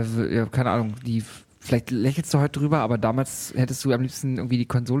 keine Ahnung, die, vielleicht lächelst du heute drüber, aber damals hättest du am liebsten irgendwie die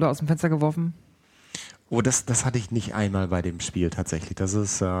Konsole aus dem Fenster geworfen? Oh, das hatte ich nicht einmal bei dem Spiel tatsächlich. Das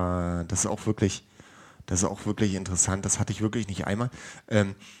ist auch wirklich interessant. Das hatte ich wirklich nicht einmal.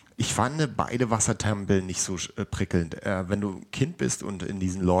 Ich fand beide Wassertempel nicht so prickelnd. Wenn du ein Kind bist und in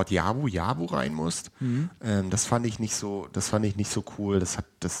diesen Lord Yabu rein musst, das fand ich nicht so cool. Das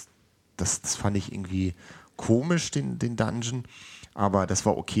fand ich irgendwie komisch, den Dungeon. Aber das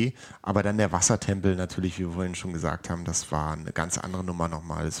war okay. Aber dann der Wassertempel natürlich, wie wir vorhin schon gesagt haben, das war eine ganz andere Nummer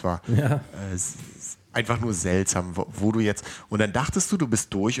nochmal. Es war einfach nur seltsam, wo du jetzt... Und dann dachtest du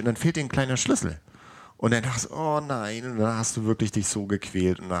bist durch und dann fehlt dir ein kleiner Schlüssel. Und dann dachtest du, oh nein, und dann hast du wirklich dich so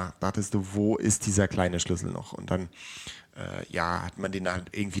gequält. Und dann dachtest du, wo ist dieser kleine Schlüssel noch? Und dann, hat man den halt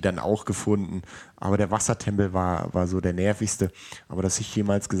irgendwie dann auch gefunden. Aber der Wassertempel war so der nervigste. Aber dass ich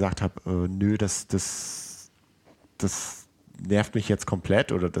jemals gesagt habe, nö, das nervt mich jetzt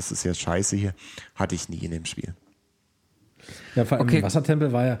komplett oder das ist jetzt scheiße hier, hatte ich nie in dem Spiel. Ja, vor allem im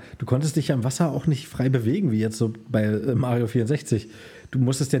Wassertempel war ja, du konntest dich ja im Wasser auch nicht frei bewegen, wie jetzt so bei Mario 64. Du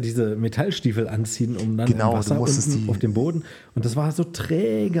musstest ja diese Metallstiefel anziehen, um dann im Wasser unten auf dem Boden. Und das war so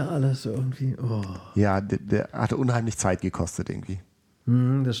träge alles irgendwie. Oh. Ja, der hatte unheimlich Zeit gekostet irgendwie.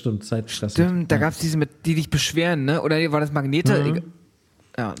 Das stimmt, Stimmt, da gab es diese, die dich beschweren, ne? Oder war das Magnete?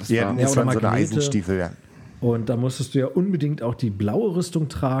 Ja, das waren so eine Eisenstiefel, ja. Und da musstest du ja unbedingt auch die blaue Rüstung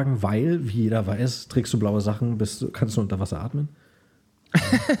tragen, weil, wie jeder weiß, trägst du blaue Sachen, kannst du unter Wasser atmen.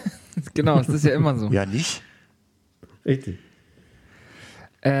 Genau, das ist ja immer so. Ja, nicht? Richtig.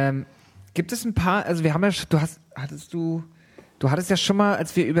 Gibt es ein paar, also wir haben ja, du hattest ja schon mal,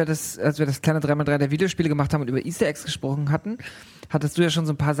 als wir das kleine 3x3 der Videospiele gemacht haben und über Easter Eggs gesprochen hatten, hattest du ja schon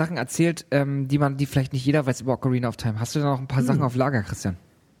so ein paar Sachen erzählt, die vielleicht nicht jeder weiß über Ocarina of Time. Hast du da noch ein paar Sachen auf Lager, Christian?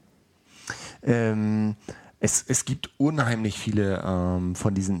 Es gibt unheimlich viele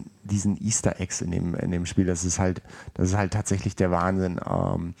von diesen Easter Eggs in dem Spiel. Das ist halt tatsächlich der Wahnsinn.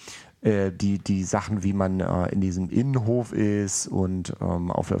 Die Sachen, wie man in diesem Innenhof ist und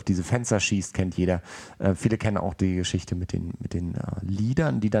auf diese Fenster schießt, kennt jeder. Viele kennen auch die Geschichte mit den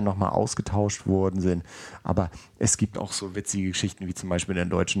Liedern, die dann nochmal ausgetauscht worden sind. Aber es gibt auch so witzige Geschichten, wie zum Beispiel in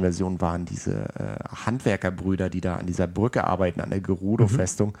der deutschen Version waren diese Handwerkerbrüder, die da an dieser Brücke arbeiten, an der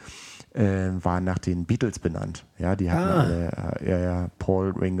Gerudo-Festung. Waren nach den Beatles benannt. Ja, die hatten alle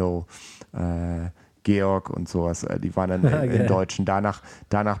Paul, Ringo, Georg und sowas. Die waren dann im Deutschen danach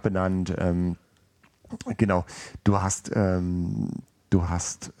benannt. Genau. Du hast,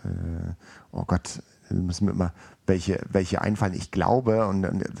 oh Gott, müssen wir immer welche einfallen. Ich glaube, und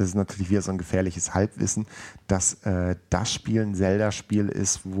das ist natürlich wieder so ein gefährliches Halbwissen, dass das Spiel ein Zelda-Spiel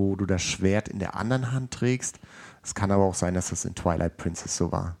ist, wo du das Schwert in der anderen Hand trägst. Es kann aber auch sein, dass das in Twilight Princess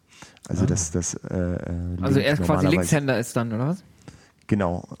so war. Also also er quasi Linkshänder ist dann, oder was?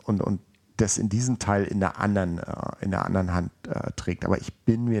 Genau, und das in diesem Teil in der anderen Hand trägt. Aber ich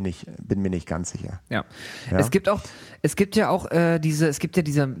bin mir nicht ganz sicher. Ja. Es gibt ja auch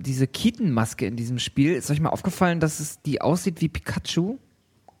diese Keaton-Maske in diesem Spiel. Ist euch mal aufgefallen, dass die aussieht wie Pikachu?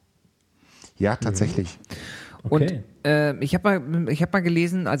 Ja, tatsächlich. Okay. Und ich hab mal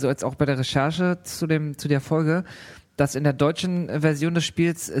gelesen, also jetzt auch bei der Recherche zu der Folge, dass in der deutschen Version des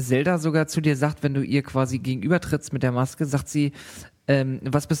Spiels Zelda sogar zu dir sagt, wenn du ihr quasi gegenübertrittst mit der Maske, sagt sie,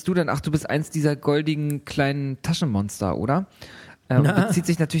 was bist du denn? Ach, du bist eins dieser goldigen kleinen Taschenmonster, oder? Bezieht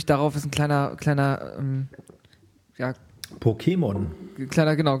sich natürlich darauf, ist ein kleiner Pokémon.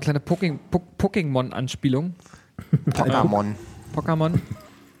 Kleine Pokémon-Anspielung. Pokémon.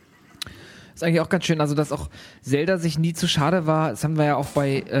 Ist eigentlich auch ganz schön, also dass auch Zelda sich nie zu schade war, das haben wir ja auch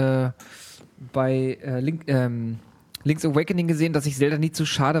bei Link's Awakening gesehen, dass sich Zelda nie zu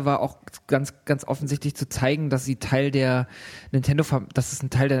schade war, auch ganz, ganz offensichtlich zu zeigen, dass sie Teil der dass es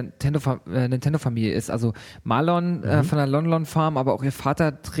ein Teil der Nintendo-Familie ist. Also Marlon von der Lon-Lon Farm, aber auch ihr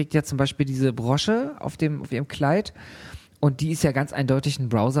Vater trägt ja zum Beispiel diese Brosche auf ihrem Kleid und die ist ja ganz eindeutig ein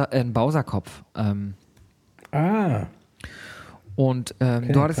Bowser-Kopf. Und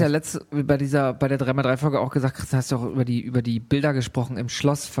du hattest ja bei der 3x3-Folge auch gesagt, Christian, hast du auch über die Bilder gesprochen im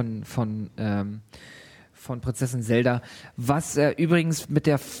Schloss von Prinzessin Zelda, was übrigens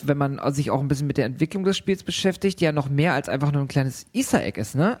wenn man sich auch ein bisschen mit der Entwicklung des Spiels beschäftigt, ja noch mehr als einfach nur ein kleines Easter Egg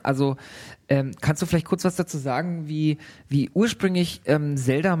ist, ne? Also kannst du vielleicht kurz was dazu sagen, wie ursprünglich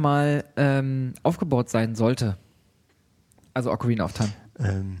Zelda mal aufgebaut sein sollte? Also Ocarina of Time.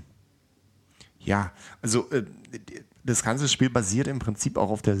 Ja, also das ganze Spiel basiert im Prinzip auch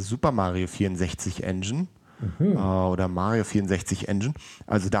auf der Super Mario 64 Engine. Oder Mario 64 Engine.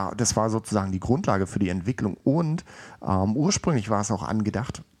 Also das war sozusagen die Grundlage für die Entwicklung. Und ursprünglich war es auch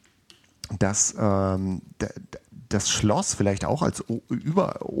angedacht, dass das Schloss vielleicht auch als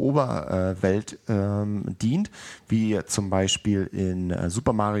Oberwelt dient, wie zum Beispiel in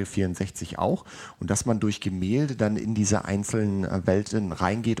Super Mario 64 auch, und dass man durch Gemälde dann in diese einzelnen Welten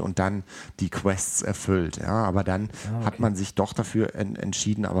reingeht und dann die Quests erfüllt. Ja, aber dann hat man sich doch dafür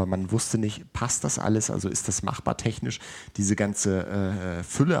entschieden, aber man wusste nicht, passt das alles, also ist das machbar technisch, diese ganze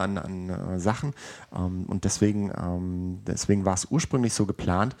Fülle an Sachen, und deswegen war es ursprünglich so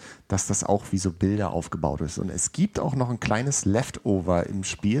geplant, dass das auch wie so Bilder aufgebaut ist. Und es gibt auch noch ein kleines Leftover im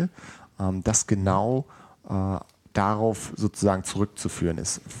Spiel, das genau darauf sozusagen zurückzuführen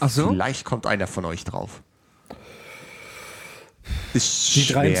ist. Ach so? Vielleicht kommt einer von euch drauf. Ist Die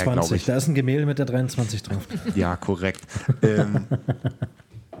schwer, 23, da ist ein Gemälde mit der 23 drauf. Ja, korrekt.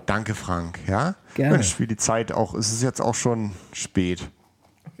 Danke, Frank. Ja? Gerne. Mensch, wie die Zeit auch, es ist jetzt auch schon spät.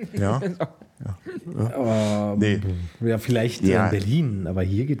 Ja? Nee. Ja, vielleicht Ja. in Berlin, aber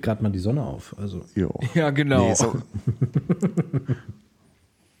hier geht gerade mal die Sonne auf. Also. Jo. Ja, genau. Nee, so.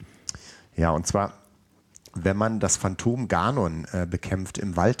 Ja, und zwar, wenn man das Phantom Ganon bekämpft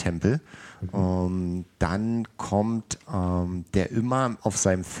im Waldtempel, dann kommt der immer auf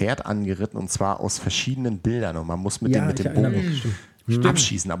seinem Pferd angeritten, und zwar aus verschiedenen Bildern, und man muss mit dem Bogen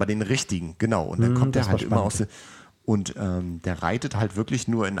abschießen, aber den richtigen, genau. Und dann kommt der halt immer aus und der reitet halt wirklich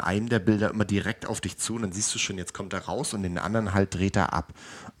nur in einem der Bilder immer direkt auf dich zu, und dann siehst du schon, jetzt kommt er raus, und den anderen halt dreht er ab.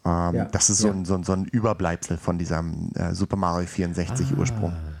 Das ist so ein Überbleibsel von diesem Super Mario 64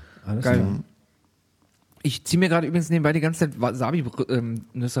 Ursprung. Alles Geil. klar. Ich ziehe mir gerade übrigens nebenbei die ganze Zeit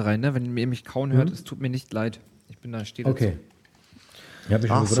Wasabi-Nüsse rein, ne? Wenn ihr mich kauen hört, es tut mir nicht leid. Ich bin da, stehe dazu. Okay. Ich habe mich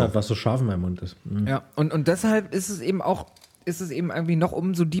schon Ach gewundert, so. was so scharf in meinem Mund ist. Mhm. Ja, und deshalb ist es eben irgendwie noch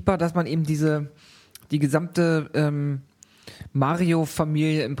umso deeper, dass man eben die gesamte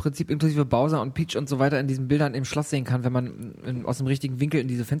Mario-Familie im Prinzip inklusive Bowser und Peach und so weiter in diesen Bildern im Schloss sehen kann, wenn man aus dem richtigen Winkel in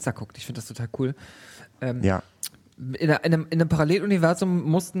diese Fenster guckt. Ich finde das total cool. Ja. In einem Paralleluniversum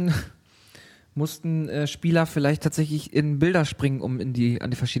mussten Spieler vielleicht tatsächlich in Bilder springen, um an die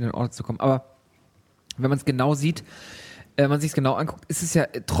verschiedenen Orte zu kommen. Aber wenn man es genau sieht, man sich es genau anguckt, ist es ja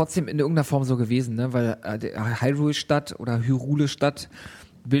trotzdem in irgendeiner Form so gewesen, ne? Weil Hyrule-Stadt oder Hyrule-Stadt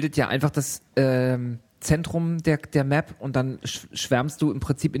bildet ja einfach das Zentrum der Map, und dann schwärmst du im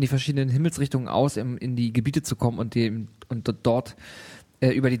Prinzip in die verschiedenen Himmelsrichtungen aus, in die Gebiete zu kommen und dort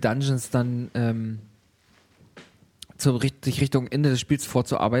über die Dungeons dann sich Richtung Ende des Spiels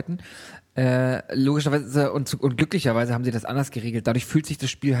vorzuarbeiten. Logischerweise und glücklicherweise haben sie das anders geregelt. Dadurch fühlt sich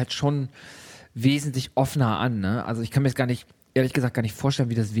das Spiel halt schon wesentlich offener an. Ne? Also ich kann mir jetzt ehrlich gesagt gar nicht vorstellen,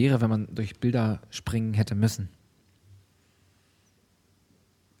 wie das wäre, wenn man durch Bilder springen hätte müssen.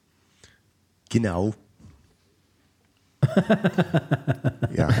 Genau.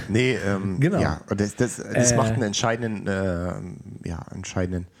 Ja, nee, Genau. ja, das macht einen entscheidenden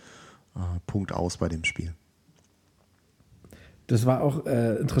Punkt aus bei dem Spiel. Das war auch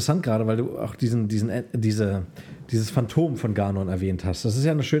interessant gerade, weil du auch dieses Phantom von Ganon erwähnt hast. Das ist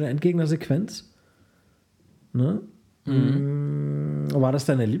ja eine schöne Endgegnersequenz. Ne? War das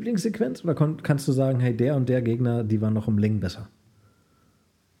deine Lieblingssequenz, oder kannst du sagen, hey, der und der Gegner, die waren noch um Längen besser?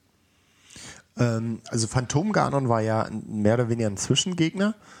 Also Phantom Ganon war ja mehr oder weniger ein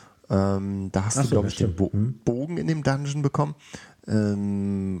Zwischengegner. Da hast du, glaube ich, den Bogen in dem Dungeon bekommen.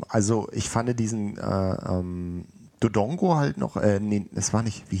 Also ich fand diesen Dodongo halt noch, nee, das war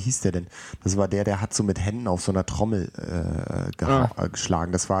nicht, wie hieß der denn? Das war der hat so mit Händen auf so einer Trommel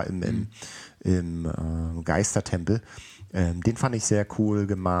geschlagen. Das war im Geistertempel. Den fand ich sehr cool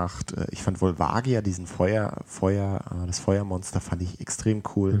gemacht. Ich fand Volvagia, diesen das Feuermonster fand ich extrem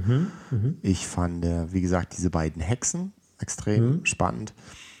cool. Ich fand, wie gesagt, diese beiden Hexen extrem spannend.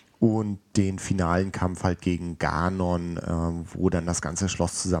 Und den finalen Kampf halt gegen Ganon, wo dann das ganze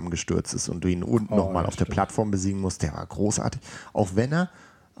Schloss zusammengestürzt ist und du ihn unten nochmal auf der Plattform besiegen musst, der war großartig. Auch wenn er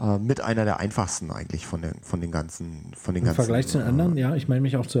mit einer der einfachsten eigentlich von den ganzen. Im Vergleich zu den anderen, ja, ich meine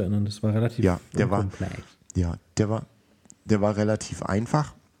mich auch zu erinnern, das war relativ komplex. Der war relativ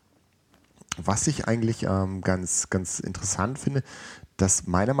einfach. Was ich eigentlich ganz, ganz interessant finde, dass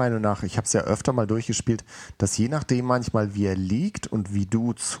meiner Meinung nach, ich habe es ja öfter mal durchgespielt, dass je nachdem manchmal, wie er liegt und wie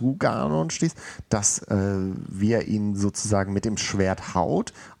du zu Ganon stehst, dass wie er ihn sozusagen mit dem Schwert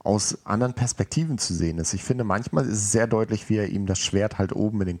haut, aus anderen Perspektiven zu sehen ist. Ich finde, manchmal ist es sehr deutlich, wie er ihm das Schwert halt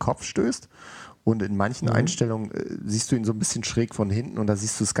oben in den Kopf stößt. Und in manchen Einstellungen siehst du ihn so ein bisschen schräg von hinten, und da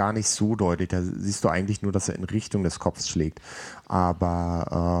siehst du es gar nicht so deutlich. Da siehst du eigentlich nur, dass er in Richtung des Kopfs schlägt.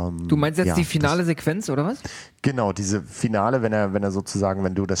 Aber Du meinst jetzt die finale Sequenz, oder was? Genau, diese Finale, wenn er sozusagen,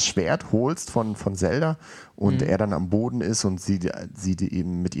 wenn du das Schwert holst von Zelda und er dann am Boden ist und sie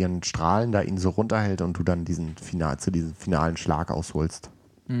eben mit ihren Strahlen da ihn so runterhält und du dann diesen finalen Schlag ausholst.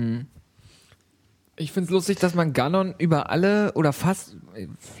 Ich finde es lustig, dass man Ganon über alle oder fast,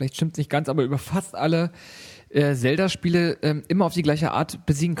 vielleicht stimmt es nicht ganz, aber über fast alle Zelda-Spiele immer auf die gleiche Art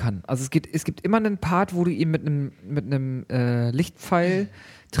besiegen kann. Also es gibt immer einen Part, wo du ihn mit einem Lichtpfeil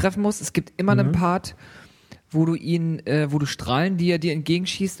treffen musst. Es gibt immer einen Part, wo du Strahlen, die er dir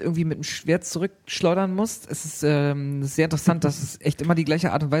entgegenschießt, irgendwie mit einem Schwert zurückschleudern musst. Es ist sehr interessant, dass es echt immer die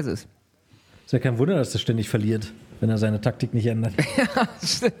gleiche Art und Weise ist. Ist ja kein Wunder, dass er ständig verliert, wenn er seine Taktik nicht ändert. Ja,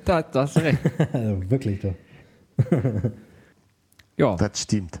 stimmt, da hast du recht. Also wirklich doch. Ja. Das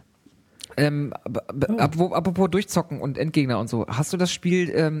stimmt. Apropos Durchzocken und Endgegner und so. Hast du das Spiel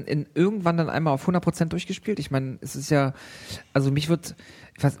irgendwann dann einmal auf 100% durchgespielt? Ich meine, es ist ja, also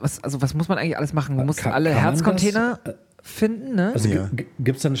was muss man eigentlich alles machen? Man muss alle Herzcontainer finden, ne? Also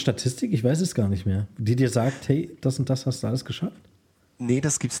gibt es da eine Statistik? Ich weiß es gar nicht mehr. Die dir sagt, hey, das und das hast du alles geschafft? Nee,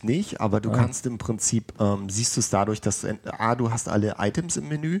 das gibt's nicht, aber du kannst im Prinzip, siehst du es dadurch, dass A, du hast alle Items im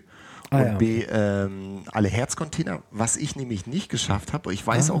Menü und B, alle Herzcontainer, was ich nämlich nicht geschafft habe. Ich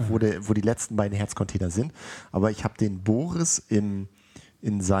weiß auch, wo die letzten beiden Herzcontainer sind, aber ich habe den Boris in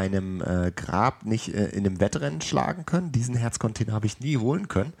seinem Grab nicht in einem Wettrennen schlagen können. Diesen Herzcontainer habe ich nie holen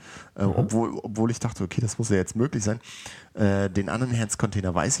können, obwohl ich dachte, okay, das muss ja jetzt möglich sein. Den anderen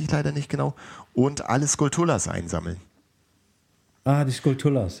Herzcontainer weiß ich leider nicht genau. Und alle Skulltulas einsammeln. Die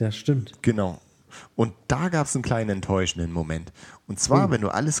Skulltulas, ja, stimmt. Genau. Und da gab es einen kleinen enttäuschenden Moment. Und zwar, wenn du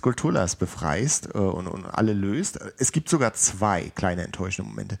alle Skulltulas befreist und alle löst, es gibt sogar 2 kleine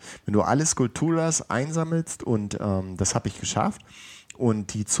enttäuschende Momente. Wenn du alle Skulltulas einsammelst und das habe ich geschafft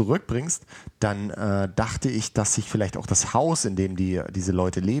und die zurückbringst, dann dachte ich, dass sich vielleicht auch das Haus, in dem diese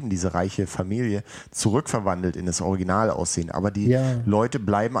Leute leben, diese reiche Familie, zurückverwandelt in das Originalaussehen. Aber die Leute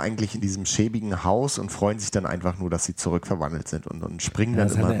bleiben eigentlich in diesem schäbigen Haus und freuen sich dann einfach nur, dass sie zurückverwandelt sind und springen dann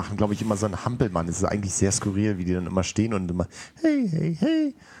immer, machen, glaube ich, immer so einen Hampelmann. Es ist eigentlich sehr skurril, wie die dann immer stehen und immer hey, hey,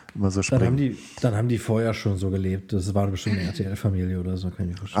 hey, immer so springen. Dann haben die vorher schon so gelebt. Das war bestimmt eine RTL-Familie oder so, kann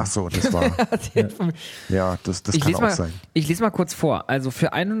ich verstehen. Ach so, das war... ja, das kann auch sein. Ich lese mal kurz vor. Also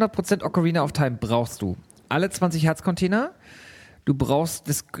für 100% Ocarina of Time brauchst du alle 20 Herzcontainer, du brauchst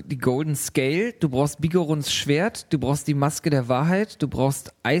die Golden Scale, du brauchst Bigoruns Schwert, du brauchst die Maske der Wahrheit, du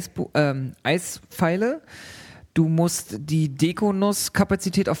brauchst Eispfeile, du musst die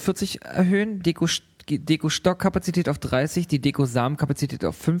Deko-Nuss-Kapazität auf 40 erhöhen, Deko-Stock-Kapazität auf 30, die Deko-Samen-Kapazität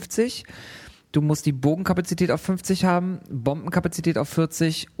auf 50. Du musst die Bogenkapazität auf 50 haben, Bombenkapazität auf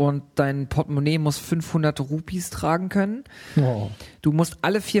 40 und dein Portemonnaie muss 500 Rupies tragen können. Oh. Du musst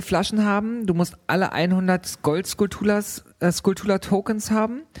alle 4 Flaschen haben, du musst alle 100 Gold-Skulltula-Tokens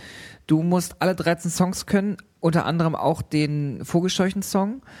haben, du musst alle 13 Songs können, unter anderem auch den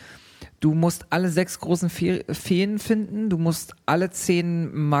Vogelscheuchen-Song. Du musst alle 6 großen Feen finden, du musst alle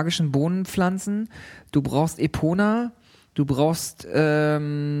 10 magischen Bohnen pflanzen, du brauchst Epona, du brauchst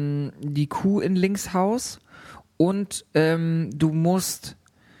die Kuh in Links Haus und du musst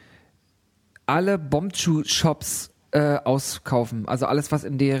alle Bombchu-Shops auskaufen. Also alles, was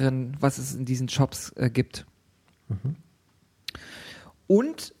es in diesen Shops gibt.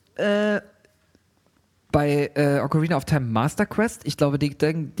 Und bei Ocarina of Time Master Quest, ich glaube,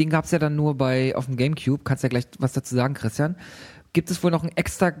 den gab es ja dann nur auf dem Gamecube, kannst ja gleich was dazu sagen, Christian, gibt es wohl noch einen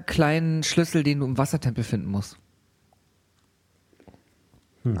extra kleinen Schlüssel, den du im Wassertempel finden musst.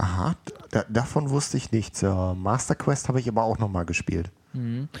 Aha, davon wusste ich nichts. Master Quest habe ich aber auch nochmal gespielt.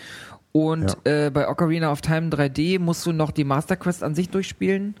 Und bei Ocarina of Time 3D musst du noch die Master Quest an sich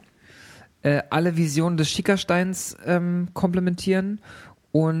durchspielen, alle Visionen des Schickersteins komplementieren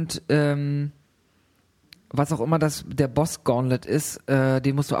und was auch immer der Boss Gauntlet ist,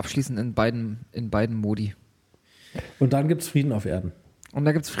 den musst du abschließen in beiden Modi. Und dann gibt's Frieden auf Erden. Und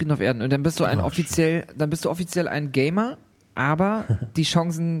da gibt's Frieden auf Erden. Und dann bist du offiziell ein Gamer, aber die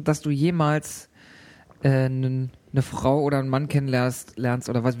Chancen, dass du jemals eine Frau oder einen Mann kennenlernst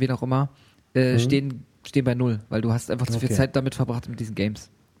oder wen auch immer, stehen bei 0, weil du hast einfach zu viel Zeit damit verbracht mit diesen Games.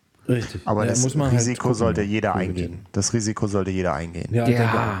 Richtig. Aber das Risiko sollte jeder eingehen. Das Risiko sollte jeder eingehen.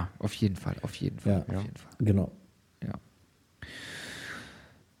 Ja, auf jeden Fall. Ja, genau.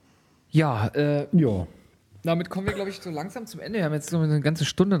 Ja, damit kommen wir, glaube ich, so langsam zum Ende. Wir haben jetzt so eine ganze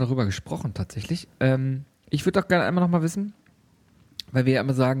Stunde darüber gesprochen, tatsächlich. Ich würde doch gerne einmal nochmal wissen, weil wir ja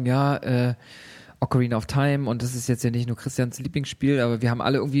immer sagen, Ocarina of Time und das ist jetzt ja nicht nur Christians Lieblingsspiel, aber wir haben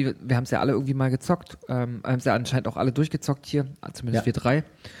es ja alle irgendwie mal gezockt. Haben es ja anscheinend auch alle durchgezockt hier, zumindest wir 3.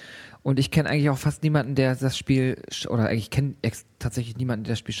 Und ich kenne eigentlich auch fast niemanden, der das Spiel, oder eigentlich kenne tatsächlich niemanden,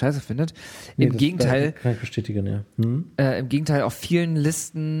 der das Spiel scheiße findet. Im Gegenteil. Kann ich bestätigen, ja. Im Gegenteil, auf vielen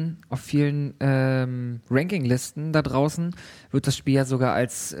Listen, auf vielen Ranking-Listen da draußen wird das Spiel ja sogar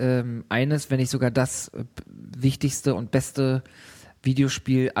als eines, wenn nicht sogar das wichtigste und beste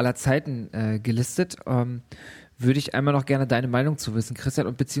Videospiel aller Zeiten gelistet. Würde ich einmal noch gerne deine Meinung zu wissen, Christian,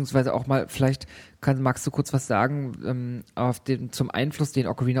 und beziehungsweise auch mal, vielleicht magst du kurz was sagen zum Einfluss, den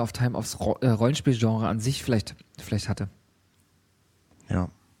Ocarina of Time aufs Rollenspielgenre an sich vielleicht hatte. Ja.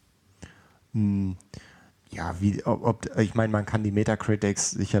 Ja, ich meine, man kann die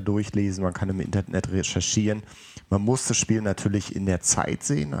Metacritics sicher durchlesen, man kann im Internet recherchieren. Man muss das Spiel natürlich in der Zeit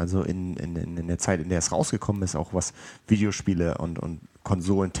sehen, also in der Zeit, in der es rausgekommen ist, auch was Videospiele und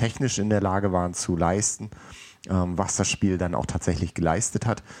Konsolen technisch in der Lage waren zu leisten, was das Spiel dann auch tatsächlich geleistet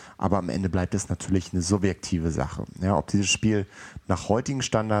hat. Aber am Ende bleibt es natürlich eine subjektive Sache. Ja, ob dieses Spiel nach heutigen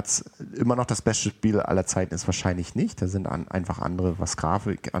Standards immer noch das beste Spiel aller Zeiten ist, wahrscheinlich nicht. Da sind einfach andere, was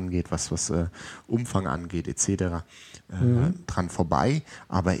Grafik angeht, was Umfang angeht, etc. Dran vorbei.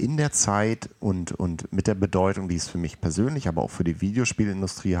 Aber in der Zeit und mit der Bedeutung, die es für mich persönlich, aber auch für die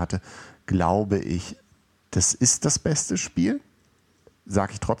Videospielindustrie hatte, glaube ich, das ist das beste Spiel.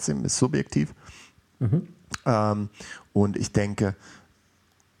 Sage ich trotzdem, ist subjektiv. Und ich denke,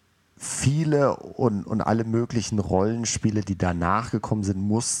 viele und alle möglichen Rollenspiele, die danach gekommen sind,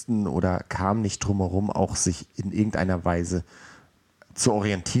 mussten oder kamen nicht drum herum, auch sich in irgendeiner Weise zu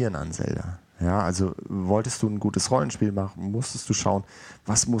orientieren an Zelda. Ja, also wolltest du ein gutes Rollenspiel machen, musstest du schauen,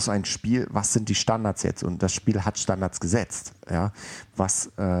 was sind die Standards jetzt? Und das Spiel hat Standards gesetzt, ja,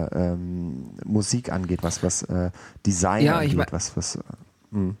 was Musik angeht, was Design angeht,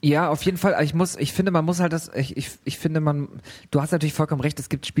 Ja, auf jeden Fall. Ich finde, man muss halt du hast natürlich vollkommen recht, es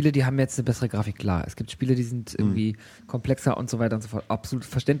gibt Spiele, die haben jetzt eine bessere Grafik, klar. Es gibt Spiele, die sind irgendwie komplexer und so weiter und so fort. Absolut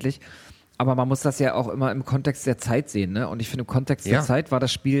verständlich. Aber man muss das ja auch immer im Kontext der Zeit sehen, ne? Und ich finde, im Kontext der Zeit war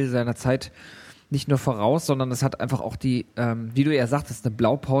das Spiel seiner Zeit nicht nur voraus, sondern es hat einfach auch wie du ja sagtest, eine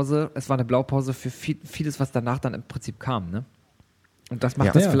Blaupause. Es war eine Blaupause für vieles, was danach dann im Prinzip kam, ne? Und das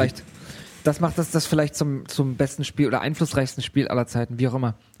macht das macht das vielleicht zum besten Spiel oder einflussreichsten Spiel aller Zeiten, wie auch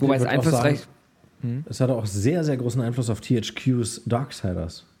immer. Wobei es einflussreich... Es hatte auch sehr, sehr großen Einfluss auf THQs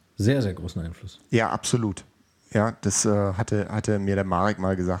Darksiders. Sehr, sehr großen Einfluss. Ja, absolut. Ja, das hatte mir der Marek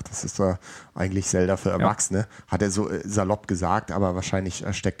mal gesagt, das ist eigentlich Zelda für Erwachsene. Hat er so salopp gesagt, aber wahrscheinlich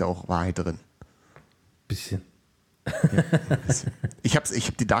steckt da auch Wahrheit drin. Bisschen. Ja, ein bisschen. Ich hab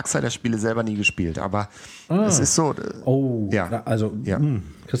die Darksiders-Spiele selber nie gespielt, aber es ist so...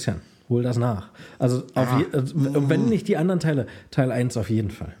 Christian, hol das nach. Also, wenn nicht die anderen Teile, Teil 1 auf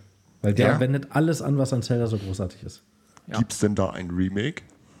jeden Fall. Weil der wendet alles an, was an Zelda so großartig ist. Ja. Gibt's denn da ein Remake?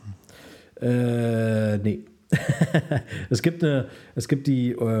 Nee. Es gibt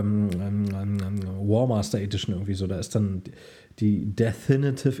die War Master Edition irgendwie so, da ist dann die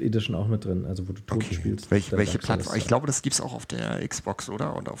Definitive Edition auch mit drin, also wo du Toten spielst. Welche Plattform? Ich glaube, das gibt es auch auf der Xbox,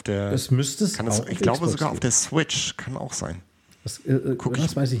 oder? Und auf der. Das müsste es auch. Ich glaube sogar auf der Switch, kann auch sein. Das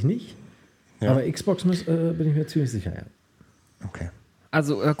weiß ich nicht. Ja. Aber Xbox bin ich mir ziemlich sicher, ja. Okay.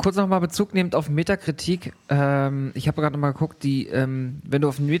 Also kurz nochmal Bezug nehmend auf Metakritik. Ich habe gerade nochmal geguckt, wenn du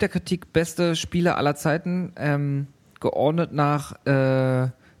auf Metakritik beste Spiele aller Zeiten geordnet nach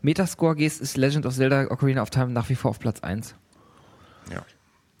Metascore gehst, ist Legend of Zelda Ocarina of Time nach wie vor auf Platz 1.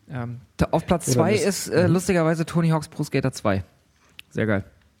 Ja. Auf Platz 2 ist lustigerweise Tony Hawk's Pro Skater 2. Sehr geil.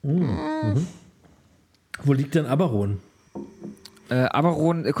 Wo liegt denn Aberon?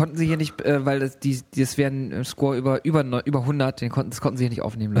 Aberon konnten sie hier nicht, weil das wäre ein Score über 100, das konnten sie hier nicht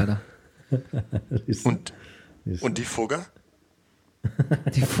aufnehmen, leider. Und die Fugger?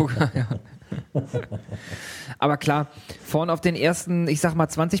 Die Fugger, ja. Aber klar, vorne auf den ersten, ich sag mal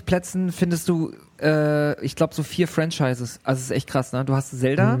 20 Plätzen findest du, ich glaube so 4 Franchises. Also es ist echt krass, ne? Du hast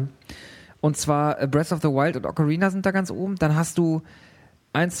Zelda, und zwar Breath of the Wild und Ocarina sind da ganz oben. Dann hast du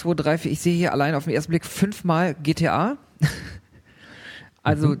 1, 2, 3, 4, ich sehe hier allein auf den ersten Blick 5-mal GTA.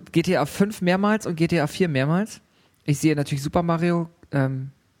 Also GTA 5 mehrmals und GTA 4 mehrmals. Ich sehe natürlich Super Mario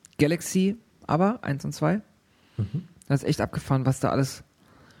Galaxy, aber 1 und 2. Das ist echt abgefahren, was da alles...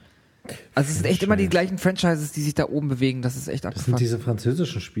 Also es sind echt immer die gleichen Franchises, die sich da oben bewegen. Das ist echt abgefahren. Das sind diese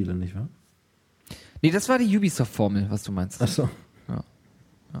französischen Spiele, nicht wahr? Nee, das war die Ubisoft-Formel, was du meinst. Ach so. Ja.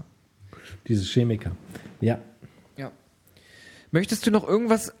 Diese Chemiker. Ja. Möchtest du noch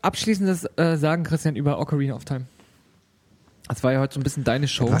irgendwas Abschließendes sagen, Christian, über Ocarina of Time? Das war ja heute so ein bisschen deine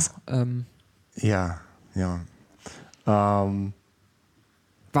Show. Ja.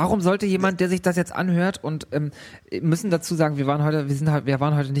 Warum sollte jemand, der sich das jetzt anhört, und müssen dazu sagen, wir waren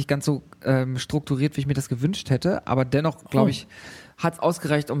heute nicht ganz so strukturiert, wie ich mir das gewünscht hätte, aber dennoch, glaube ich, hat es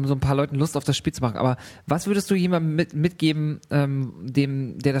ausgereicht, um so ein paar Leuten Lust auf das Spiel zu machen. Aber was würdest du jemandem mitgeben,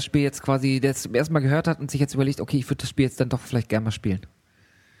 der das Spiel jetzt quasi, der es zum ersten Mal gehört hat und sich jetzt überlegt, okay, ich würde das Spiel jetzt dann doch vielleicht gerne mal spielen?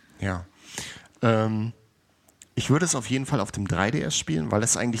 Ja. Ich würde es auf jeden Fall auf dem 3DS spielen, weil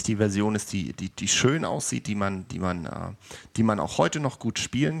es eigentlich die Version ist, die schön aussieht, die man auch heute noch gut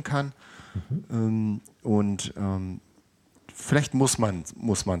spielen kann. Vielleicht muss man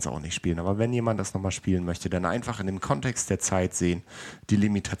es auch nicht spielen, aber wenn jemand das nochmal spielen möchte, dann einfach in dem Kontext der Zeit sehen, die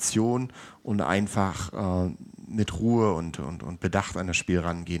Limitation und einfach mit Ruhe und Bedacht an das Spiel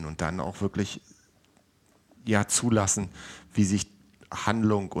rangehen und dann auch wirklich zulassen, wie sich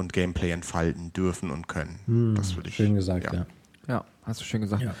Handlung und Gameplay entfalten dürfen und können. Das würde ich. Schön gesagt, ja. Ja, hast du schön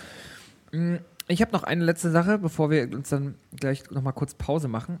gesagt. Ja. Ich habe noch eine letzte Sache, bevor wir uns dann gleich nochmal kurz Pause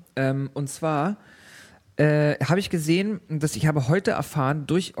machen. Und zwar habe ich gesehen, dass ich habe heute erfahren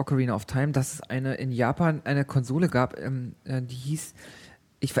durch Ocarina of Time, dass es in Japan eine Konsole gab, die hieß,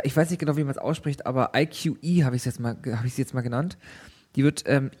 ich weiß nicht genau, wie man es ausspricht, aber IQE habe ich sie jetzt mal genannt. Die wird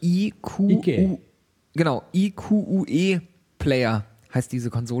IQE Player heißt diese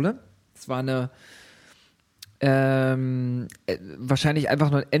Konsole. Es war eine wahrscheinlich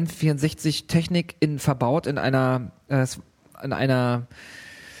einfach nur N64-Technik verbaut in einer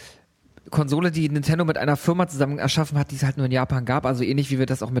Konsole, die Nintendo mit einer Firma zusammen erschaffen hat, die es halt nur in Japan gab, also ähnlich wie wir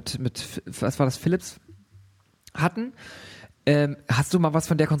das auch mit was war das, Philips hatten. Hast du mal was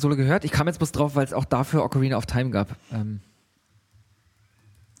von der Konsole gehört? Ich kam jetzt bloß drauf, weil es auch dafür Ocarina of Time gab.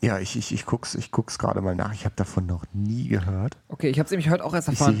 Ja, ich guck's gerade mal nach. Ich habe davon noch nie gehört. Okay, ich habe es nämlich heute auch erst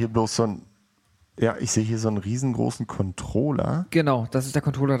erfahren. Ich sehe hier so einen riesengroßen Controller. Genau, das ist der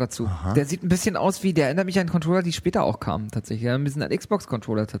Controller dazu. Aha. Der sieht ein bisschen aus der erinnert mich an Controller, die später auch kamen tatsächlich. Ja, ein bisschen an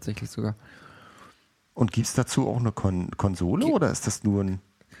Xbox-Controller tatsächlich sogar. Und gibt's dazu auch eine Konsole oder ist das nur ein...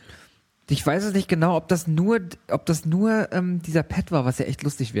 Ich weiß es nicht genau, ob das nur dieser Pad war, was ja echt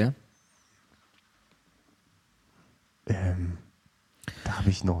lustig wäre. Da habe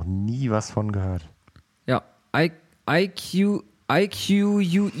ich noch nie was von gehört. Ja, IQUE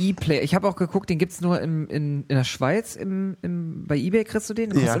Player. Ich habe auch geguckt, den gibt's nur in der Schweiz. Bei eBay kriegst du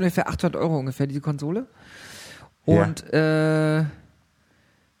den. Kostet ungefähr 800 € ungefähr, diese Konsole. Und ja.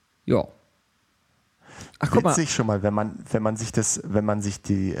 Ach, guck mal. Witzig schon mal, wenn man sich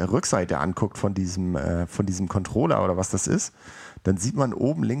die Rückseite anguckt von diesem Controller oder was das ist, dann sieht man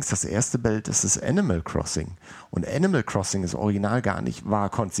oben links das erste Bild, das ist Animal Crossing. Und Animal Crossing ist original war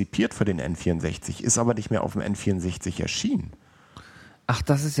konzipiert für den N64, ist aber nicht mehr auf dem N64 erschienen. Ach,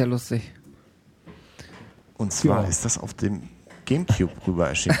 das ist ja lustig. Und zwar ist das auf dem GameCube rüber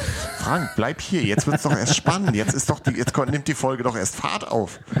erschienen. Frank, bleib hier, jetzt wird es doch erst spannend. Jetzt nimmt die Folge doch erst Fahrt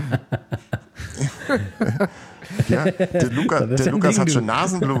auf. Ja, der Lukas hat schon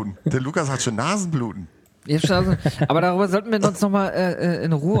Nasenbluten. Aber darüber sollten wir uns nochmal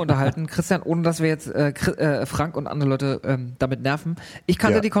in Ruhe unterhalten, Christian, ohne dass wir jetzt Frank und andere Leute damit nerven. Ich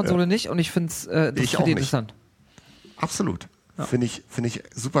kannte die Konsole nicht und ich finde es interessant. Absolut. Ja. Finde ich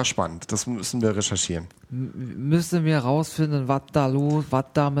super spannend. Das müssen wir recherchieren. Müssen wir rausfinden, was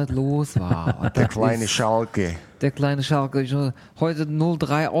damit los war. Der kleine Schalke. Heute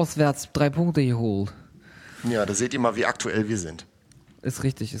 0-3 auswärts 3 Punkte geholt. Ja, da seht ihr mal, wie aktuell wir sind. Ist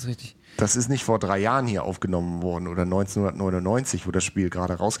richtig. Das ist nicht vor 3 Jahren hier aufgenommen worden oder 1999, wo das Spiel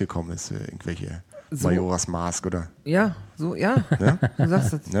gerade rausgekommen ist. Irgendwelche Majora's Mask oder... Ja, so, ja. Du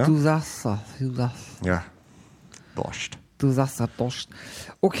sagst das. Ja? Du sagst das. Ja, Dorscht. Du sagst das, Dorscht.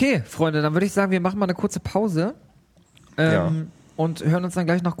 Okay, Freunde, dann würde ich sagen, wir machen mal eine kurze Pause und hören uns dann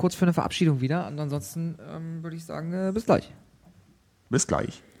gleich noch kurz für eine Verabschiedung wieder. Und ansonsten würde ich sagen, bis gleich. Bis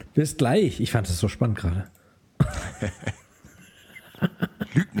gleich. Bis gleich. Ich fand es so spannend gerade.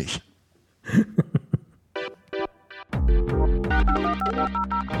 Lüg nicht.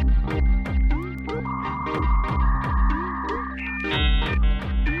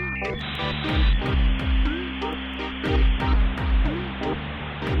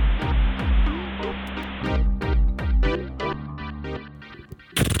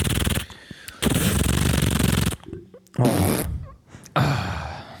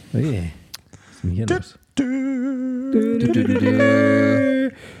 Hey, was ist denn hier los? Das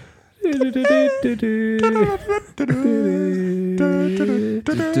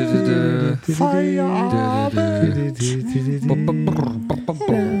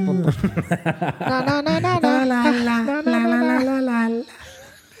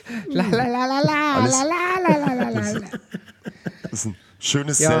ist ein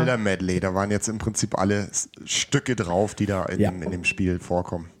schönes Zelda-Medley. Da waren jetzt im Prinzip alle Stücke drauf, die da in dem Spiel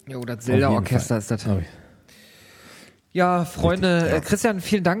vorkommen. Jo, das Zelda-Orchester ist das. Ja, Freunde, Christian,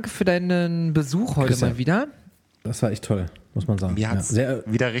 vielen Dank für deinen Besuch heute mal wieder. Das war echt toll. muss man sagen. Mir hat es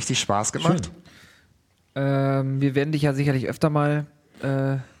wieder richtig Spaß gemacht. Wir werden dich ja sicherlich öfter mal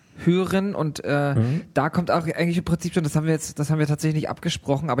hören und da kommt auch eigentlich im Prinzip schon, das haben wir tatsächlich nicht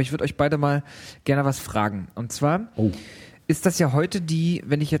abgesprochen, aber ich würde euch beide mal gerne was fragen. Und zwar ist das ja heute die,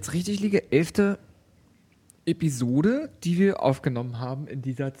 wenn ich jetzt richtig liege, 11. Episode, die wir aufgenommen haben in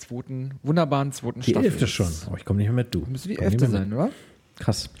dieser wunderbaren zweiten Staffel. Die 11. schon, aber ich komme nicht mehr mit, du. Müsste die 11. sein, oder?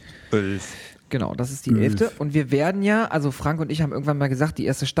 Krass. 11. Genau, das ist die 11. Und wir werden ja, also Frank und ich haben irgendwann mal gesagt, die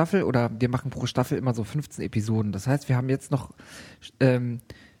erste Staffel oder wir machen pro Staffel immer so 15 Episoden. Das heißt, wir haben jetzt noch 4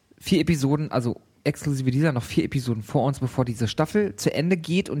 Episoden, also exklusive dieser, noch 4 Episoden vor uns, bevor diese Staffel zu Ende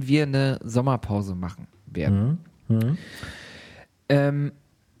geht und wir eine Sommerpause machen werden.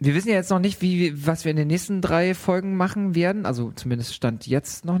 Wir wissen ja jetzt noch nicht, was wir in den nächsten 3 Folgen machen werden, also zumindest Stand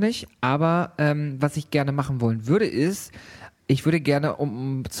jetzt noch nicht, aber was ich gerne machen wollen würde ist, ich würde gerne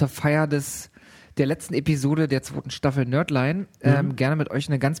zur Feier der letzten Episode der 2. Staffel Nerdline gerne mit euch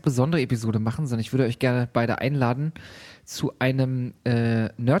eine ganz besondere Episode machen, sondern ich würde euch gerne beide einladen zu einem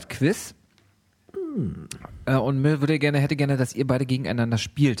Nerd-Quiz und hätte gerne, dass ihr beide gegeneinander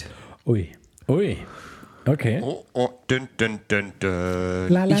spielt. Ui. Okay. Dün.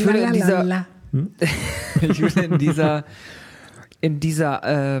 Ich würde in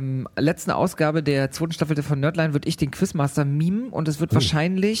dieser letzten Ausgabe der 2. Staffel von Nerdline würde ich den Quizmaster mimen und es wird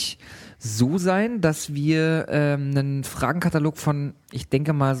wahrscheinlich so sein, dass wir einen Fragenkatalog von, ich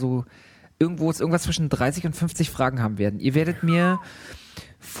denke mal so, irgendwas zwischen 30 und 50 Fragen haben werden. Ihr werdet mir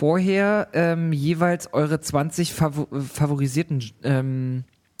vorher jeweils eure 20 favorisierten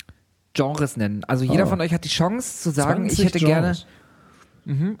Genres nennen. Also jeder von euch hat die Chance zu sagen, ich hätte Genres.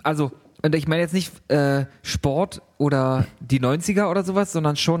 gerne, also, und ich meine jetzt nicht Sport oder die 90er oder sowas,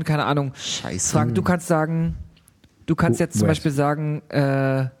 sondern schon, keine Ahnung. Scheiße. Frank, du kannst jetzt zum Beispiel sagen,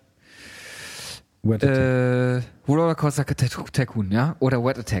 Rollercoaster Tycoon, ja? Oder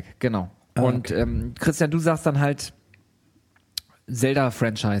Wet Attack, genau. Und Christian, du sagst dann halt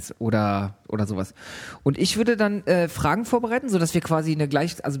Zelda-Franchise oder sowas. Und ich würde dann Fragen vorbereiten, sodass wir quasi mir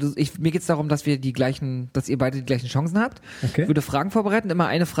geht's darum, dass ihr beide die gleichen Chancen habt. Okay. Ich würde Fragen vorbereiten, immer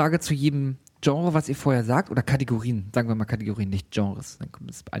eine Frage zu jedem Genre, was ihr vorher sagt, oder Kategorien, sagen wir mal Kategorien, nicht Genres, dann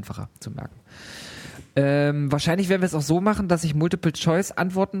ist es einfacher zu merken. Wahrscheinlich werden wir es auch so machen, dass ich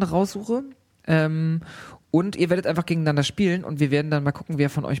Multiple-Choice-Antworten raussuche. Und ihr werdet einfach gegeneinander spielen und wir werden dann mal gucken, wer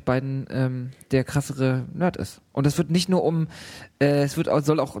von euch beiden der krassere Nerd ist. Und es wird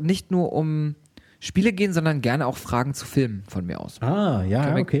soll auch nicht nur um Spiele gehen, sondern gerne auch Fragen zu Filmen von mir aus. Können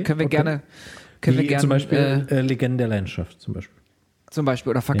wir gerne zum Beispiel Legenden der Leidenschaft zum Beispiel. Zum Beispiel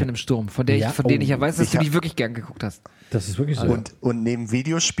oder Fackeln im Sturm, von denen ich ja weiß, dass du die wirklich gern geguckt hast. Das ist wirklich so. Und neben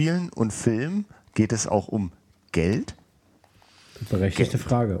Videospielen und Filmen geht es auch um Geld? Berechtigte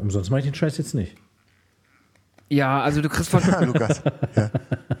Frage. Umsonst mache ich den Scheiß jetzt nicht. Ja, also du kriegst von Lukas.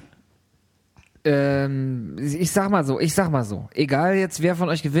 Ja. Ich sag mal so, egal jetzt wer von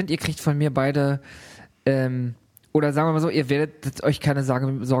euch gewinnt, ihr kriegt von mir beide oder sagen wir mal so, ihr werdet euch keine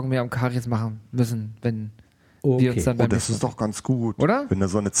Sorgen mehr um Karies machen müssen, wenn wir uns dann beim das ist doch ganz gut. Oder? Wenn da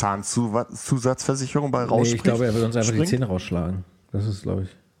so eine Zahnzusatzversicherung bei rausspringt. Ich glaube, er wird uns einfach die Zähne rausschlagen. Das ist, glaube ich.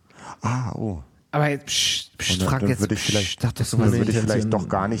 Aber jetzt, Frank, dann würde ich vielleicht doch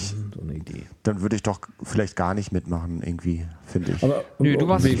gar nicht. Dann würde ich doch vielleicht gar nicht mitmachen, irgendwie, finde ich. Aber Nö, du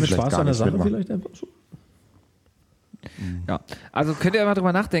machst wegen vielleicht Spaß an der Sache vielleicht einfach so. Ja, also könnt ihr mal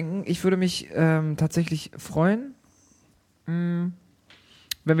drüber nachdenken. Ich würde mich tatsächlich freuen, wenn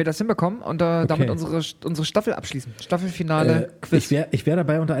wir das hinbekommen und damit unsere Staffel abschließen. Staffelfinale Quiz. Ich wär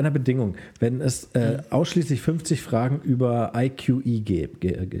dabei unter einer Bedingung, wenn es ausschließlich 50 Fragen über IQE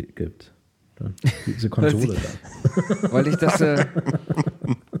gibt. Dann diese Konsole da.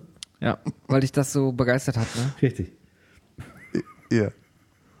 Weil dich das so begeistert hat, ne? Richtig. Ja.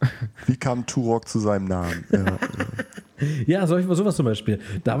 Wie kam Turok zu seinem Namen? Ja, sowas zum Beispiel.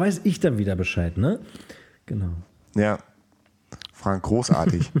 Da weiß ich dann wieder Bescheid, ne? Genau. Ja. Frank,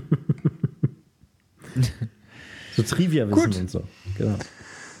 großartig. So Trivia-Wissen und so. Genau.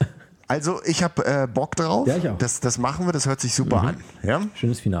 Also, ich habe Bock drauf. Ja, ich auch. Das machen wir, das hört sich super an. Ja?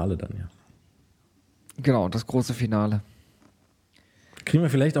 Schönes Finale dann, ja. Genau, das große Finale. Kriegen wir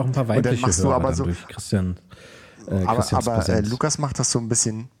vielleicht auch ein paar weibliche Hörer aber so, durch Christians aber Lukas macht das so ein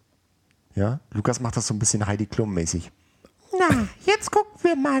bisschen, Heidi Klum mäßig. Na, jetzt gucken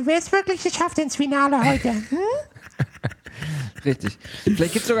wir mal, wer es wirklich geschafft ins Finale heute. Richtig.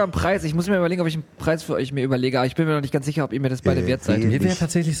 Vielleicht gibt es sogar einen Preis. Ich muss mir überlegen, ob ich einen Preis für euch mir überlege, aber ich bin mir noch nicht ganz sicher, ob ihr mir das beide wert seid. Mir wäre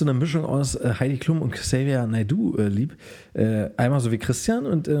tatsächlich so eine Mischung aus Heidi Klum und Xavier Naidoo lieb. Einmal so wie Christian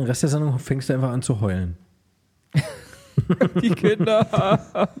und den Rest der Sendung fängst du einfach an zu heulen. Die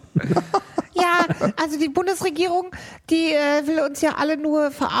Kinder. Ja, Also die Bundesregierung, die will uns ja alle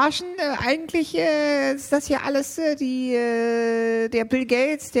nur verarschen. Eigentlich ist das ja alles der Bill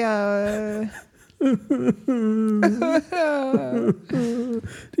Gates, der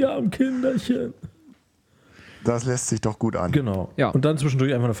Die armen Kinderchen. Das lässt sich doch gut an. Genau. Ja. Und dann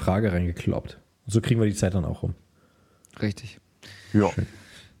zwischendurch einfach eine Frage reingekloppt. So kriegen wir die Zeit dann auch rum. Richtig. Ja.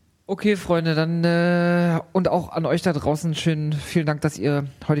 Okay, Freunde, dann und auch an euch da draußen vielen Dank, dass ihr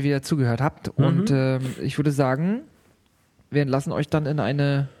heute wieder zugehört habt. Und ich würde sagen, wir entlassen euch dann in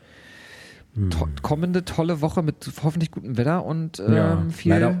eine kommende tolle Woche mit hoffentlich gutem Wetter und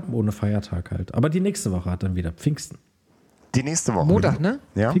viel. Leider ohne Feiertag halt. Aber die nächste Woche hat dann wieder Pfingsten. Die nächste Woche. Montag, ne?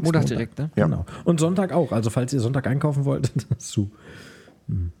 Ja. Montag direkt, ne? Ja. Genau. Und Sonntag auch. Also falls ihr Sonntag einkaufen wollt, dazu.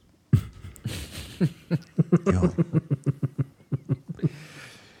 Ja.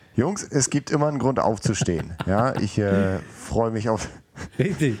 Jungs, es gibt immer einen Grund aufzustehen. Ja, ich freue mich auf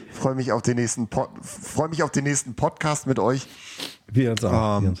den nächsten Podcast mit euch. Wir uns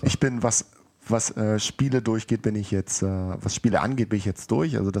auch. Ich bin, was Spiele durchgeht, was Spiele angeht, bin ich jetzt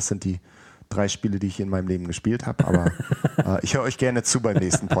durch. Also das sind die 3 Spiele, die ich in meinem Leben gespielt habe. Aber ich höre euch gerne zu beim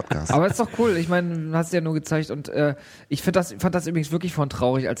nächsten Podcast. Aber ist doch cool. Ich meine, du hast es ja nur gezeigt und ich fand das übrigens wirklich von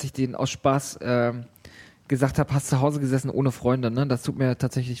traurig, als ich den aus Spaß gesagt habe, hast zu Hause gesessen ohne Freunde. Ne? Das tut mir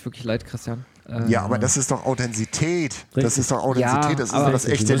tatsächlich wirklich leid, Christian. Ja, aber das ist doch Authentizität. Richtig. Das ist doch Authentizität. Das ist doch das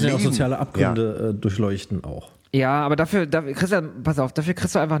echte Wir müssen ja Leben. auch soziale Abgründe durchleuchten auch. Ja, aber dafür, Christian, pass auf, dafür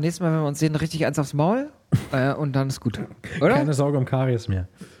kriegst du einfach nächstes Mal, wenn wir uns sehen, richtig eins aufs Maul und dann ist gut. Oder? Keine Sorge um Karies mehr.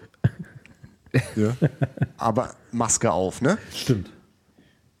 Ja. Aber Maske auf, ne? Stimmt.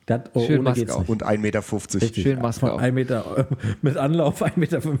 Schön Ohne Maske geht's auf. nicht. Und 1,50 Meter. Richtig. Schön Maske Von auf. 1 Meter, mit Anlauf 1,50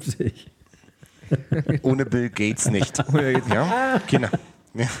 Meter. Ohne Bill Gates nicht. Ja? Kinder.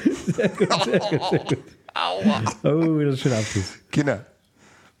 Ja. Sehr gut. Aua. Oh, das ist ein schöner Abschluss. Kinder,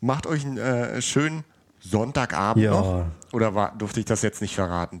 macht euch einen schönen Sonntagabend Ja. noch. Oder durfte ich das jetzt nicht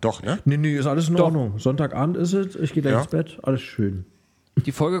verraten? Doch, ne? Nee, ist alles in Ordnung. Sonntagabend ist es, ich gehe gleich ins Bett, alles schön.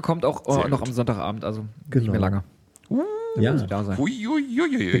 Die Folge kommt auch Sehr noch gut. am Sonntagabend, also nicht Genau. mehr lange. Ja, Muss da sein.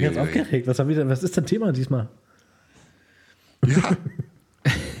 Uiuiuiui. bin ganz aufgeregt. Was ist dein Thema diesmal? Ja.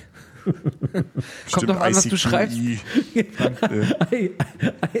 Kommt doch an, was du ICQI. schreibst.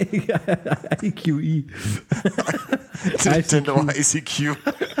 IQI. Nintendo ICQ.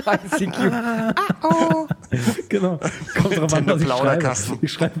 ICQ. Oh. Genau. Kommt drauf an, Nintendo was ich Plauderkasten.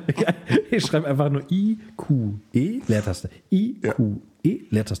 schreibe. Ich schreibe einfach nur IQE, Leertaste. IQE,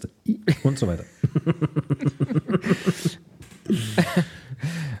 Leertaste. I und so weiter.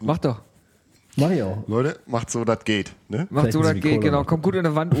 Mach doch. Mach ich auch. Leute, macht so, das geht. Ne? Mach Vielleicht so, ist das die geht, Kohle genau. noch. Kommt gut in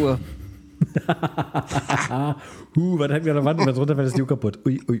eine Wanduhr. Was hängt mir an der Wand? Wenn es runterfällt, ist die Uhr kaputt.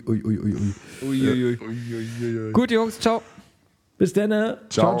 Ui. Uiuiui. Gut, Jungs, ciao. Bis dann.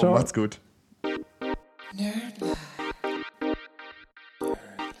 Ciao, macht's gut. Nerdlove.